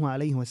sallallahu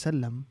alayhi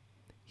wasallam,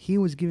 he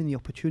was given the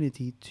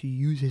opportunity to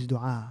use his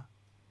dua.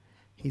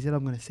 He said,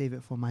 I'm going to save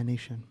it for my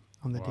nation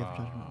on the day of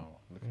judgment.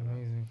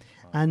 Amazing.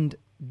 And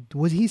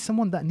was he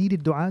someone that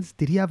needed du'as?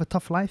 Did he have a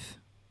tough life?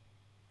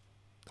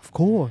 Of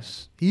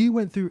course. He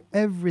went through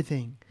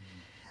everything.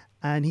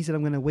 And he said,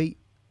 I'm going to wait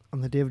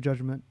on the day of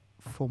judgment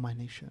for my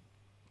nation.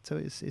 So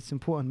it's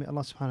important. May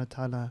Allah subhanahu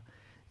wa ta'ala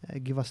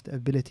give us the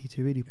ability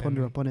to really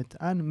ponder upon it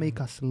and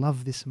make us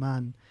love this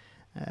man.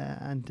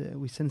 And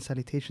we send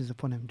salutations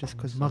upon him just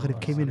because Maghrib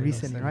came in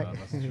recently, right?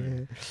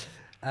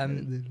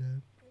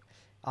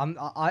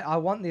 I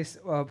want this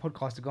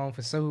podcast to go on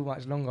for so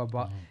much longer,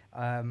 but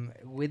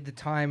with the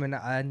time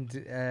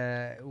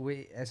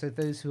so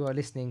those who are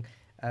listening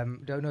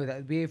don't know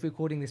that we're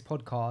recording this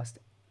podcast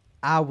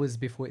hours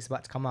before it's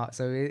about to come out.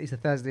 So it's a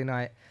Thursday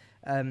night,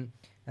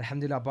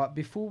 alhamdulillah. But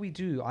before we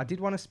do, I did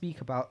want to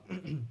speak about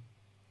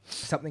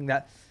something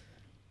that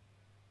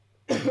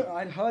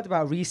I'd heard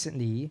about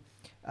recently.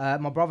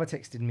 My brother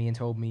texted me and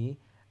told me,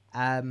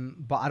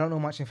 but I don't know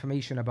much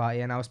information about it.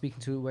 And I was speaking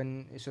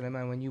to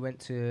Sulaiman, when you went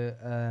to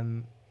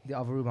the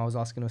other room, I was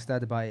asking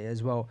Ustad about it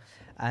as well.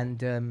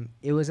 And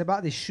it was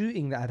about this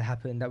shooting that had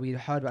happened that we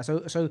heard about.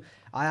 So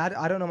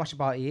I don't know much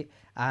about it.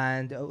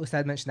 And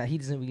Ustad mentioned that he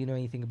doesn't really know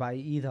anything about it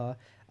either,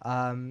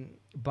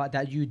 but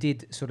that you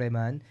did,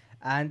 Sulaiman.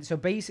 And so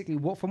basically,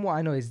 from what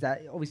I know is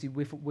that obviously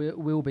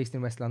we're all based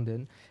in West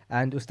London,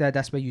 and Ustad,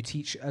 that's where you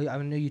teach. I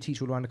know you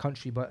teach all around the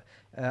country, but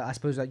I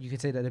suppose that you could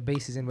say that the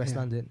base is in West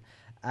London.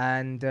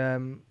 And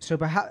so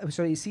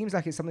it seems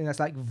like it's something that's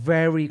like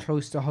very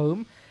close to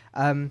home.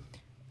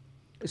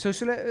 So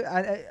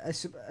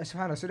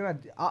Sulaiman,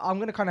 I'm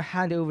going to kind of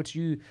hand it over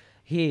to you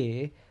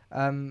here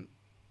to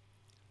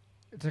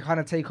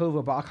kind of take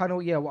over. But I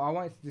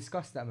wanted to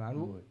discuss that,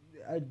 man.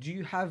 Do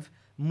you have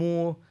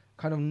more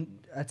kind of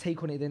a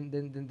take on it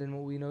than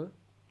what we know?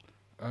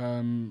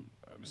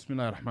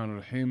 Bismillah ar-Rahman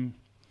ar-Rahim.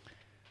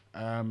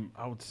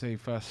 I would say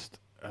first,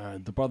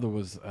 the brother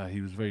was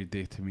he was very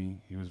dear to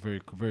me. He was very,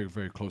 very,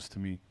 very close to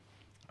me,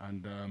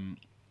 and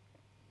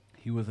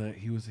he was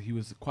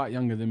quite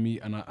younger than me.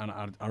 And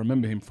I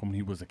remember him from when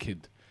he was a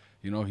kid.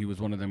 You know, he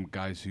was one of them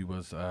guys who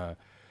was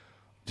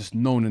just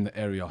known in the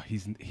area.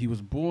 He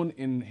was born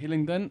in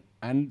Hillingdon,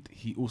 and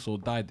he also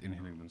died in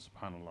Hillingdon.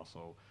 Subhanallah.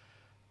 So.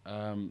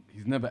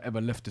 He's never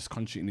ever left this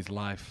country in his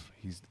life.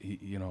 He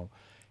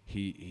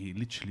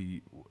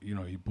literally, you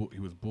know, he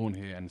was born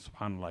here, and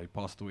subhanallah, he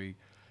passed away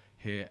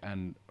here.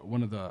 And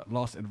one of the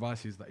last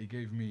advices that he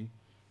gave me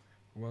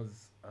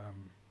was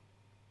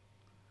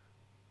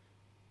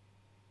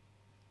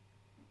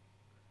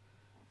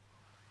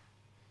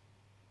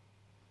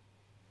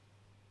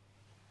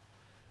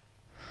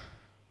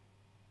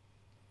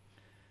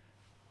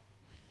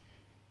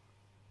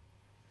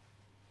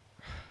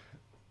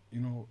you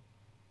know,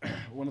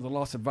 one of the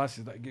last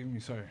advices that he gave me,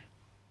 sorry.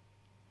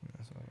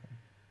 That's all right.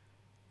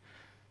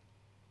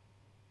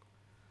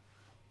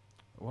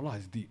 Wallah,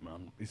 it's deep,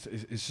 man. It's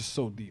just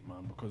so deep,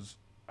 man, because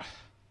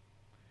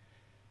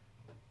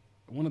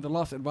one of the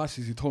last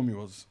advices he told me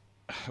was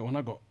when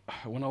I got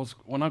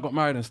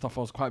married and stuff,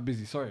 I was quite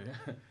busy. Sorry.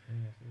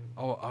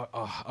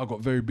 I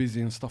got very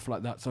busy and stuff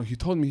like that. So he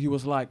told me, he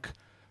was like,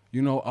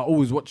 you know, I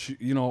always watch you,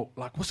 you know,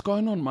 like, what's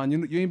going on, man?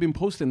 You ain't been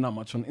posting that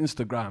much on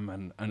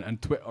Instagram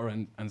and Twitter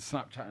and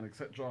Snapchat and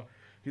etc.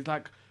 He's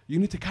like, you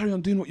need to carry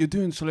on doing what you're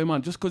doing,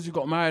 Sulaiman. Just because you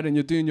got married and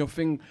you're doing your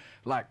thing,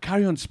 like,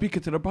 carry on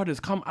speaking to the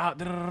brothers, come out.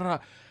 Da, da, da, da.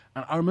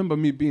 And I remember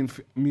me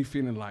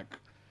feeling like,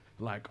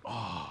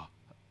 well,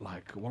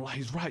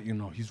 he's right, you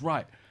know, he's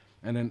right.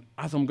 And then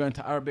as I'm going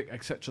to Arabic,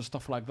 etc.,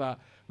 stuff like that,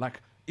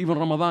 like, even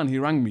Ramadan, he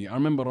rang me. I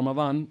remember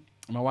Ramadan,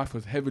 my wife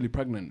was heavily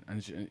pregnant,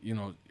 and she, you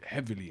know,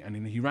 heavily. And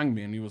then he rang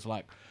me and he was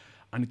like,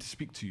 I need to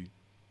speak to you.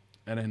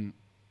 And then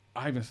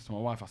I even said to my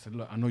wife, I said,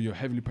 look, I know you're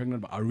heavily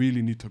pregnant, but I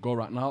really need to go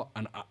right now.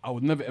 And I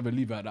would never ever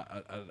leave her at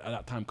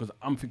that time, because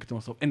I'm thinking to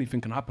myself,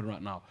 anything can happen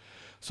right now.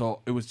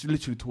 So it was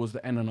literally towards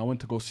the end, and I went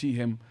to go see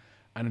him.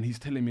 And then he's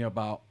telling me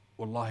about,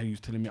 wallahi, he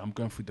was telling me I'm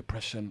going through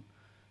depression,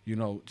 you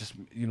know, just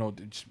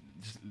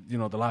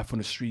the life on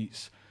the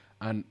streets.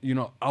 And, you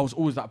know, I was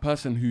always that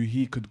person who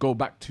he could go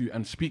back to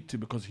and speak to,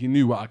 because he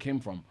knew where I came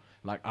from.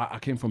 Like, I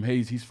came from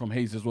Hayes, he's from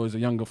Hayes as well, he's a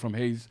younger from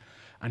Hayes.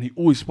 And he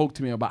always spoke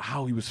to me about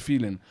how he was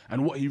feeling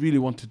and what he really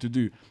wanted to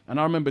do. And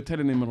I remember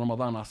telling him in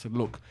Ramadan, I said,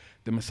 look,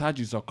 the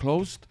masajid are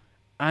closed,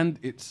 and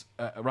it's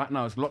right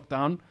now it's locked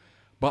down,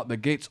 but the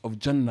gates of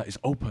Jannah is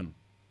open.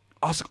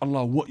 ask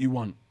Allah what you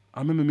want. I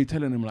remember me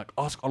telling him, like,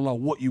 ask Allah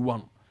what you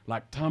want.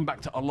 Like, turn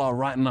back to Allah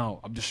right now,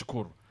 Abdul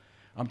Shakur.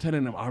 I'm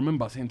telling him, I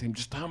remember saying to him,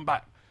 just turn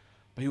back.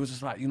 But he was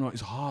just like, you know,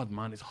 it's hard,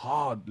 man. It's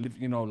hard,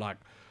 you know, like,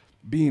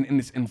 being in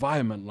this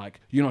environment. Like,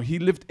 you know, he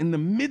lived in the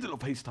middle of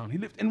Haystown. He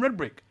lived in Red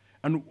Brick.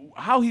 And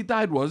how he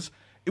died was,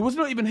 it was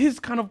not even his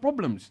kind of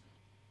problems.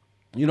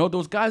 You know,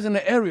 those guys in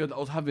the area that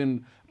was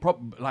having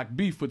like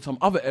beef with some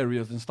other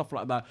areas and stuff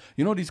like that.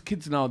 You know, these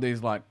kids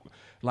nowadays, like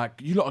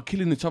you lot are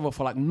killing each other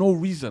for like no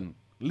reason.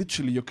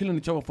 Literally, you're killing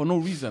each other for no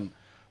reason.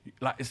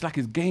 Like, it's like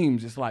his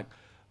games. It's like,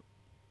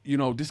 you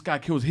know, this guy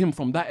kills him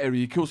from that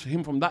area, he kills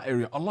him from that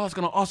area. Allah's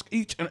going to ask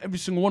each and every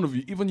single one of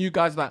you, even you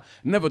guys that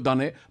never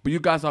done it, but you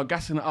guys are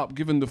gassing it up,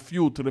 giving the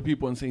fuel to the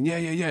people and saying,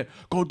 yeah,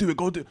 go do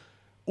it.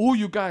 All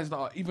you guys that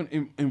are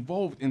even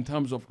involved in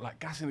terms of like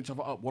gassing each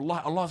other up,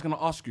 wallahi, Allah's going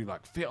to ask you,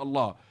 like, fear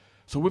Allah.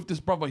 So with this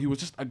brother, he was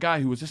just a guy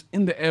who was just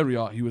in the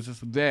area, he was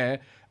just there,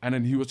 and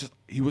then he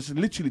was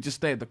literally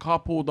just there. The car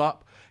pulled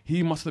up,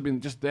 he must have been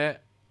just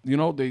there, you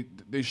know,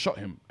 they shot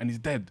him and he's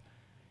dead.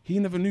 He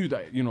never knew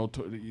that,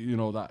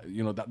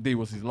 that day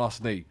was his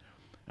last day.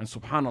 And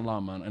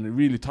subhanallah, man, and it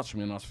really touched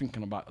me. And I was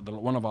thinking about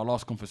one of our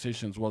last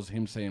conversations was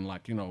him saying,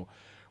 like, you know,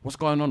 what's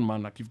going on,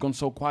 man? Like, you've gone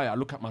so quiet. I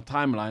look at my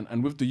timeline,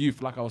 and with the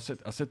youth, like I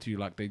said to you,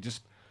 like, they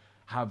just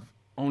have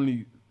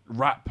only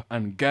rap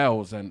and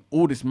girls and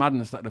all this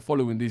madness that they're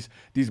following, these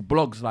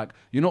blogs, like,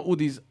 you know, all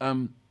these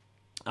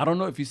I don't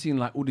know if you've seen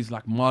like all these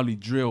like Mali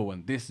drill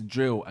and this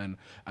drill and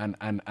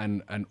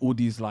all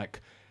these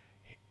like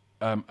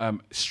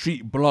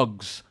street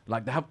blogs.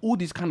 Like, they have all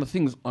these kind of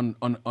things on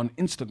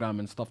Instagram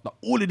and stuff that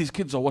all of these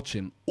kids are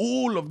watching.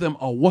 All of them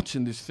are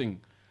watching this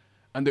thing,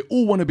 and they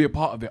all want to be a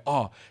part of it.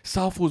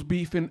 Southall's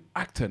beefing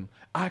Acton.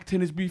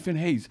 Acton is beefing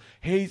Hayes.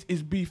 Hayes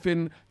is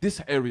beefing this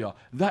area.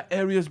 That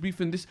area is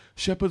beefing this.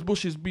 Shepherd's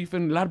Bush is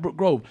beefing Ladbroke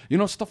Grove. You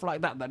know, stuff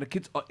like that the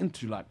kids are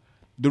into. Like,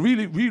 the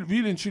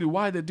really and truly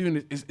why they're doing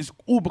it is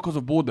all because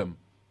of boredom.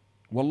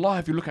 Wallah,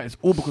 if you look at it, it's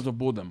all because of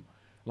boredom.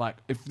 Like,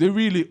 if they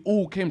really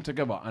all came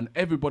together and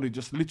everybody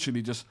just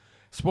literally just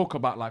spoke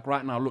about, like,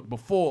 right now, look,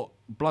 before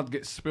blood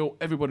gets spilled,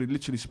 everybody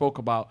literally spoke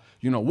about,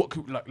 you know, what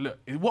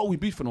are we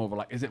beefing over?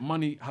 Like, is it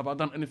money? Have I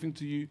done anything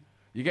to you?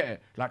 You get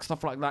it? Like,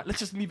 stuff like that. Let's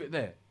just leave it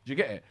there. Do you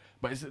get it?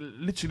 But it's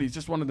literally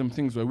just one of them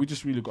things where we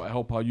just really got to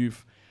help our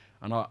youth.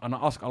 And I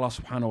ask Allah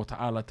subhanahu wa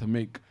ta'ala to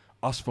make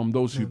us from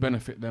those who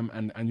benefit them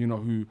and you know,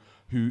 who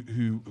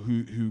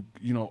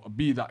you know,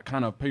 be that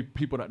kind of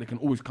people that they can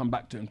always come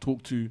back to and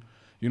talk to.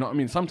 You know what I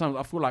mean? Sometimes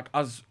I feel like,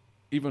 as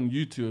even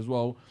you two as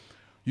well,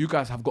 you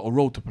guys have got a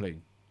role to play.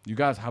 You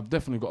guys have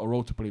definitely got a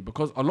role to play,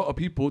 because a lot of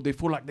people, they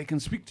feel like they can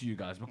speak to you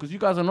guys, because you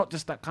guys are not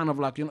just that kind of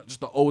like, you're not just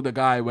the older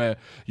guy where,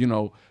 you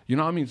know what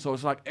I mean? So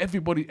it's like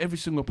everybody, every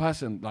single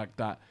person like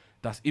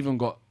that's even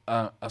got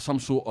some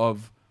sort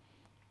of,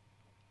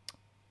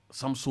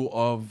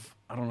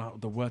 I don't know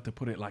the word to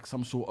put it, like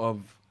some sort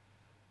of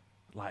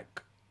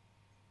like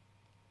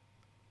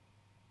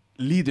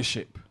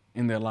leadership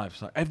in their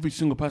lives. Like, every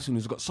single person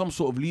who's got some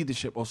sort of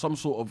leadership or some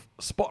sort of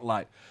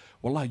spotlight,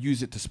 wallah,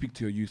 use it to speak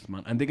to your youth,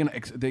 man. And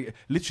they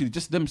literally,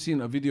 just them seeing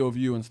a video of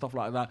you and stuff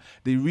like that,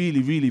 they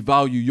really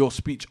value your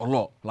speech a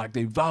lot. Like,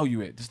 they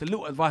value it. Just a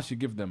little advice you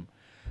give them.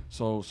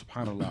 So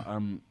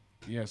subhanallah,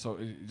 so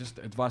just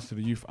advice to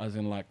the youth, as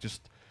in, like,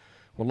 just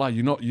wallah,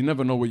 you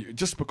never know where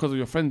just because of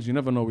your friends, you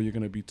never know where you're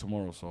gonna be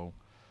tomorrow. So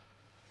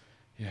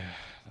yeah,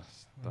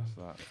 that's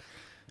that.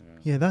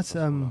 Yeah, that's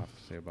what I have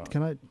to say about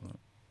can I?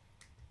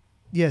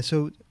 Yeah,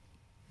 so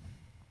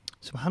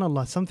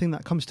subhanallah, something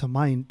that comes to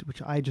mind,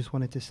 which I just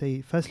wanted to say.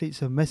 Firstly,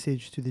 it's a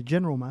message to the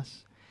general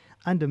mass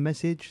and a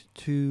message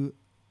to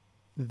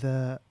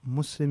the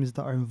Muslims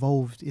that are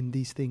involved in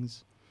these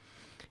things.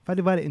 If I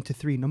divide it into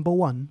three, number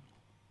one,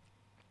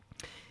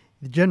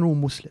 the general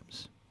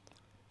Muslims.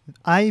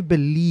 I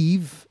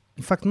believe,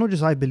 in fact, not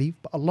just I believe,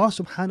 but Allah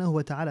subhanahu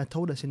wa ta'ala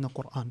told us in the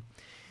Quran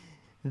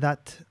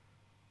that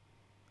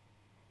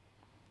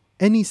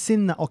any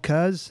sin that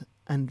occurs,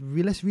 and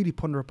let's really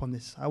ponder upon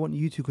this. I want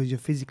you to, because you're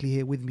physically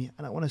here with me,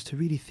 and I want us to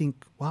really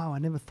think, wow, I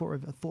never thought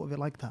of it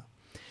like that.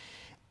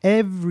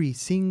 Every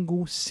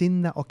single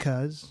sin that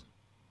occurs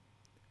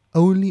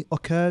only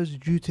occurs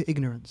due to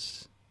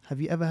ignorance.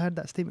 Have you ever heard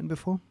that statement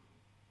before?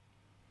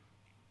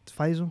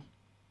 Faisal?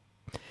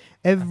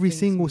 Every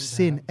single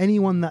sin,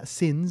 anyone that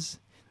sins,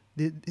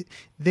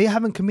 they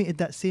haven't committed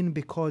that sin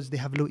because they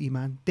have low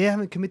iman. They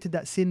haven't committed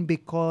that sin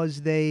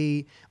because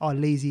they are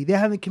lazy. They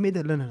haven't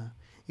committed, no.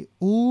 It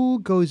all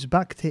goes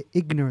back to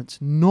ignorance,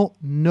 not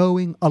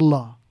knowing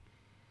Allah.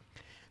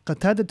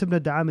 Qatadah ibn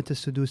Da'amat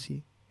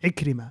al-Sudusi,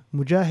 Ikrimah,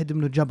 Mujahid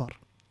ibn Jabr,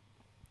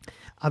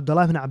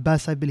 Abdullah ibn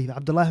Abbas, I believe,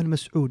 Abdullah ibn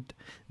Mas'ud,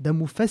 the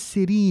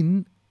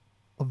Mufassirin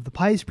of the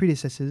pious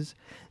predecessors,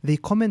 they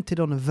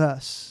commented on a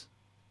verse.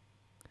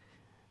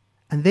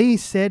 And they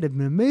said an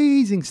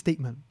amazing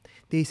statement.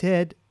 They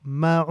said,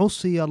 مَا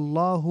عُصِيَ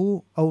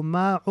اللَّهُ أو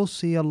مَا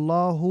عُصِيَ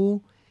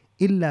اللَّهُ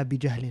إِلَّا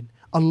بِجَهْلٍ.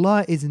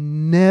 Allah is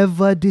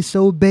never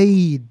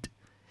disobeyed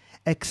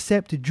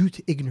except due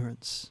to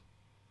ignorance.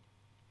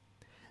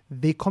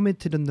 They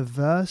commented on the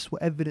verse.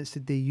 What evidence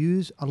did they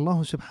use?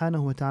 Allah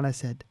subhanahu wa ta'ala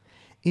said,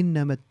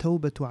 إنما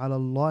التوبة على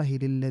الله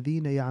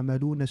للذين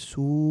يعملون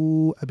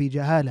السوء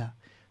بجهالة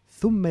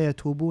ثم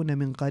يتوبون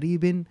من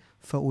قريب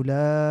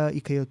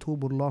فأولئك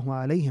يتوب الله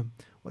عليهم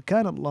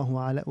وكان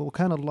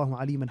الله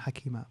عليما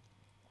حكيما.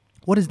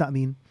 What does that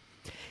mean?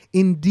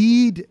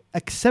 Indeed,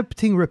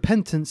 accepting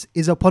repentance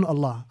is upon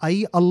Allah.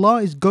 i.e., Allah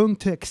is going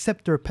to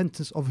accept the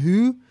repentance of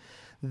who?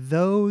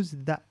 Those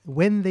that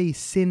when they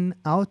sin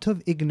out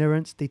of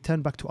ignorance, they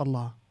turn back to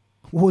Allah.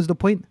 What was the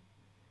point?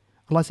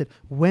 Allah said,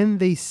 when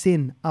they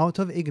sin out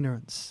of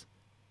ignorance,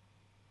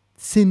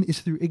 sin is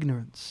through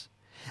ignorance.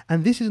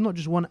 And this is not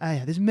just one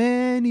ayah. There's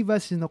many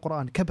verses in the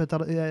Quran.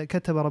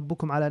 كتب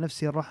ربكم على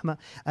نفسه الرحمة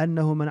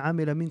أنه من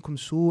عمل منكم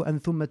سوءا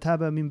ثم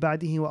تاب من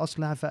بعده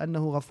وأصلح فأنه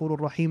غفور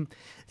رحيم.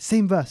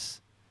 Same verse.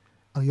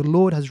 Your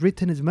Lord has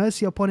written His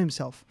mercy upon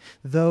Himself.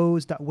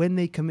 Those that when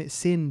they commit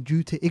sin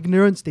due to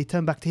ignorance, they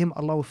turn back to Him,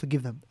 Allah will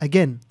forgive them.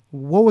 Again,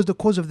 what was the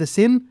cause of the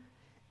sin?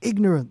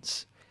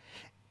 Ignorance.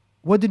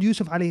 What did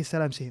Yusuf alayhi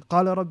salam say?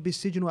 قال رب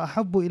السجن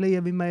أحب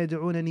إلي مما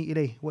يدعونني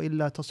إليه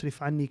وإلا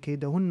تصرف عني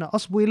كيدهن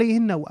أصب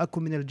إليهن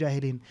وأكن من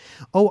الجاهلين.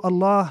 Oh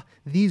Allah,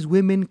 these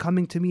women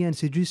coming to me and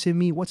seducing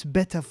me, what's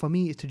better for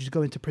me is to just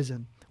go into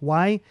prison.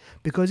 Why?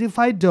 Because if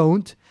I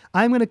don't,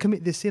 I'm going to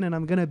commit this sin and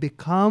I'm going to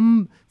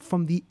become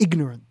from the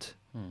ignorant.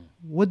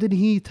 What did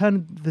he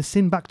turn the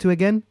sin back to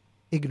again?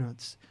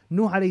 Ignorance.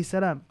 Nuh alayhi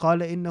salam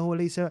قال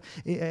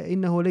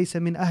إنه ليس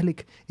من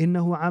أهلك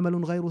إنه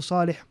عمل غير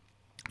صالح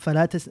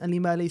فلا تسألني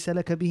ما ليس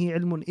لك به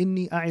علم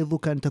إني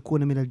أعظك أن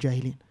تكون من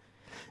الجاهلين.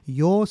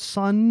 Your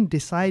son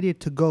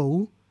decided to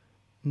go,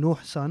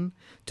 Nuh's son,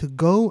 to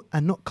go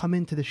and not come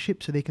into the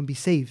ship so they can be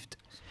saved.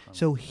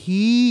 So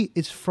he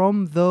is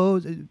from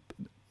those,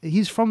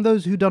 he's from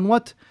those who done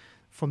what?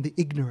 From the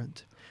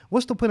ignorant.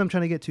 What's the point I'm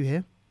trying to get to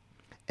here?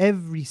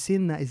 Every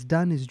sin that is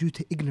done is due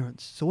to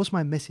ignorance. So what's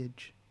my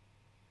message?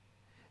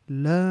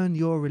 Learn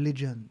your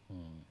religion.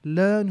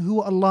 Learn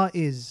who Allah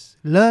is.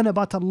 Learn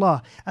about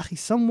Allah. Akhi,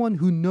 someone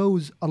who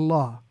knows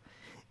Allah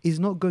is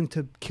not going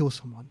to kill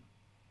someone.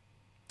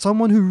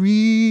 Someone who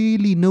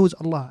really knows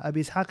Allah.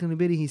 Abi Ishaq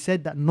al-Nabiri, he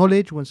said that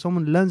knowledge, when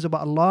someone learns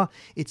about Allah,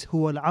 it's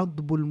هو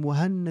العضب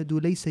المهند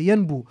ليس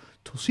ينبو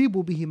تصيب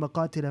به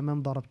مقاتل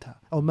من ضربتها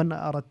أو من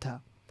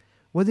أردتها.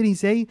 What did he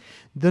say?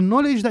 The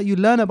knowledge that you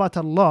learn about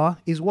Allah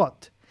is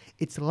what?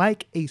 It's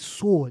like a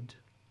sword.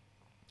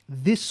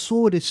 This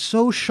sword is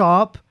so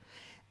sharp,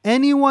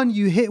 anyone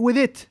you hit with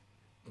it,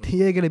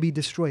 they're going to be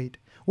destroyed.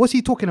 What's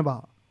he talking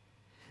about?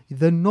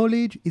 The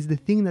knowledge is the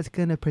thing that's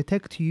going to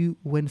protect you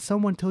when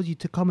someone tells you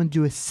to come and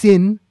do a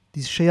sin.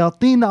 These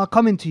shayateen that are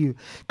coming to you,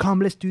 come,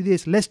 let's do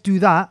this, let's do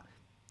that.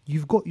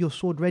 You've got your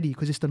sword ready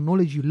because it's the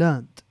knowledge you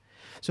learned.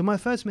 So my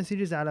first message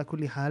is, ala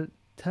kulli hal,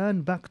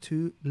 turn back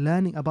to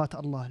learning about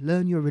Allah.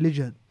 Learn your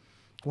religion.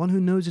 One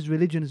who knows his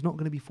religion is not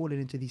going to be falling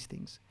into these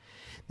things.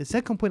 The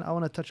second point I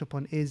want to touch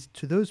upon is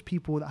to those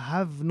people that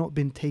have not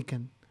been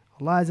taken.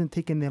 Allah hasn't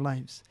taken their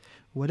lives.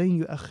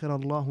 وَلَنْ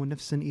يُؤَخِّرَ اللَّهُ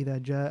نَفْسًا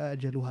إِذَا جَاءَ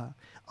أَجَلُهَا.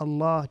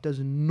 Allah does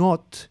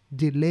not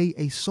delay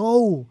a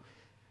soul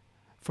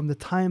from the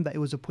time that it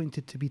was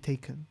appointed to be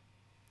taken.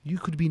 You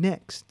could be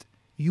next.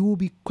 You will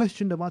be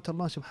questioned about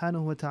Allah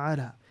subhanahu wa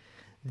ta'ala.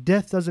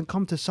 Death doesn't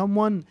come to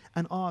someone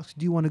and ask,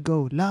 do you want to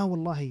go? La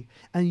wallahi.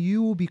 And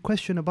you will be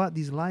questioned about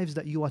these lives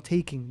that you are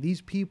taking.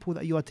 These people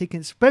that you are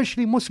taking,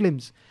 especially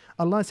Muslims.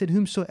 Allah said,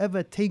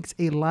 whomsoever takes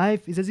a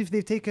life is as if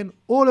they've taken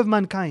all of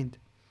mankind.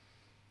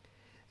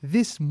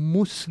 This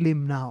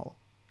Muslim now,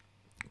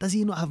 does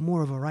he not have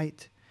more of a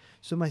right?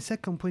 So my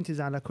second point is,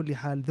 ala kulli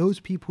hal, those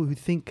people who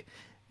think,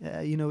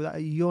 that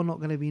you're not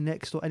going to be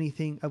next or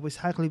anything. Abu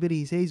Ishaq al-Biri,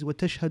 he says,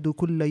 وَتَشْهَدُ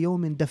كُلَّ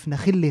يَوْمٍ دَفْنَ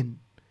خِلٍّ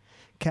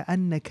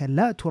كَأَنَّكَ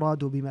لَا تُرَادُ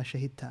بِمَا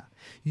شَهِدْتَ.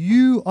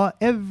 You are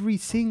every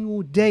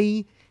single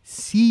day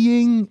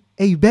seeing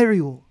a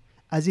burial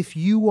as if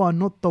you are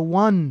not the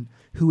one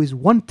who is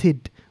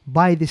wanted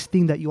by this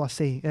thing that you are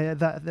saying,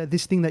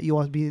 this thing that you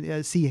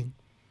are seeing.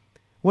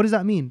 What does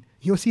that mean?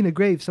 You're seeing a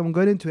grave, someone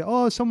going into it.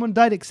 Oh, someone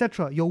died,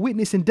 etc. You're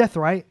witnessing death,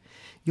 right?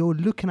 You're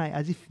looking at it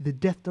as if the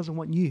death doesn't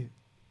want you.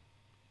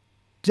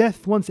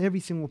 Death wants every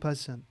single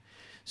person.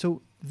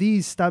 So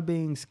these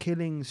stabbings,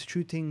 killings,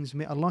 shootings,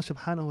 may Allah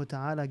subhanahu wa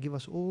ta'ala give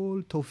us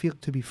all tawfiq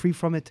to be free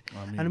from it.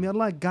 Ameen. And may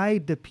Allah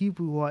guide the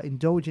people who are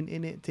indulging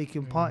in it,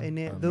 taking part in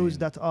it. Ameen. Those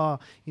that are,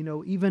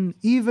 even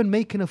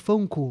making a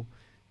phone call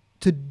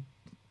to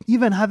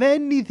even have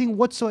anything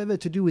whatsoever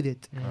to do with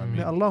it. Ameen.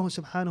 May Allah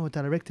subhanahu wa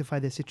ta'ala rectify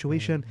their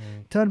situation.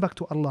 Ameen. Turn back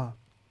to Allah.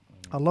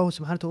 Allah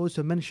subhanahu wa ta'ala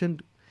also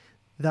mentioned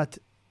that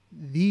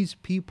these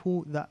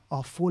people that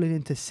are falling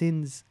into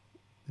sins,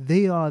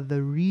 they are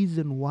the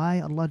reason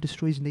why Allah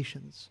destroys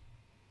nations.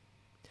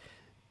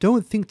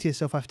 Don't think to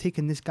yourself, I've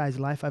taken this guy's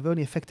life, I've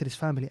only affected his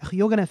family.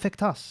 You're going to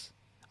affect us.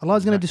 Allah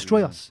is going to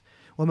destroy us.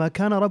 وَمَا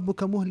كَانَ رَبُّكَ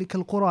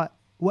مُهْلِكَ الْقُرَىٰ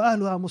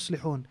وَأَهْلُهَا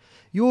مُصْلِحُونَ.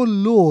 Your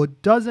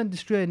Lord doesn't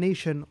destroy a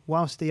nation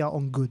whilst they are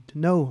on good.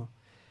 No.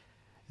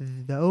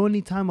 The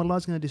only time Allah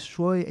is going to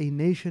destroy a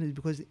nation is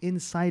because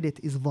inside it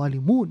is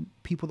zalimun,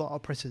 people that are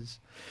oppressors.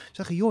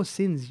 So your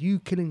sins, you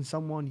killing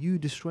someone, you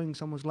destroying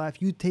someone's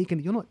life, you taking,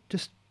 you're not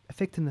just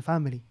affecting the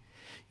family.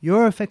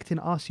 You're affecting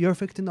us, you're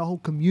affecting the whole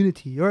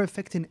community, you're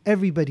affecting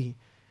everybody.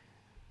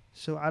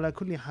 So ala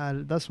kulli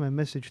hal, that's my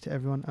message to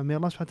everyone. And may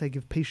Allah subhanahu wa ta'ala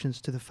give patience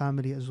to the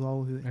family as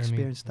well who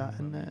experienced that,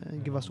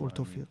 and give us all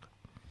tawfiq.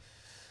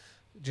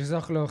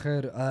 Jazakallah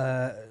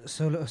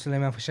khair,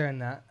 Sulaiman, for sharing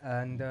that.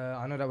 And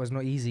I know that was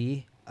not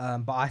easy,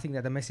 but I think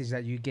that the message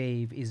that you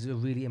gave is a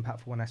really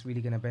impactful one that's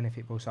really going to benefit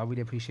people. So I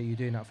really appreciate you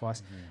doing that for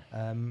us.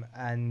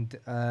 And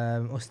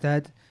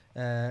Ustad,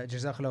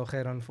 Jazakallah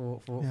khairan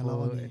for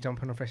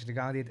jumping on Freshly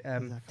Grounded.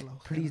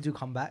 Please do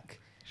come back.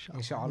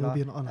 Inshallah. It'll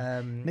be an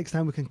honor. Next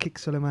time we can kick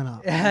Sulaiman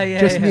out. Yeah,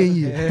 just me and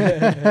you.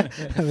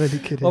 I'm really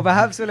kidding. Or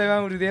perhaps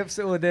Sulaiman will do the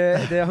episode or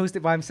the host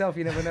it by himself.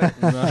 You never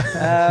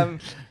know.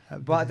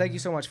 But thank you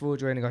so much for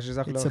joining us. It's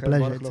a pleasure. It's a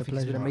pleasure.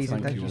 It's been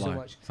amazing. Thank you so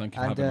much. Thank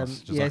you for having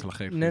us. Jazakallah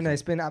khair. No,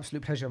 it's been an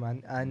absolute pleasure,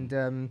 man.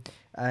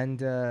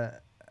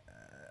 And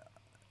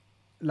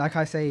like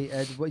I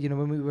say, you know,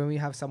 when we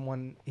have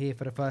someone here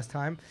for the first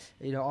time,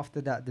 you know,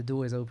 after that the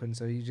door is open,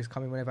 so you just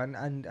come in whenever,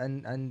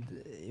 and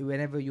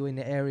whenever you're in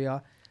the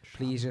area,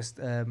 please just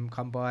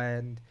come by.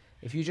 And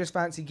if you just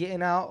fancy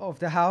getting out of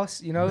the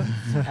house, you know,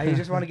 and you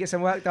just want to get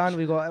some work done,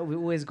 we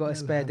always got a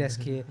spare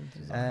desk here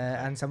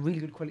and some really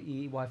good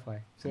quality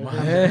Wi-Fi. So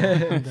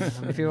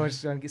if you want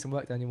to try and get some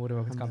work done, you're more than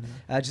welcome to come.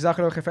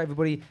 Jazakallah khair for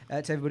everybody,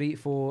 to everybody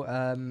for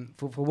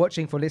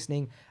watching, for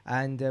listening,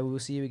 and we will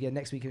see you again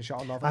next week,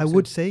 inshallah. I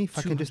would say, if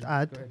I can just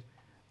add,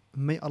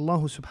 may Allah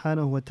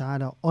subhanahu wa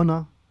ta'ala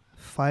honor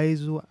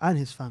Faisal and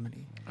his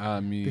family.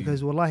 Ameen.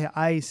 Because wallahi,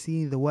 I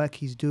see the work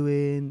he's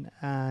doing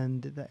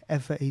and the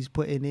effort he's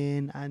putting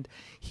in, and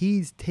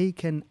he's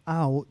taken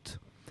out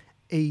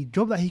a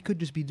job that he could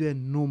just be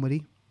doing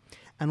normally,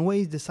 and what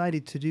he's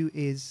decided to do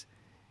is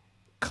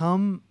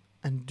come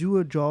and do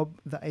a job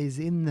that is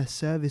in the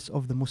service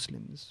of the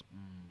Muslims.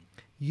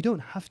 You don't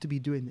have to be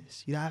doing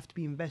this. You don't have to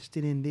be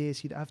investing in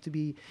this. You don't have to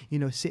be, you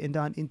know, sitting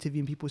down,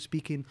 interviewing people,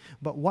 speaking.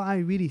 But what I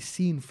really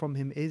seen from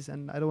him is,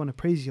 and I don't want to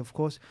praise you, of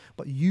course,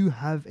 but you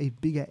have a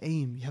bigger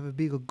aim. You have a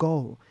bigger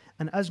goal.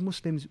 And as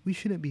Muslims, we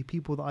shouldn't be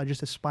people that are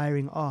just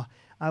aspiring,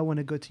 I want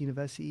to go to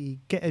university,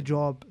 get a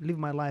job, live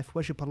my life,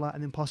 worship Allah,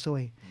 and then pass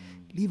away.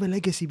 Leave a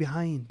legacy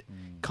behind.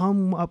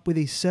 Come up with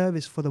a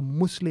service for the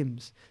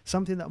Muslims,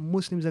 something that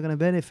Muslims are going to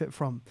benefit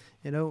from.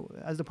 You know,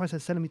 as the Prophet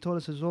ﷺ, he told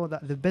us as well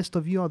that the best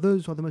of you are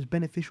those who are the most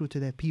beneficial to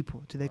their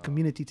people, to their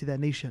community, to their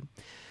nation.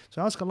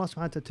 So I ask Allah subhanahu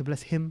wa ta'ala to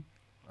bless him,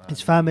 his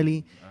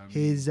family,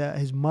 his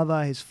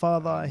mother, his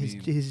father,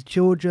 his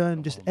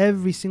children, just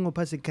every single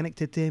person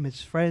connected to him, his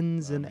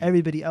friends and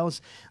everybody else.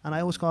 And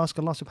I also ask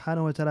Allah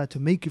subhanahu wa ta'ala to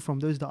make you from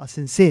those that are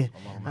sincere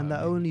and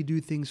that only do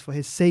things for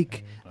his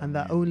sake and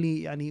that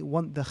only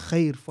want the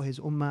khair for his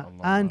ummah.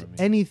 And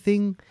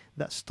anything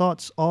that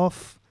starts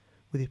off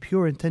with a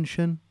pure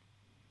intention,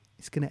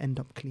 it's going to end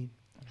up clean.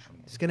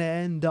 It's going to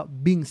end up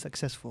being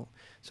successful.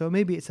 So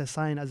maybe it's a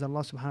sign, as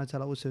Allah subhanahu wa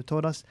ta'ala also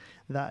told us,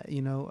 that,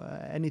 you know,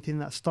 anything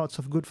that starts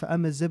off good,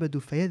 فَأَمَّا الزَّبَدُ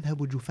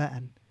فَيَذْهَبُ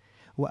جُفَاءً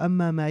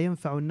وَأَمَّا مَا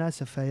يَنْفَعُ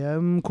النَّاسَ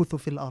فَيَمْكُثُ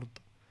فِي الْأَرْضِ.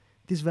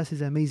 This verse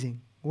is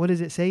amazing. What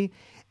does it say?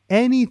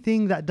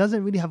 Anything that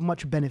doesn't really have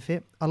much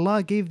benefit,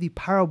 Allah gave the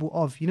parable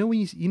of, you know,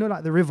 when you know,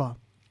 like the river.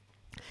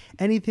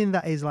 Anything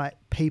that is like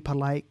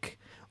paper-like,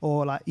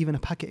 or like even a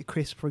packet of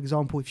crisps, for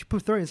example, if you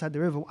throw it inside the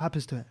river, what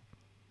happens to it?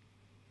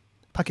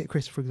 Packet of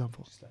crisps, for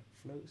example. Just like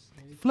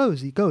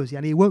flows, it goes,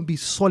 and it won't be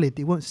solid,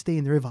 it won't stay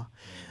in the river.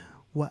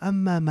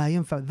 وَأَمَّا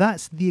مَا يَنْفَعُ.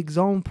 That's the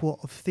example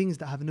of things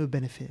that have no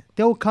benefit.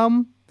 They'll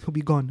come, it'll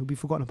be gone, it'll be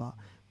forgotten about.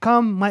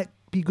 Come, might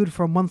be good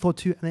for a month or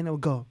two, and then it'll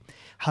go.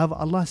 However,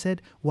 Allah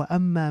said,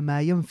 وَأَمَّا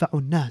مَا يَنْفَعُ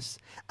النَّاسِ.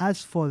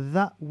 As for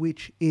that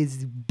which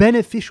is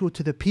beneficial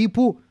to the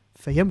people,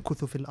 فَيَمْكُثُ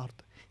فِي الْأَرْضِ.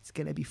 It's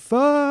going to be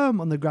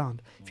firm on the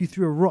ground. If you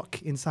threw a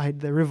rock inside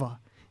the river,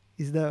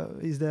 is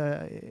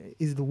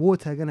the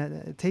water going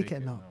to take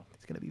it? No.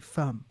 It's going to be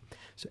firm.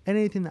 So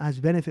anything that has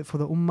benefit for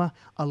the ummah,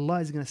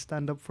 Allah is going to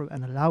stand up for it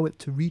and allow it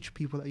to reach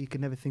people that you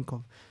can never think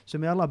of. So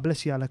may Allah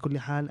bless you ala kulli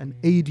hal and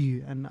aid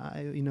you. And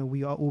you know,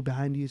 we are all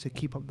behind you, so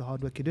keep up the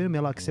hard work you're doing. May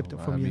Allah accept it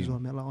from you as well.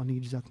 May Allah honor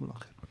you. Jazakumullah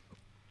khair.